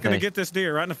time. I'm gonna get this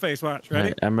deer right in the face. Watch. Ready?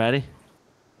 Right, I'm ready.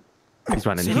 He's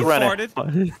running. Who He's running.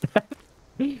 farted?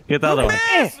 Get the other one.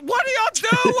 Miss, what are y'all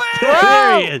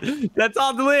doing? Delirious. That's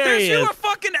all Bitch, delirious. you were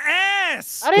fucking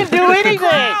ass. I didn't do anything.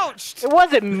 Crouched. It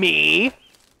wasn't me.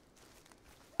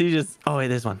 You just. Oh wait,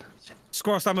 there's one.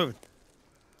 Squirrel, stop moving.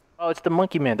 Oh, it's the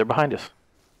monkey man. They're behind us.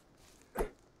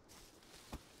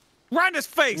 Right in his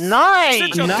face. Nice.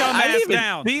 Sit your No, dumb I ass didn't even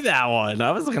down. see that one.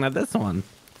 I was looking at this one.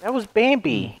 That was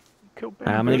Bambi. Kill Bambi.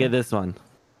 All right, I'm gonna get this one.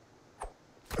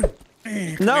 Come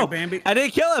No, here, Bambi. I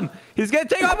didn't kill him. He's gonna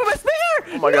take off with my spear.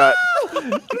 Oh my God.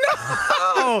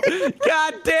 No!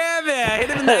 God damn it! I hit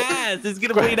him in the ass. He's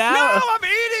gonna bleed No, out. I'm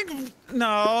eating.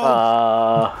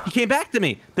 No. He came back to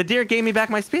me. The deer gave me back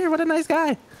my spear. What a nice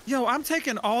guy. Yo, I'm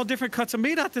taking all different cuts of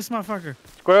meat out this motherfucker.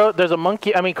 Squirrel, there's a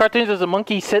monkey. I mean, Cartoons, there's a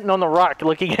monkey sitting on the rock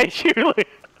looking at you.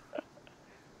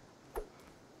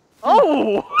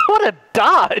 Oh, what a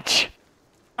dodge.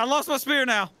 I lost my spear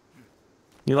now.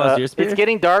 You lost your spear? It's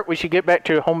getting dark. We should get back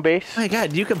to home base. Oh my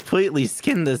God, you completely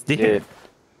skinned this deer. Yeah.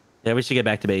 Yeah, we should get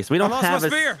back to base. We I don't lost have my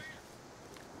spear.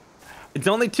 It's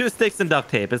only 2 sticks and duct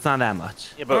tape. It's not that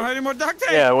much. Yeah, I don't have any more duct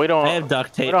tape. yeah, we don't. I have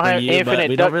duct tape don't for have you, but infinite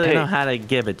we don't duct really know tape. how to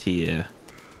give it to you.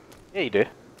 Yeah, you do.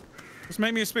 Just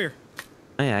make me a spear.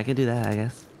 Oh yeah, I can do that, I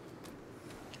guess.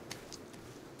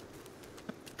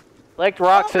 Select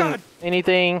rocks Oh, and God.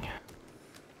 anything.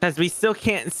 Guys, we still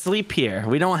can't sleep here.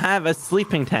 We don't have a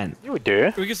sleeping tent. You would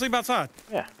do. We can sleep outside.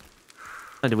 Yeah.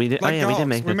 Oh, did we do? Like Oh yeah, dogs. we did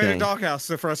make we the made thing. a doghouse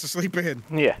for us to sleep in.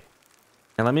 Yeah.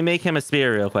 And let me make him a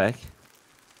spear real quick.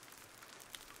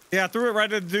 Yeah, I threw it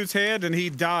right at the dude's head, and he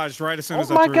dodged right as soon Oh as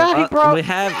my I threw God, it. he brought. We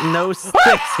have no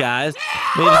sticks, guys.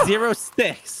 We have 0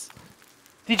 sticks.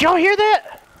 Did y'all hear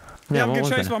that? Yeah, I'm what getting was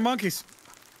chased that? by monkeys.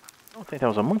 I don't think that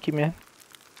was a monkey, man.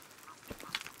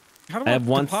 How do I have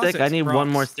 1 deposit stick. I need 1 rocks?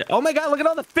 more stick. Oh my God, look at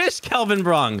all the fish Kelvin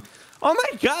brung. Oh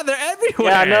my God, they're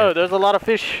everywhere. Yeah, I know. There's a lot of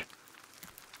fish.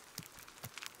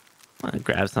 I'm gonna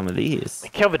grab some of these.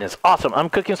 Kelvin is awesome. I'm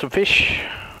cooking some fish.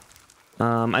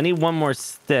 I need 1 more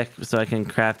stick so I can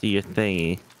craft you your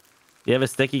thingy. You have a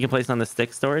stick you can place on the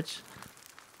stick storage?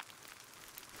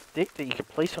 Stick that you can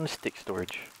place on the stick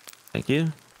storage. Thank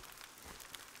you.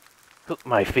 Cook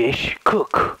my fish.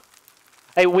 Cook.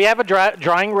 Hey, we have a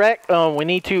drying rack. We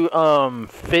need to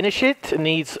finish it. It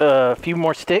needs a few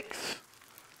more sticks.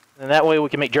 And that way we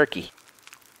can make jerky.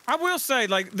 I will say,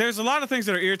 like, there's a lot of things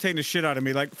that are irritating the shit out of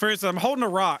me. Like, for instance, I'm holding a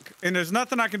rock, and there's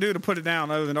nothing I can do to put it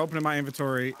down other than opening my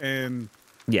inventory, and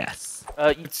Yes.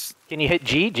 it's Can you hit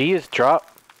G? G is drop.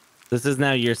 This is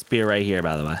now your spear right here,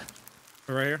 by the way.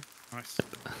 right here. Nice.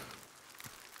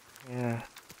 Yeah.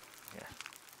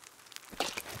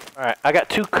 All right, I got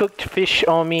 2 cooked fish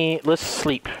on me. Let's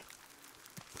sleep.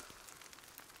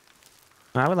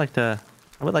 I would like to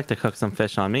cook some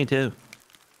fish on me too.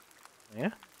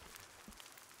 Yeah.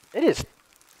 It is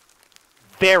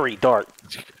very dark.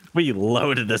 We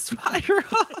loaded this fire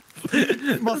up.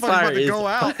 Motherfucker about to go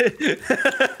out.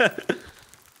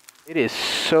 It is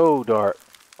so dark.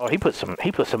 Oh, he put some of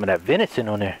that venison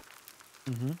on there.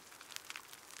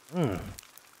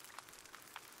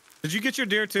 Did you get your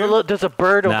deer too? Look, look, there's a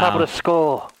bird on top of No. the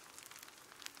skull.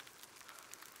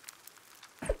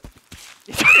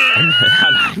 How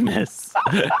did I miss?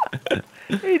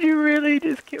 Did you really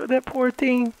just kill that poor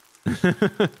thing? Are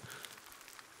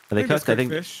they that's cooked? I good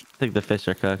think fish. the fish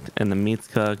are cooked and the meat's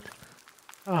cooked.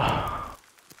 I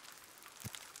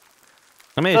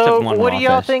may have So, took one what do raw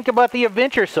y'all fish. think about the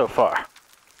adventure so far?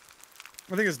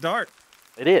 I think it's dark.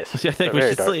 It is. I think we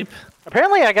Very should dark. sleep.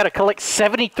 Apparently, I got to collect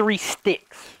 73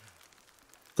 sticks.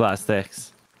 Glass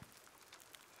sticks.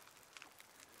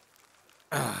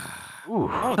 Ooh.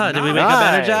 Oh, did we wake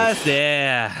up energized?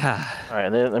 Yeah. All right,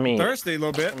 let me. Thirsty a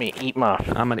little bit. Let me eat my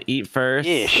I'm gonna eat first.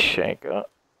 fish. Shake up.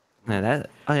 Man,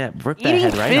 oh yeah, rip that Eating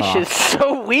head right fish off. is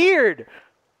so weird.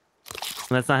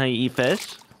 That's not how you eat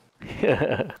fish.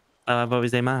 I've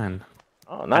always ate mine.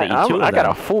 Oh, nice. I got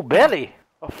a full belly.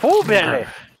 A full belly.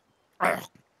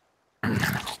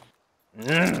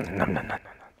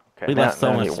 Okay, We left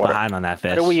so much behind on that fish.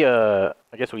 How do we? I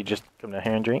guess we just come down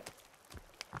here and drink.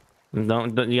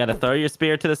 Don't you gotta throw your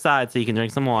spear to the side so you can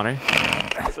drink some water.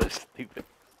 That's so stupid.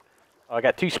 Oh, I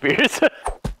got 2 spears.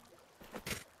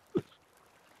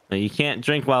 No, you can't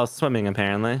drink while swimming,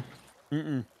 apparently.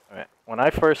 All right. When I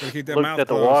first Keep that looked mouth at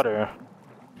the closed. water.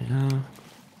 Yeah.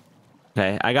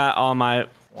 Okay, I got all my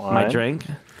drink.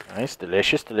 Nice,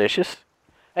 delicious.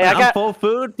 Hey, I'm full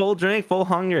food, full drink, full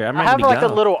hunger. I'm I ready have to like go.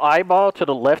 a little eyeball to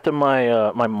the left of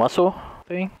my my muscle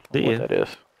thing. Do I don't know you? what that is?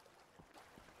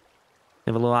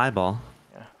 You have a little eyeball.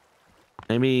 Yeah.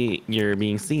 Maybe you're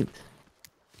being seen.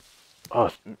 Oh,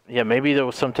 yeah. Maybe there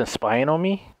was something spying on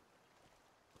me.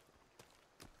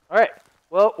 All right.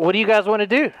 Well, what do you guys want to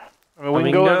do? I mean, we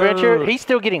can go adventure. He's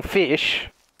still getting fish.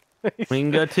 We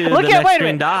can go to Look the at next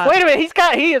green dot. Wait a minute.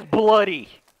 He is bloody.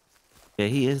 Yeah,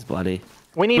 he is bloody.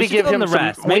 We need to give him the some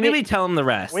rest. Maybe we tell him the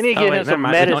rest. We need to give him some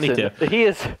medicine. We don't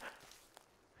need to.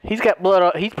 He's got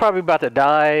blood. He's probably about to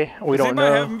die. We don't know.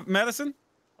 Does anybody have medicine?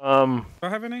 Do I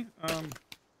have any?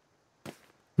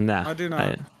 No. I do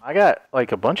not. I got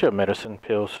like a bunch of medicine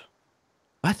pills.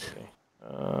 What?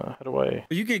 How do I?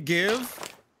 You can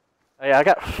give. Yeah, I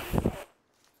got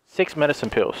 6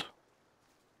 medicine pills.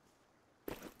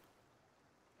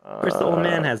 Where's the old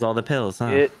man has all the pills, huh?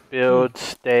 Get, build,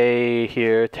 stay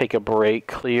here, take a break,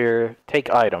 clear, take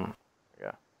item.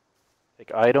 Yeah.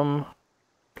 Take item.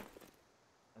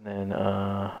 And then, wait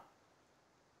a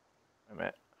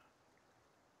minute.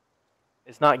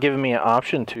 It's not giving me an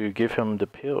option to give him the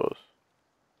pills.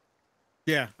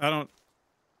 Yeah, I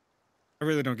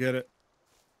really don't get it.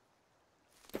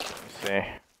 Let's see.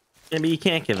 Maybe you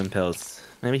can't give him pills.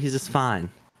 Maybe he's just fine.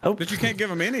 Oh, But you can't give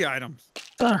him any items.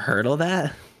 don't hurdle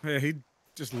that. Yeah, he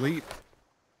just leap.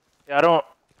 Yeah, I don't.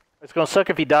 It's gonna suck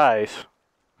if he dies.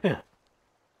 'Cause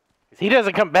he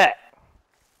doesn't come back.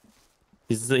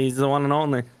 He's the one and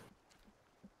only.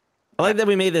 I like that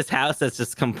we made this house that's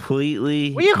just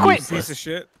completely. Will you quit? useless. Piece of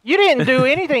shit. You didn't do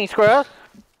anything, Scrubs.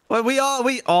 Well,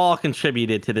 we all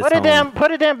contributed to this. Put a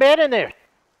damn bed in there.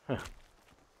 We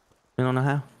don't know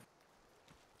how.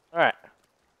 All right.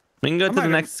 We can go to the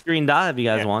next green dot if you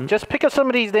guys want. Just pick up some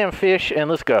of these damn fish and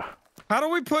let's go. How do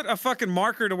we put a fucking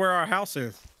marker to where our house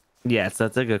is? Yes,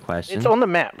 that's a good question. It's on the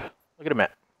map. Look at the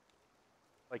map.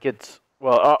 Like it's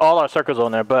all our circles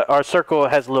on there, but our circle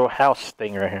has a little house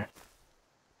thing right here.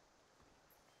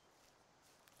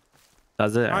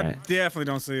 Does it? All I right. definitely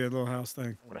don't see a little house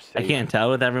thing. I can't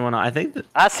tell with everyone. I think.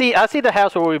 I see the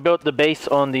house where we built the base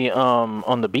on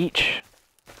the beach.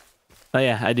 Oh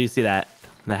yeah, I do see that.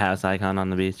 The house icon on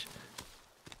the beach.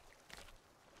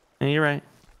 Yeah, you're right.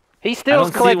 He's still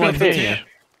collecting one fish. here.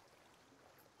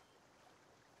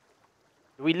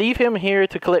 Do we leave him here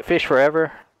to collect fish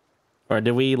forever? Or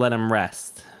do we let him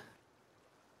rest?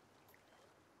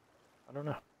 I don't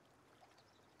know.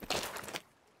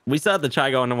 We still have to try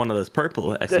going to one of those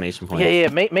purple exclamation points. Yeah.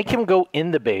 Make him go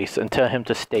in the base and tell him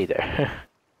to stay there.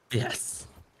 Yes.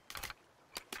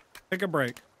 Take a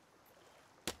break.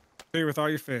 Be with all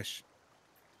your fish.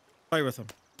 Play with them.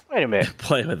 Wait a minute.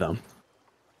 Play with them.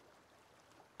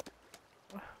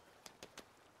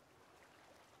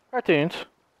 Cartoons.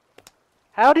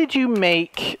 How did you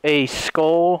make a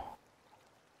skull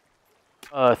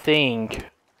thing?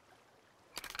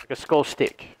 Like a skull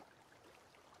stick?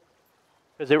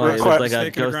 Because it Oh, requires. like a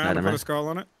Stick in the ghost ground and item, put right? a skull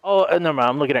on it. Oh, never mind.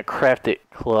 I'm looking at crafted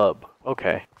club.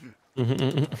 Okay.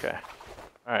 Okay.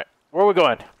 All right. Where are we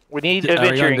going? We need Are we going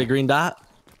to adventuring. the green dot?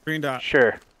 Green dot.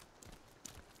 Sure.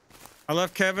 I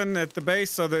left Kevin at the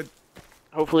base so that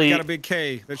Hopefully we got a big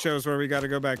K that shows where we got to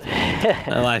go back to.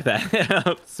 I like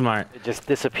that. Smart. it just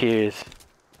disappears.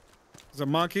 There's a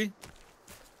monkey.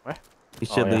 What? You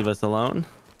should yeah. leave us alone.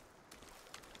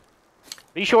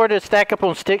 Be sure to stack up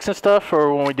on sticks and stuff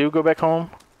for when we do go back home.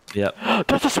 Yep.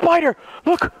 There's a spider!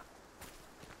 Look!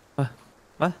 What?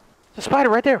 There's a spider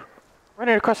right there.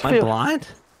 Running across the Am I field. blind?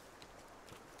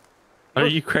 Or are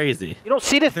you crazy? You don't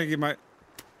see I this? think he might.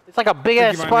 It's like a big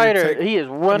ass you might need to spider. take- He is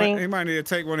running. He might need to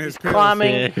take one of his He's pills.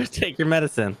 climbing. Yeah, go take your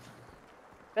medicine.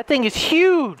 That thing is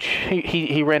huge.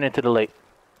 He ran into the lake.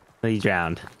 He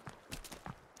drowned.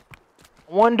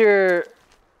 I wonder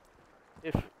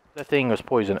if that thing was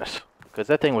poisonous. Because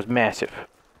that thing was massive.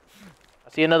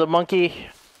 I see another monkey.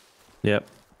 Yep.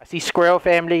 I see squirrel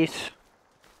families.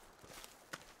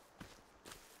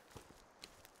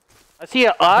 I see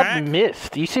an odd Back.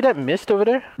 mist. Do you see that mist over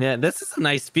there? Yeah, this is a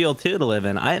nice field too to live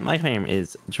in. My frame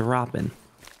is dropping.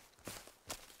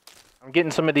 I'm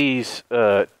getting some of these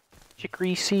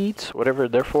chicory seeds, whatever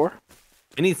they're for.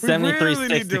 We need 73 really sticks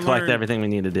need to to collect learn- everything we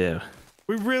need to do.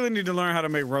 We really need to learn how to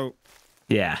make rope.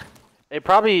 Yeah. It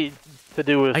probably to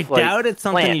do with. I like, doubt it's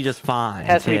something plants. you just find. It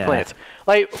has to be Yeah. plants.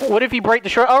 Like, what if you break the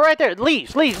shore? Oh, right there.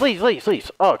 Leaves.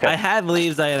 Oh, okay. I have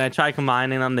leaves and I tried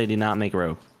combining them. They do not make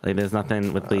rope. Like there's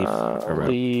nothing with leaf or rope.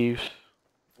 Leaves.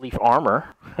 Leaf armor.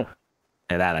 Yeah,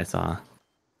 that I saw.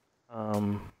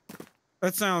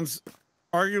 That sounds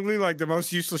arguably like the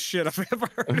most useless shit I've ever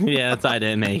heard. Yeah, that's why I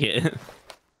didn't make it.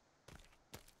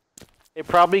 It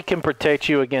probably can protect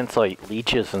you against like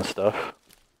leeches and stuff.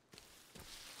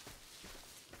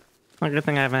 Well, good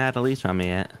thing I haven't had a leash on me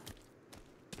yet.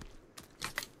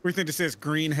 We think this is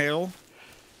green hail.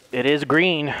 It is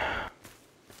green.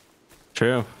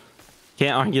 True.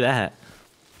 Can't argue that.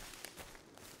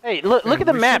 Hey, look at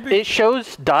the we map. should be- It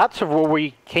shows dots of where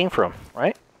we came from,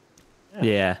 right?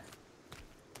 Yeah.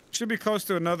 Should be close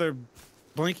to another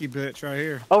blinky bitch right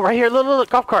here. Oh, right here. Look,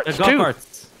 golf carts. There's golf Two.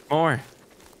 carts. More.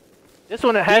 This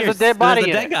one has Here's- a dead body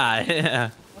there's in a it. dead guy. Yeah.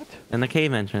 In the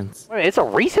cave entrance. Wait, it's a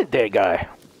recent dead guy.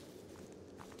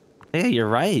 Yeah, you're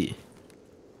right.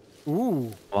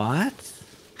 Ooh. What?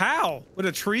 How? With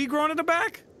a tree growing in the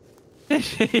back?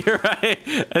 You're right.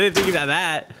 I didn't think about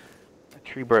that.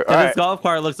 Tree bird. And All this right, golf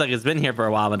cart looks like it's been here for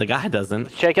a while, but the guy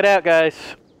doesn't. check it out, guys.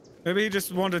 Maybe he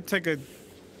just wanted to take a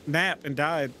nap and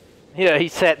died. Yeah, he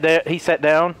sat there. He sat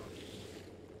down.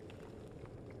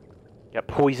 Got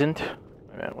poisoned. Wait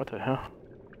a minute, what the hell?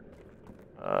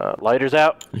 Lighters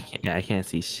out. I can't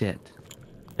see shit.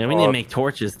 And we need to make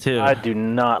torches too. I do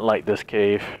not like this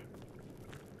cave.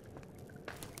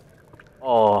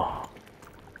 Oh.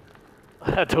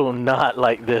 I do not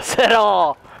like this at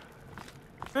all.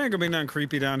 There ain't gonna be nothing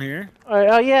creepy down here.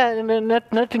 Oh yeah,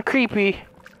 nothing creepy.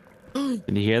 Did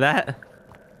you hear that?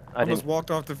 I Almost didn't,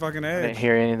 walked off the fucking I didn't edge.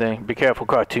 hear anything. Be careful,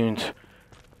 cartoons.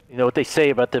 You know what they say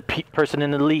about the person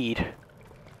in the lead.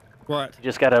 What? You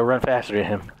just gotta run faster than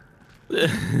him.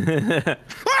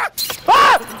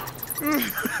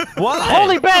 What?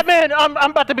 Holy Batman! I'm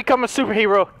about to become a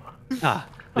superhero. Ah,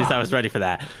 at least I was ready for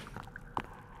that.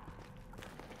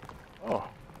 Oh.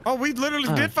 Oh, we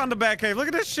literally did find the bat cave. Look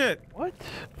at this shit. What?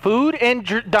 Food and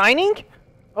dining?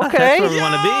 That's Okay. where we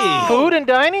want to be. Food and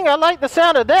dining? I like the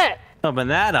sound of that. Open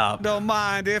that up. Don't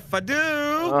mind if I do.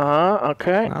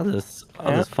 Okay. I'll just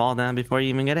Yeah. fall down before you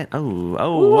even get in. Oh,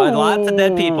 lots of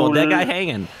dead people. Dead guy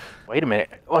hanging. Wait a minute.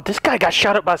 Oh, this guy got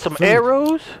shot up by some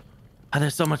arrows. Oh,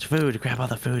 there's so much food. Grab all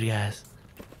the food, guys.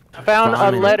 Found a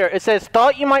Bombing. letter. It says,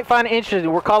 thought you might find it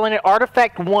interesting. We're calling it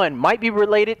Artifact 1. Might be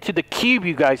related to the cube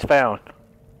you guys found.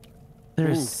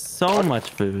 There's so much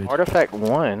food. Artifact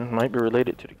 1 might be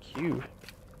related to the cube.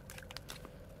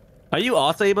 Are you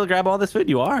also able to grab all this food?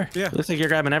 You are. Yeah. Looks like you're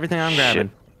grabbing everything I'm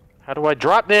grabbing. How do I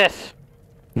drop this?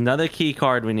 Another key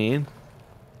card we need.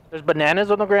 There's bananas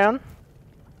on the ground.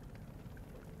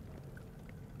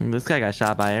 And this guy got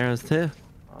shot by arrows too.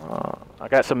 I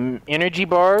got some energy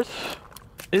bars.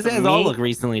 These guys Meat. all look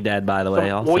recently dead, by the way.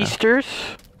 Some Also. oysters.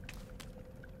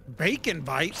 Bacon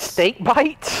bites. Steak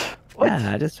bites. What?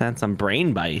 Yeah, I just found some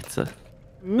brain bites.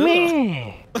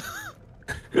 Man.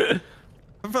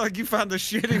 I feel like you found the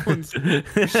shitty ones.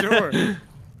 For sure.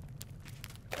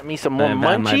 Got me some more I've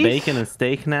got munchies. my bacon and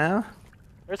steak now.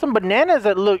 There's some bananas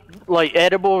that look like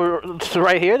edible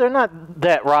right here. They're not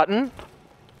that rotten.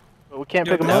 But we can't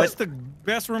Yo, pick them up. this is the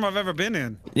best room I've ever been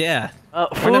in. Yeah. Food,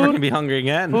 We're never gonna be hungry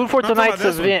again. food for I'm talking about tonight's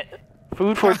this one. event.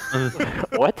 Food for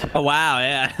what? Oh wow,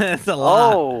 yeah, that's a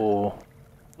lot. Oh,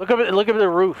 look at the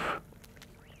roof.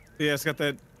 Yeah, it's got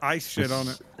that ice shit on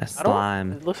it. That's I don't-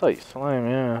 slime. It looks like slime.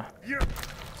 Yeah.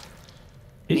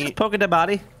 You just poke at the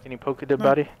body. Can you poke at the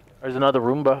body? There's another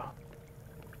Roomba.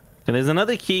 And there's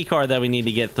another key card that we need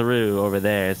to get through over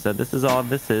there. So this is all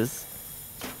this is.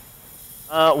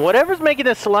 Whatever's making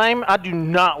the slime, I do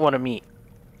not want to meet.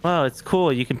 Whoa, it's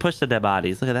cool. You can push the dead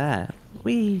bodies. Look at that.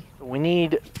 Whee. We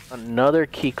need another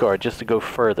key card just to go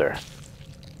further.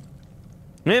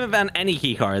 We haven't found any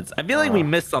key cards. I feel like we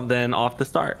missed something off the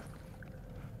start.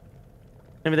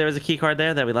 Maybe there was a key card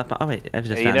there that we left. Oh wait, I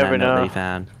just Yeah, you found that never note that know. you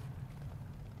found.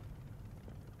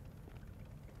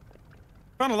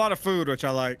 Found a lot of food, which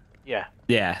I like. Yeah.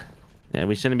 Yeah. Yeah,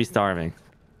 we shouldn't be starving.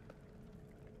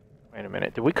 Wait a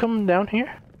minute. Did we come down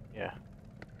here? Yeah.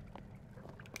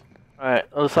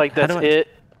 Alright, looks like How that's do I- it.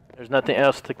 There's nothing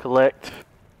else to collect.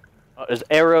 There's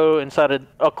arrow inside of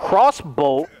a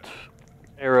crossbolt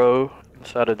arrow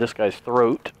inside of this guy's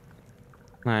throat.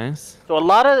 Nice. So a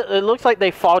lot of it looks like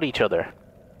they fought each other.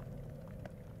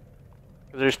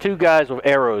 There's two guys with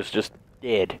arrows just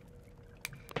dead.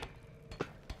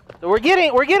 So we're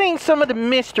getting some of the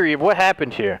mystery of what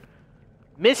happened here.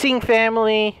 Missing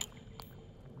family,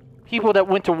 people that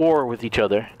went to war with each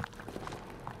other.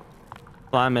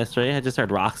 Slime mystery. I just heard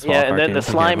rocks fall. Yeah, and then the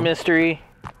slime mystery.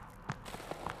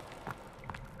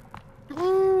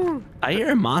 I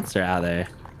hear a monster out there.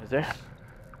 Is there?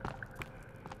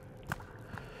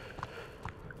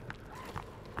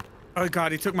 Oh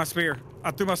god, he took my spear.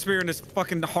 I threw my spear in his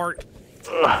fucking heart.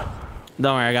 Don't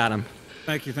worry, I got him.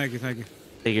 Thank you, thank you, thank you.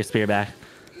 Take your spear back.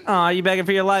 Aw, you begging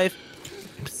for your life?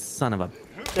 Son of a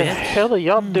What the hell are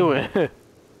y'all doing?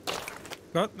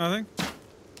 What? Nothing?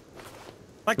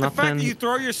 Like the fact that you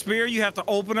throw your spear, you have to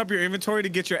open up your inventory to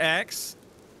get your axe?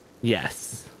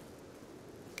 Yes.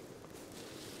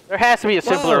 There has to be a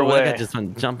simpler way. That guy just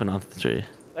went jumping off the tree.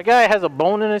 That guy has a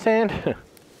bone in his hand. And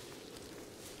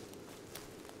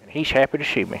he's happy to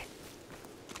see me.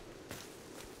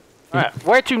 Alright,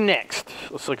 where to next?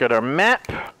 Let's look at our map.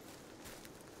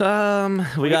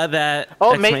 We got that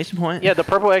exclamation point. Yeah, the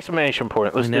purple exclamation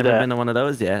point. Let's do that. We've never been to one of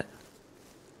those yet.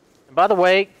 And by the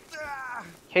way,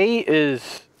 Kay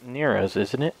is near us,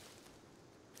 isn't it?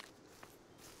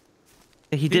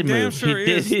 He did move. Sure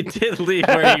He did leave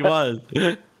where he was.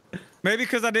 Maybe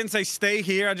because I didn't say stay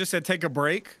here, I just said take a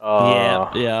break.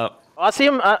 Yeah. I see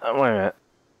him. Wait a minute.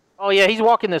 Oh yeah, he's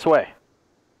walking this way.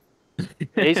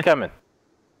 Yeah, he's coming.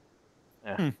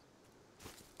 Yeah.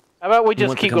 How about we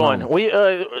just keep going? We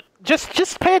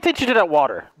just pay attention to that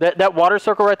water. That water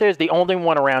circle right there is the only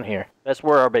one around here. That's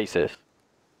where our base is.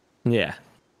 Yeah.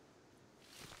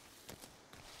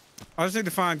 I just need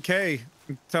to find Kay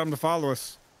and tell him to follow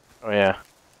us. Oh yeah.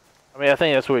 I mean, I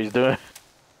think that's what he's doing.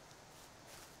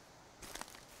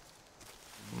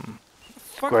 What the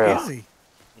fuck is he?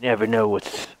 You never know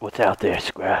what's out there,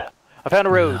 Squirrel. I found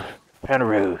a road. Found a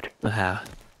road. How?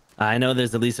 I know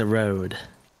there's at least a road.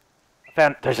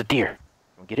 There's a deer.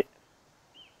 Can we get it?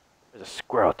 There's a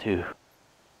squirrel too.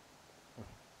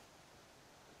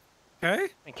 Okay.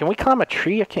 Man, can we climb a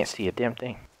tree? I can't see a damn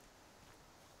thing.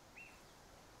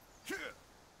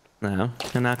 No,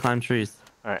 cannot climb trees.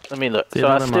 Alright, let me look. So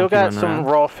I still got some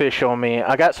raw fish on me.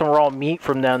 I got some raw meat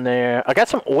from down there. I got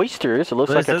some oysters. It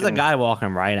looks like there's a guy walking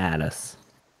right at us.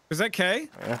 Is that Kay?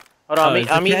 Yeah. Hold on,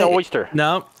 I'm eating an oyster.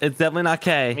 No, it's definitely not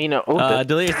Kay.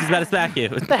 Delirious, he's about to smack you.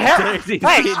 What the hell? Delirious, he's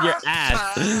eating your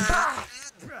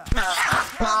ass.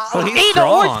 Oh, he's eating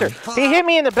strong. an oyster. He hit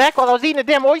me in the back while I was eating a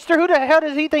damn oyster. Who the hell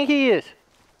does he think he is?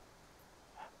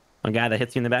 A guy that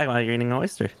hits you in the back while you're eating an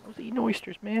oyster. I was eating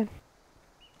oysters, man.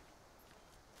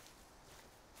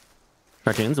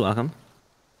 Cartoons, welcome.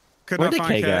 Where did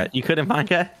Kay go? You couldn't find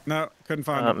Kay? No, couldn't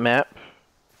find him. Map.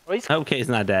 Well, Kay's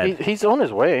not dead. He's on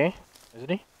his way, isn't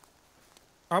he?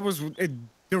 I was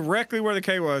directly where the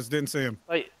K was. Didn't see him.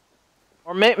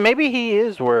 Or maybe he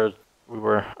is where we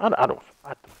were. I don't.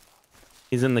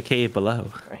 He's in the cave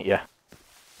below. Yeah.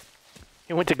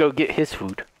 He went to go get his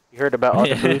food. You heard about all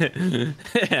the food?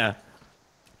 Yeah.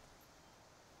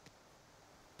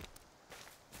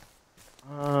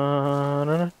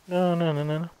 No.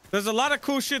 There's a lot of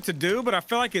cool shit to do, but I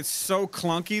feel like it's so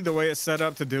clunky the way it's set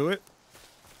up to do it.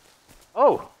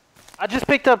 Oh, I just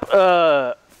picked up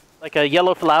like a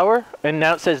yellow flower, and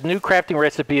now it says new crafting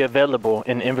recipe available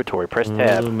in inventory. Press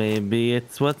tab. Ooh, maybe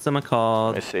it's what's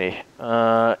called. Let's see.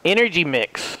 Energy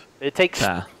mix. It takes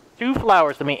 2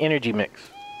 flowers to make energy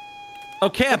mix. Oh,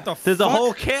 camp! There's a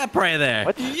whole camp right there.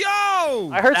 What?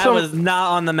 Yo! I heard that was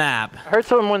not on the map. I heard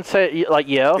someone say like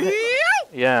yell.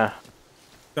 Yeah.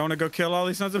 Don't want to go kill all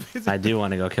these sons of bitches? I do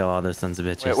want to go kill all those sons of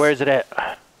bitches. Wait, where is it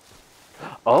at?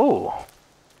 Oh.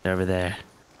 They're over there.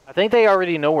 I think they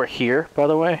already know we're here, by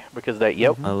the way, because that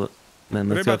yep. Oh, then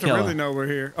They're let's go about to kill really her. know we're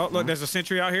here. Oh, look, there's a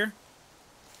sentry out here.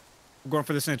 I'm going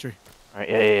for the sentry. All right,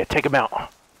 yeah. Take him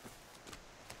out.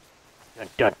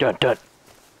 Dun.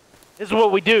 This is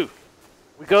what we do.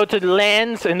 We go to the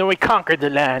lands, and then we conquer the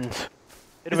lands.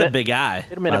 He's a big guy.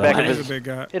 Hit him in the back of He's his. a big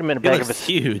guy. Hit him in the back of his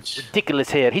huge,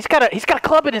 ridiculous head. He's got a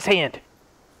club in his hand.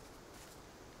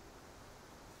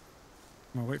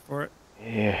 I'm gonna wait for it.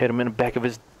 Yeah, hit him in the back of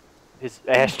his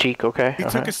ass cheek. Okay. He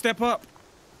took a step up.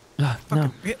 No.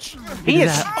 Bitch. He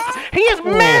is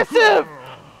massive.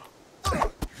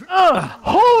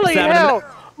 Holy hell!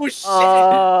 Oh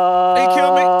shit! He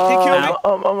killed me. He killed me.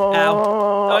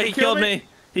 Ow. Oh, he killed me.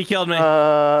 He killed me.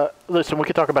 Listen, we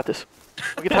can talk about this.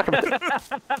 We can talk about this.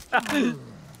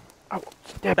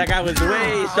 That guy was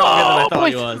way stronger than I thought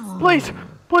he was.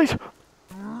 Please.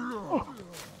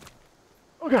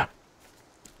 Oh god.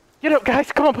 Get up,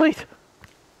 guys. Come on, please.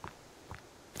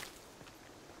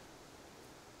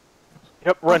 Get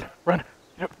up, run. Get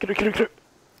up.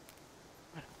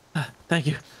 Thank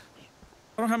you.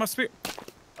 I don't have my spear.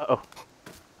 Uh-oh.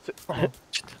 I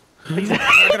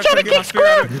gotta try to get my spear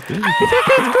out of it.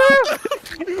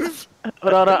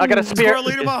 Hold on, I got a spear. Squirrel,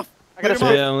 lead him off. I got a Lead him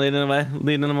spear. Yeah, I'm leading him away.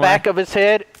 Leading him away. Back of his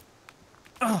head.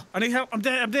 Oh, I need help. I'm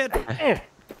dead. I'm dead. I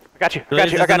got you. I got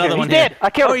There's you. I got another you. one He's dead. here. I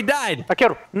killed Oh, him. he died. I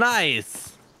killed him.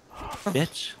 Nice.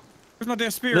 Bitch. Where's my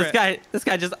damn spear This at?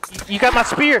 guy just. You got my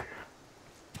spear.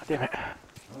 Damn it.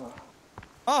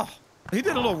 Oh, he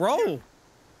did a little roll.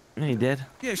 Yeah, he did.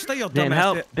 Yeah, stay your Didn't dumb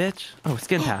help, ass. bitch. Oh,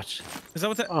 skin pouch. Is that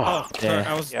what that? Oh, Oh, sorry.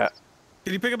 yeah. I was. Yeah.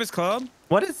 Can you pick up his club?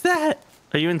 What is that?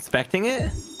 Are you inspecting it?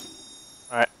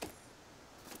 All right.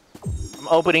 I'm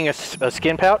opening a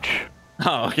skin pouch.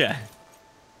 Oh, okay.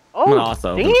 Oh,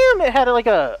 also damn! It had like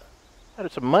had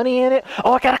some money in it.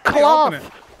 Oh, I got a Hey, open cloth. it.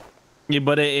 You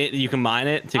but you can mine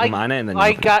it to combine it, and then I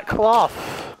you got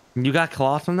cloth. You got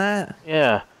cloth from that?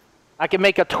 Yeah. I can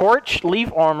make a torch,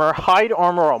 leaf armor, hide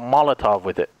armor, or a Molotov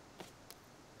with it.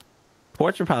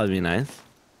 Torch would probably be nice.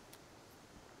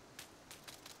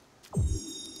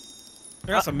 I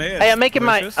got some meds. Hey, I'm making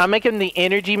Delicious. I'm making the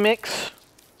energy mix.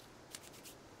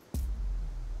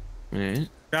 Alright.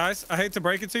 Guys, I hate to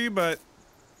break it to you, but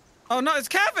oh no, it's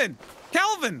Kevin.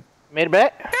 Calvin. Made it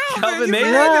back. Calvin, you made it. made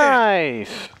it.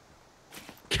 Nice.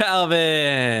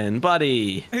 Calvin,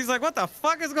 buddy. He's like, what the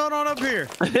fuck is going on up here?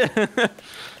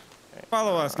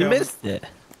 Follow us, You Calvin. missed it.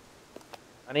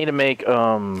 I need to make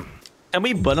Can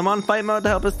we put him on fight mode to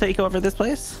help us take over this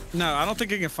place? No, I don't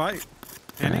think he can fight.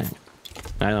 Can he? Alright.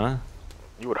 I don't know.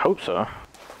 You would hope so.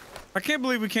 I can't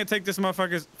believe we can't take this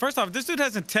motherfucker's. First off, this dude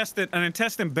has an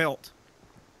intestine belt.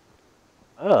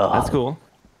 Oh. That's cool.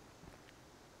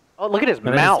 Oh, look at his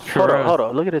That is mouth. Hold true. on, hold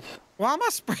on. Look at his. Why am I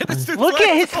spreading this dude's Look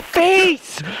at legs? his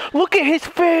face. Look at his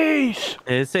face.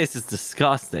 His face is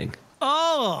disgusting.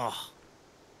 Oh.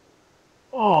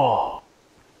 Oh.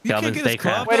 You Calvin, can't get stay his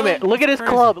club, crap. Wait a though? minute. Look at his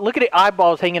Crazy. club. Look at the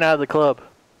eyeballs hanging out of the club.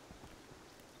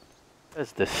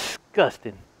 That's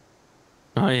disgusting.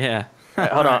 Oh yeah. All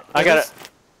right, hold on. I That gotta. is-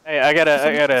 Hey, I gotta. I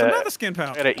It's another gotta. skin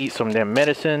pouch. I gotta eat some damn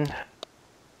medicine.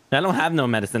 I don't have no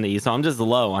medicine to eat, so I'm just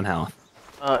low on health.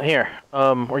 Here.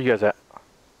 Where you guys at?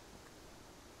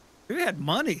 Dude had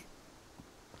money.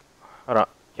 Hold on.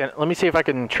 Let me see if I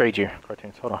can trade you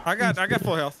cartoons. Hold on. I got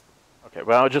full health. Okay,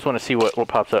 well, I just want to see what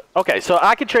pops up. Okay, so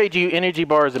I can trade you energy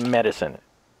bars and medicine.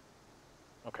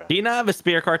 Okay. Do you not have a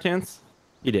spear, cartoons?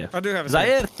 You do. I do have a 'Cause I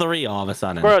spear. had 3 all of a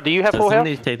sudden. Bro, do you have So full health?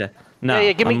 somebody take that. No.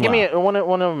 Yeah, give I'm me low. one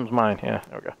of them's mine. Yeah,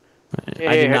 there we go. I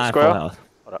Yeah, do yeah, not have squirrel. full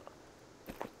health.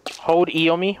 Hold E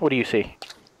on me. What do you see?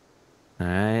 All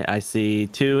right, I see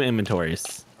 2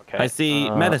 inventories. Okay. I see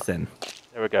medicine.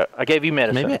 There we go. I gave you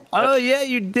medicine. Maybe. Oh yeah,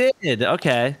 you did.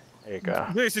 Okay. There you go.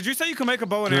 Wait, did you say you can make a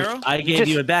bow and arrow? I gave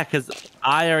Just- you it back because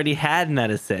I already had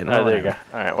medicine. Oh, there you go.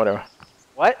 All right, whatever.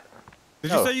 What?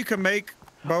 Did you Oh. say you can make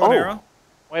bow and arrow?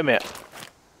 Wait a minute.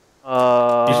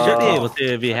 You should be able to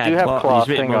if you had do have cloth. cloth,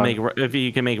 You should be able hang to make if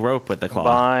you can make rope with the cloth.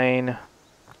 Combine.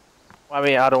 I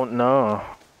mean, I don't know.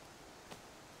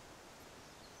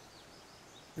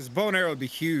 This bow and arrow would be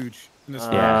huge. In this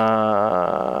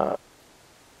Uh,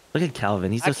 Look at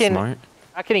Calvin. He's I so can- smart.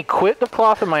 I can equip the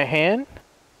cloth in my hand.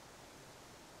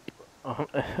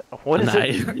 What is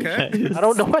Nice. it? Okay. I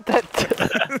don't know what that.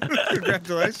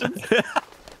 Congratulations.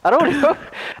 I don't know.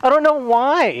 I don't know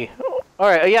why. All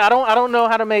right. Yeah. I don't know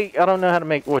how to make. I don't know how to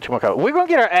make whatchamacallit. We're gonna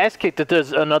get our ass kicked if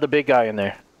there's another big guy in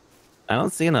there. I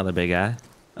don't see another big guy,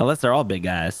 unless they're all big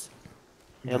guys.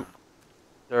 Yep.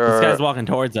 This guy's walking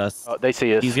towards us. Oh, they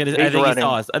see us. He's gonna. I think running. he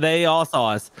saw us. They all saw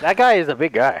us. That guy is a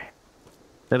big guy.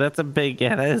 So that's a big.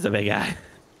 Yeah, that is a big guy.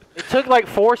 It took like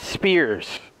 4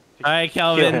 spears. All right,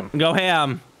 Kill Calvin, him. go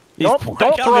ham. Don't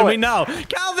Calvin, throw we it. know.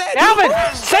 Calvin! Calvin!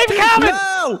 Save Calvin!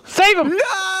 No! Save him!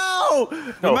 No!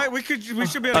 No. We should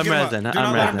be able to I'm get resin. him up. Do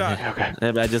I'm not let him resin. die. Okay.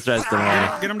 Yeah, I just rested him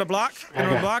already. Get him to block. Get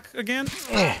him to block again.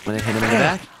 When I hit him in the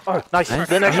back. Oh, nice. Nice.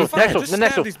 The next one. Fire. Next one. Just The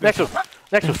next stab one. these Next one.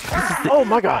 Next one. Oh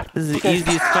my God. This is the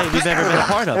easiest fight we've ever been a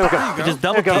part of. There we go. We just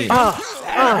There double There we team. go.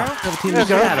 Double team the There we go.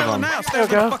 shit out of Kill him them. now. Stab There him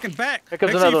we in go. the fucking back. Here Make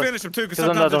comes sure another you one. finish him too, because Here's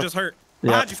sometimes another they just hurt. Yeah.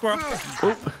 Behind you, squirrel.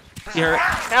 You're,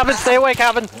 Calvin, stay away,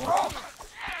 Calvin.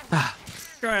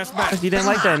 Go ass back. you didn't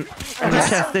like that in your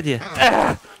chest, did you?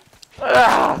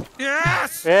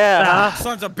 Yes! Yeah. Huh?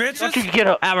 Sons of bitches. Don't you get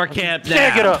up. Our camp now.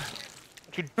 Dare get up.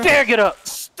 Don't you dare get up.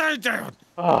 Stay down.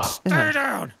 Oh, Stay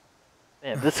down.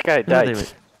 man, this guy No, they died. were-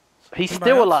 He's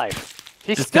Anybody still else? alive.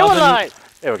 He's Just still Calvin-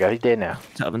 alive. There we go. He's dead now.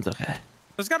 Calvin's okay.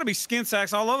 There's got to be skin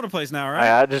sacks all over the place now,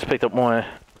 right? I just picked up one.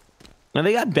 No,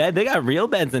 they got bed. They got real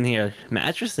beds in here.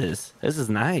 Mattresses. This is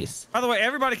nice. By the way,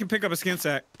 everybody can pick up a skin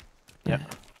sack. Yeah.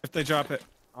 If they drop it.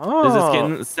 Oh. There's a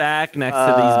skin sack next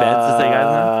to these beds, as you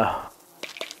guys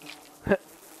know.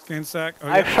 Skin Skin sack. Oh,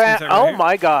 I yeah, skin found. sack right Oh here.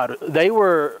 my God! They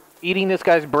were eating this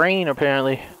guy's brain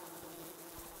apparently.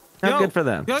 How good for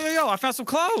them. Yo! I found some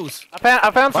clothes. I found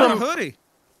I found some. a hoodie.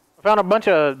 I found a bunch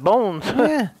of bones. Yeah.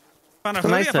 I found a It's a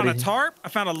hoodie. nice I found a hoodie. tarp. I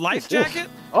found a life What's this? jacket.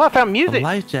 Oh, I found A music.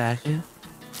 life jacket.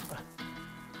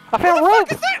 I found rope.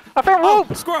 I found rope.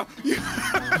 Oh, squirrel!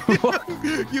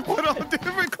 You put on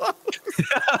different clothes.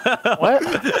 What?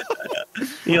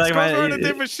 You like Squirrel's my? wearing a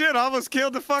different shit. I almost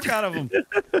killed the fuck out of him.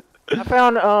 I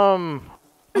found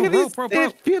Look at these rope.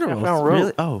 funerals. I found rope.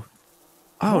 Really? Oh.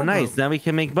 Oh, Rope. nice. Now we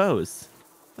can make bows.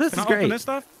 This Can is I open great. this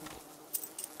stuff?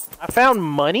 I found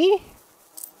money.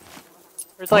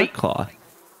 There's like claw.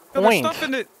 Yo, there's coins. stuff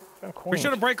in it. We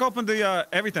should have break open the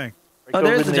everything. Oh,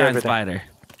 there's a Open giant everything. spider.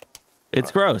 It's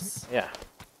gross. Yeah.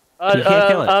 You can't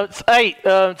kill it.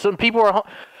 Hey, some people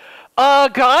are.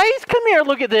 Guys, come here.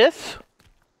 Look at this.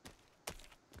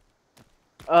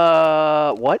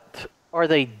 What are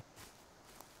they?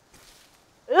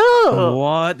 Ew.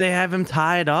 What? They have him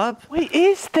tied up? What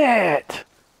is that?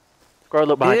 Girl,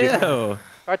 look behind you. Ew.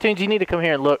 Cartoons, you need to come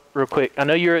here and look real quick. I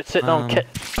know you're sitting on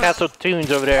Castle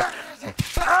Tunes over there.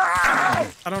 I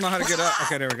don't know how to get up.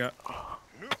 Okay, there we go.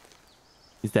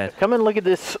 He's dead. Come and look at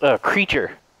this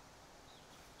creature.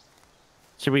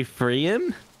 Should we free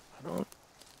him?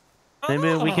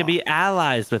 Maybe we could be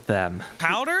allies with them.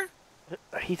 Powder?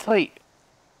 He's like.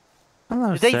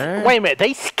 Hello, They, sir. wait a minute.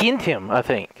 They skinned him, I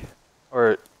think.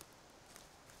 Or.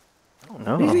 I don't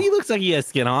know. He looks like he has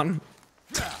skin on.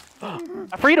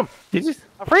 I freed him. Did you?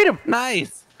 I freed him.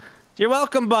 Nice. You're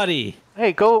welcome, buddy.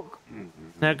 Hey, go.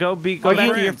 Now go back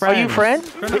to your friends? friends. Are you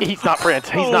friends? He's not friends.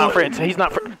 He's not friends. He's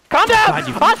not friends. Calm down!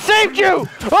 I saved you!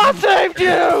 I saved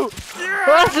you!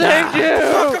 I saved you!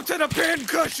 Welcome to the pin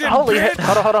cushion, Holy bitch! heck.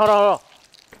 Hold on.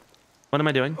 What am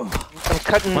I doing? I'm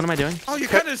cutting. What am I doing? Oh, you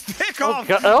cut his dick off!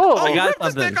 God. Oh, Oh. you got ripped the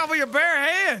something. stick off with your bare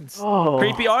hands! Oh.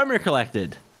 Creepy armor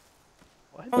collected.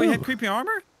 Oh, you had creepy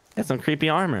armor? Got some creepy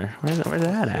armor. Where's that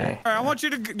at? Okay. All right, I want you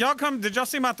to, y'all come, did y'all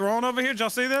see my throne over here? Did y'all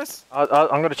see this? I'm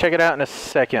going to check it out in a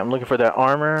second. I'm looking for that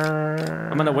armor.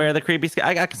 I'm gonna wear the creepy.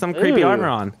 I got some creepy Ooh. armor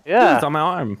on. Yeah. Ooh, it's on my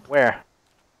arm. Where?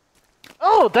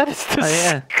 Oh, that is Oh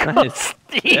yeah, nice.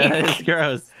 disgusting. Yeah, it's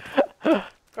gross.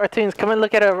 Cartoons, come and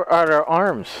look at our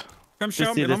arms. Come show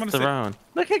Just me. see I'm this gonna see. throne.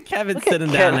 Look at Kevin Look at sitting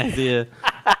down Kevin. next to you.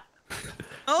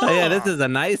 Oh yeah, this is a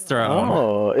nice throne.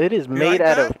 Oh, it is made like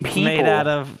out that? of It's people. made out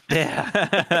of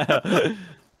yeah.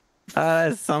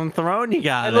 Some throne you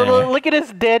got Hey, there. look at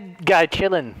this dead guy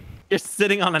chilling. You're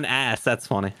sitting on an ass. That's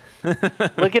funny.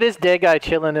 Look at this dead guy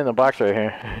chilling in the box right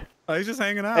here. Oh, he's just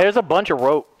hanging out. There's a bunch of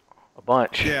rope. A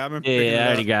bunch. Yeah, I've been picking Yeah, I it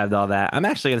already up. grabbed all that. I'm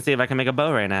actually gonna see if I can make a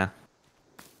bow right now.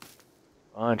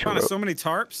 Bunch of Found rope. so many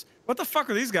tarps. What the fuck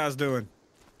are these guys doing?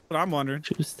 What I'm wondering.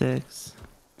 2 sticks.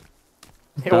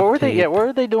 Hey, what were they? tape. Yeah, what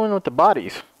were they doing with the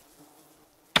bodies?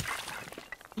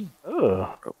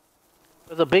 Oh,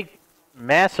 there's a big,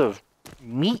 massive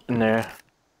meat in there.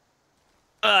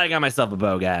 I got myself a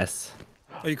bow, guys.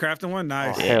 Oh, you crafting one?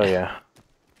 Nice. Oh, hell yeah.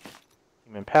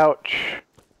 Human pouch.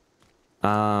 Do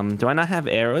I not have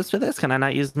arrows for this? Can I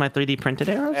not use my 3D printed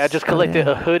arrows? I just collected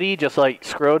a hoodie, just like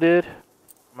Scro did.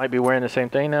 Might be wearing the same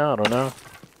thing now. I don't know.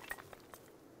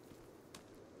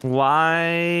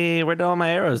 Why? Where'd all my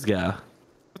arrows go?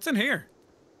 What's in here?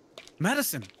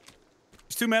 Medicine.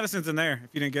 There's 2 medicines in there if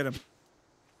you didn't get them.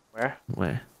 Where?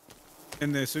 Where?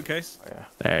 In the suitcase. Oh, yeah.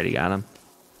 I already got them.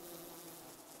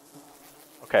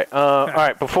 Okay. All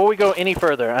right. Before we go any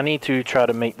further, I need to try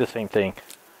to make the same thing.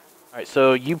 All right.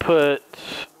 So you put.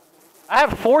 I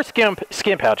have 4 skin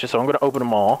pouches, so I'm gonna open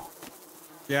them all.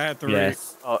 Yeah, I had 3.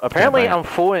 Yes. Apparently, Yeah, I'm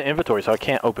full in inventory, so I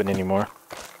can't open anymore.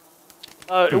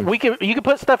 You can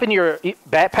put stuff in your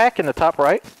backpack in the top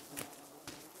right.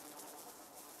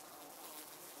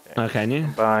 Oh, can you?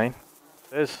 Fine.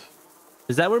 This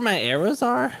Is that where my arrows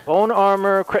are? bone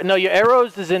armor. No, your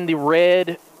arrows is in the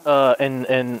red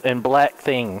and black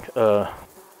thing. Red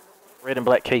and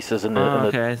black cases in the. Oh, in the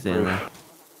okay, I see. roof. Now.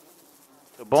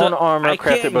 The bone armor I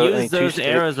crafted can't bow use and 2 those sticks.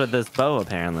 arrows with this bow,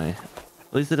 apparently.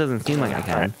 At least it doesn't seem like I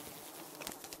can. Alright.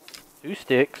 2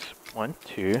 sticks. 1,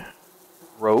 2.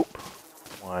 Rope.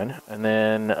 1, and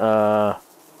then what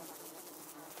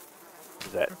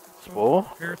is that? Spool.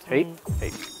 Tape.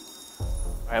 Tape.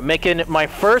 All right, making my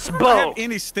first I don't bow. have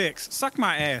any sticks. Suck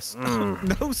my ass.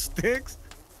 No sticks.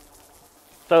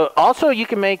 So also you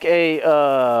can make a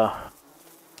here,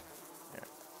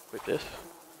 with this.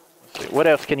 Let's see. What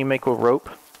else can you make with rope?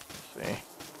 Let's see.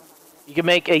 You can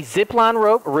make a zipline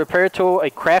rope, a repair tool, a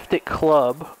crafted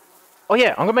club. Oh yeah,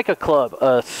 I'm gonna make a club.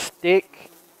 A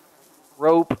stick,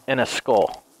 rope, and a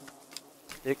skull.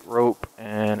 Stick, rope,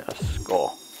 and a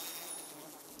skull.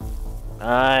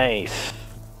 Nice.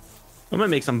 I'm gonna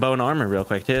make some bone armor real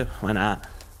quick too. Why not?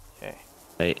 Okay.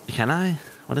 Wait, can I?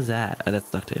 What is that? Oh, that's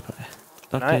duct tape. Okay.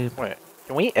 Duct tape. Wait,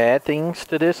 can we add things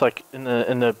to this? Like in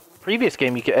the previous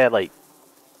game, you could add like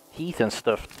teeth and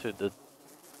stuff to the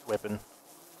weapon.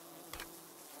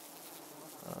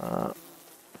 I'm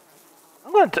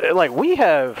gonna like we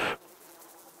have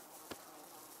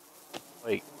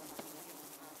like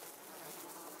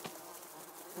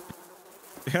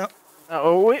Yep.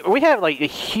 we have like a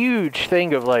huge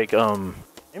thing of like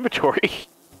inventory.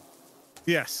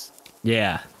 Yes.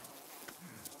 Yeah.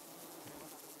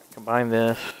 Combine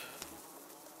this.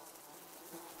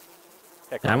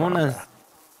 I wanna.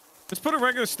 Just put a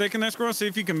regular stick in there, Squirrel. See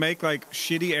if you can make like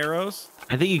shitty arrows.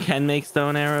 I think you can make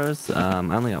stone arrows. I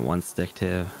only got one stick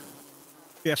too.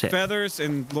 Yeah, Shit. feathers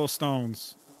and little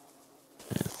stones.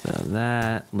 Okay, so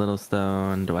that little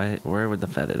stone. Where would the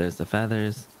feather? There's the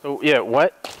feathers. So yeah,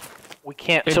 what? We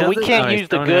can't. It So we doesn't- can't alright, use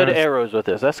the stone good arrows. arrows with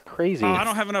this. That's crazy. Oh, I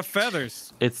don't have enough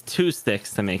feathers. It's 2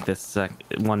 sticks to make this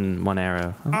one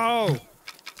arrow. Oh.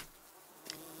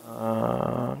 So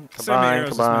many Combine,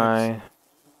 arrows is combine.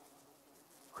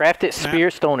 Crafted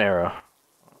spear, stone arrow.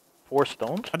 4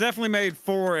 stones? I definitely made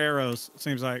 4 arrows. It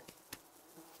seems like.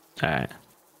 All right.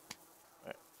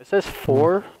 It says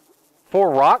 4. 4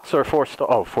 rocks or 4 stones?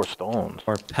 Oh, 4 stones.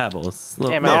 Or pebbles.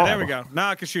 Damn, Yeah, Oh. there we go. Now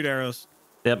I can shoot arrows.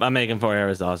 Yep, I'm making 4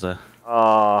 arrows also.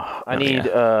 I Oh, need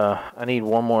yeah. I need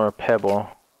 1 more pebble.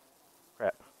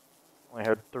 Crap. Only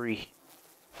had 3.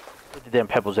 Where the damn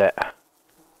pebbles at?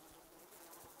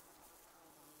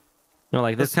 You know,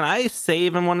 like this. Can I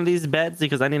save in one of these beds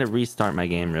because I need to restart my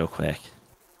game real quick.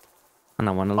 I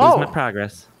don't want to lose my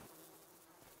progress.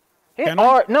 Hit Can I?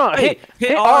 R. No, Hey,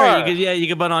 hit R. R. You could, yeah, you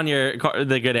can put on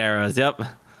the good arrows. Yep.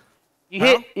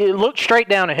 You look straight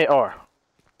down and hit R.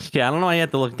 Yeah, I don't know why you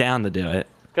have to look down to do it.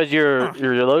 Because you're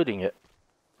loading it.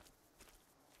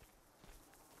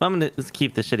 I'm gonna just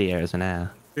keep the shitty arrows for now.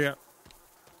 Yeah.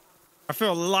 I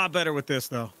feel a lot better with this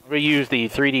though. I'm gonna use the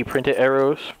 3D printed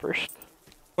arrows first.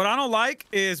 What I don't like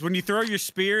is when you throw your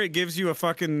spear, it gives you a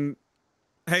fucking,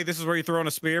 hey, this is where you throw in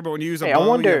a spear, but when you use a Hey, I bow,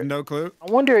 wonder- you have no clue.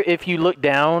 I wonder if you look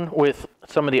down with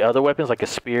some of the other weapons, like a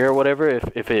spear or whatever,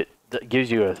 if it gives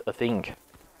you a thing.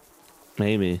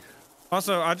 Maybe.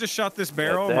 Also, I just shot this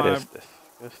barrel. That My is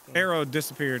disgusting. arrow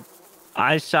disappeared.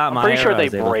 I shot my pretty arrow. sure I they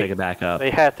was able to break. pick it back up.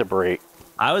 They had to break.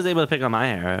 I was able to pick up my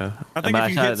arrow. I think but if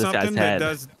you shot hit at this guy's something that head.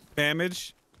 does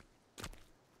damage.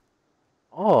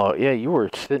 Oh, yeah, you were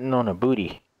sitting on a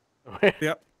booty.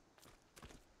 Yep.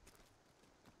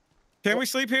 Can we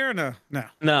sleep here or no? No.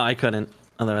 No, I couldn't.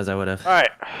 Otherwise, I would have. All right.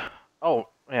 Oh,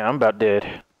 yeah, I'm about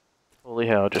dead. Holy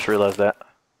hell, I just realized that.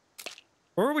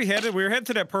 Where were we headed? We were headed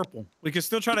to that purple. We could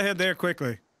still try to head there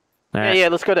quickly. Yeah,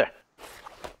 let's go there.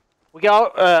 We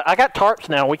got. I got tarps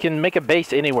now. We can make a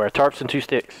base anywhere. Tarps and 2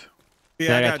 sticks.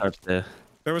 Yeah, I got tarps too.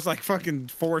 There was like fucking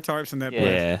 4 tarps in that place.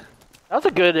 Yeah. That was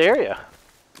a good area.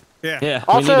 Yeah. Yeah.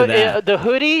 we Also, needed that. the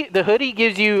hoodie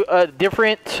gives you a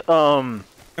different. Am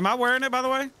I wearing it, by the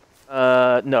way?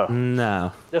 No.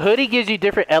 No. The hoodie gives you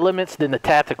different elements than the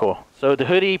tactical. So the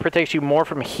hoodie protects you more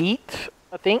from heat,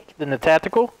 I think, than the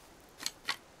tactical.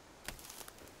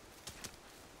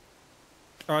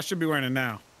 Oh, I should be wearing it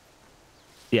now.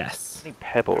 Yes. I need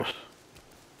pebbles.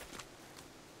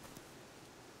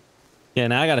 Yeah,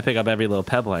 now I gotta pick up every little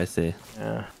pebble I see.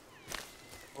 Yeah.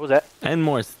 What was that? And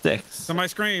more sticks. Somebody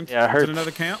screamed. Yeah, I Is heard it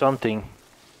another camp? something.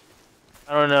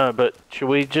 I don't know, but should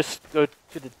we just go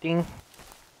to the thing?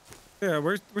 Yeah,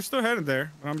 we're still headed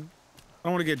there. I don't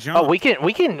want to get jumped. Oh, we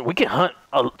can hunt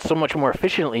so much more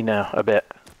efficiently now. I bet.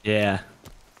 Yeah.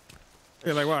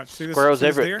 Yeah, like watch. See this? Squirrels see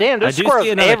this everywhere. deer? Damn, there's I do squirrels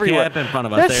see another everywhere. camp in front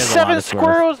of us. There's There's a lot 7 of squirrels.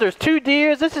 squirrels. There's 2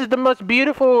 deers. This is the most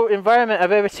beautiful environment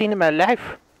I've ever seen in my life.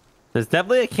 There's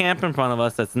definitely a camp in front of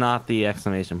us that's not the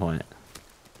exclamation point.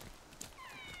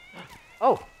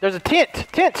 Oh, there's a tent.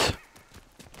 Tents.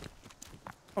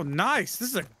 Oh, nice. This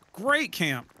is a great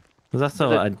camp. There's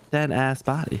also a dead ass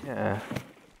body. Yeah.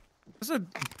 This is a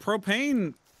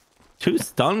propane. 2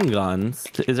 stun guns.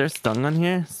 Is there a stun gun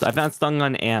here? I found stun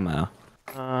gun ammo.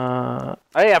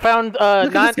 Hey, I found Look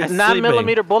at this guy 9 sleeping.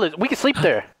 millimeter bullets. We can sleep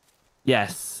there.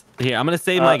 Yes. Here, I'm gonna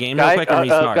save my game real Guy, quick and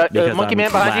restart because monkey I'm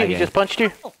man behind you. lagging. He just punched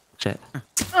you. Shit.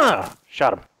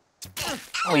 Shot him.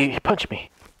 Oh, he punched me.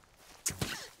 Is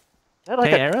that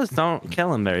like Hey, a... arrows don't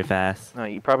kill him very fast. No,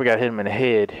 you probably got hit him in the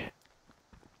head.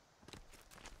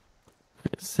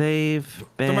 Save.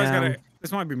 Somebody's got Bam. to.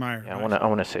 This might be my. Yeah, I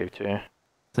wanna save too.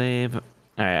 Save. All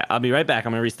right, I'll be right back.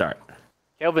 I'm gonna restart.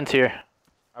 Kelvin's here.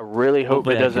 I really hope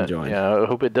Hopefully it I can doesn't. join. Yeah, I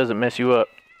hope it doesn't mess you up.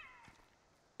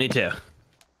 Me too.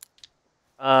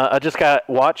 I just got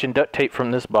watch and duct tape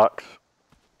from this box.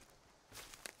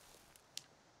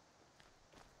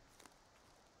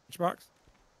 Which box?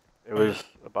 It was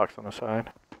a box on the side.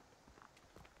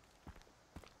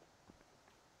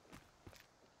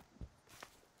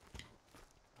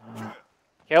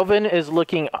 Kelvin is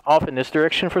looking off in this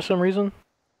direction for some reason.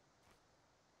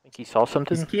 I think he saw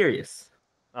something. He's curious.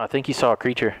 No, I think he saw a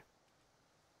creature.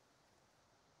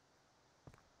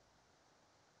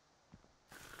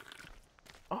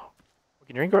 Oh, we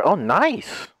can drink. Oh,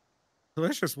 nice.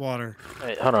 Delicious water.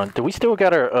 Wait, hold on. Do we still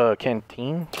got our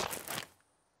canteen?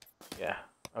 Yeah.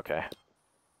 Okay.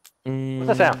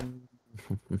 What's that sound?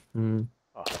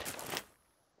 Oh.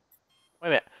 Wait a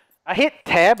minute. I hit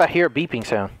tab. I hear a beeping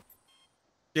sound.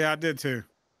 Yeah, I did too.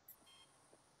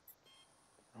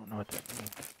 I don't know what that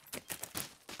means.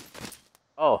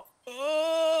 Oh.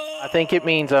 I think it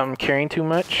means I'm carrying too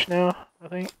much now, I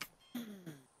think.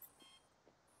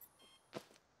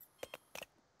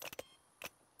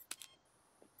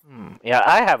 Yeah,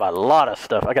 I have a lot of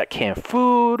stuff. I got canned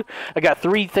food. I got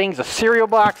 3 things of cereal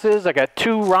boxes. I got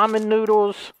 2 ramen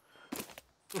noodles.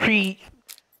 3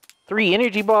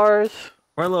 energy bars.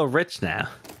 We're a little rich now.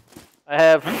 I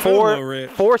have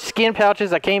 4 skin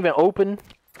pouches I can't even open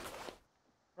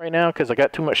right now because I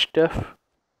got too much stuff.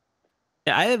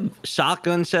 Yeah, I have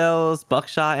shotgun shells,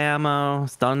 buckshot ammo,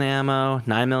 stun ammo,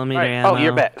 9mm Right. ammo. Oh,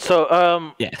 you're back.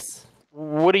 So, yes.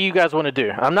 What do you guys want to do?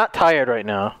 I'm not tired right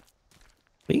now.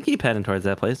 We can keep heading towards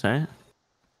that place, right?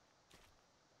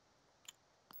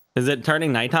 Is it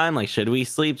turning nighttime? Like, should we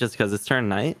sleep just because it's turned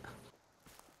night?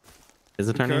 Is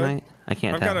it turning night? I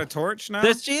can't tell. I've got a torch now.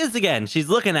 There she is again. She's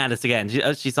looking at us again.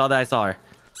 She saw that I saw her.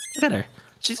 Look at her.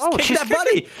 She's kicked she's that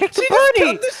buddy. Kicked the She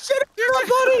buddy. just the shit out of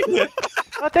my buddy.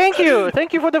 Oh, thank you.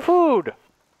 Thank you for the food.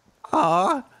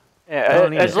 Aw. Yeah,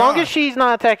 as long as she's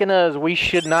not attacking us, we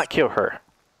should not kill her.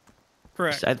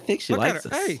 Correct. I think she Look likes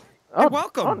at us. her. Hey, Oh,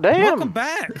 welcome. oh, damn. Welcome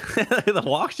back. The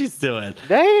walk she's doing.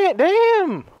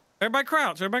 Damn. Everybody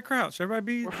crouch. Everybody crouch.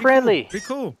 Everybody We're friendly. Be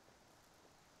cool.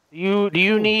 Do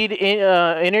you need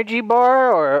energy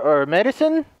bar or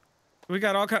medicine? We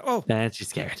got all kind. Oh, Man, she's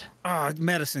scared.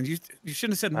 medicine. You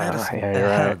shouldn't have said medicine. Yeah, The you're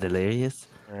hell, right. Delirious.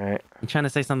 All right. You trying to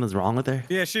say something's wrong with her?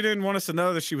 Yeah, she didn't want us to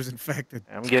know that she was infected.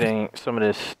 I'm getting some of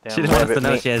this. Damn She didn't want us to rabbit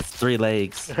know meat. she has 3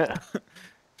 legs.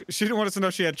 She didn't want us to know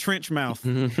she had trench mouth.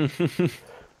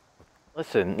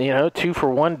 Listen, 2 for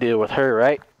 1 deal with her,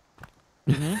 right?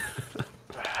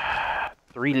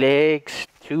 3 legs,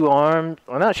 2 arms.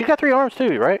 Well, no, she got 3 arms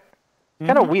too, right?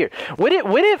 Kind of weird. What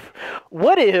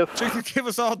if? She could give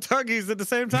us all tuggies at the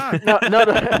same time. No. No,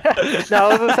 I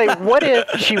was gonna say, what if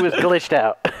she was glitched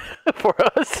out for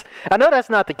us? I know that's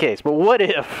not the case, but what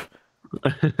if?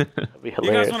 That'd be You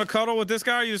hilarious. guys want to cuddle with this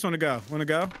guy, or you just want to go? Want to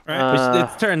go? Right?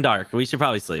 It's turned dark. We should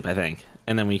probably sleep, I think.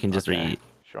 And then we can just read.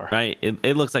 Sure. Right?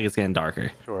 It looks like it's getting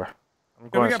darker. Sure. I'm Yeah,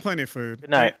 going we got plenty of food.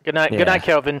 Good night. Good night. Yeah. Good night,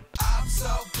 Kelvin. I'm so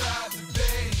proud to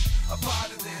be a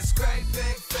part of this great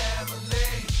big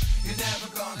family. You're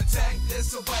never gonna take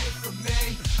this away from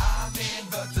me. I'm in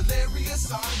the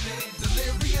delirious army,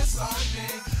 delirious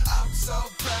army. I'm so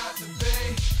proud to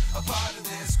be a part of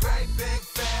this great big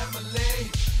family.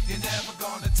 You're never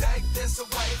gonna take this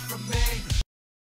away from me.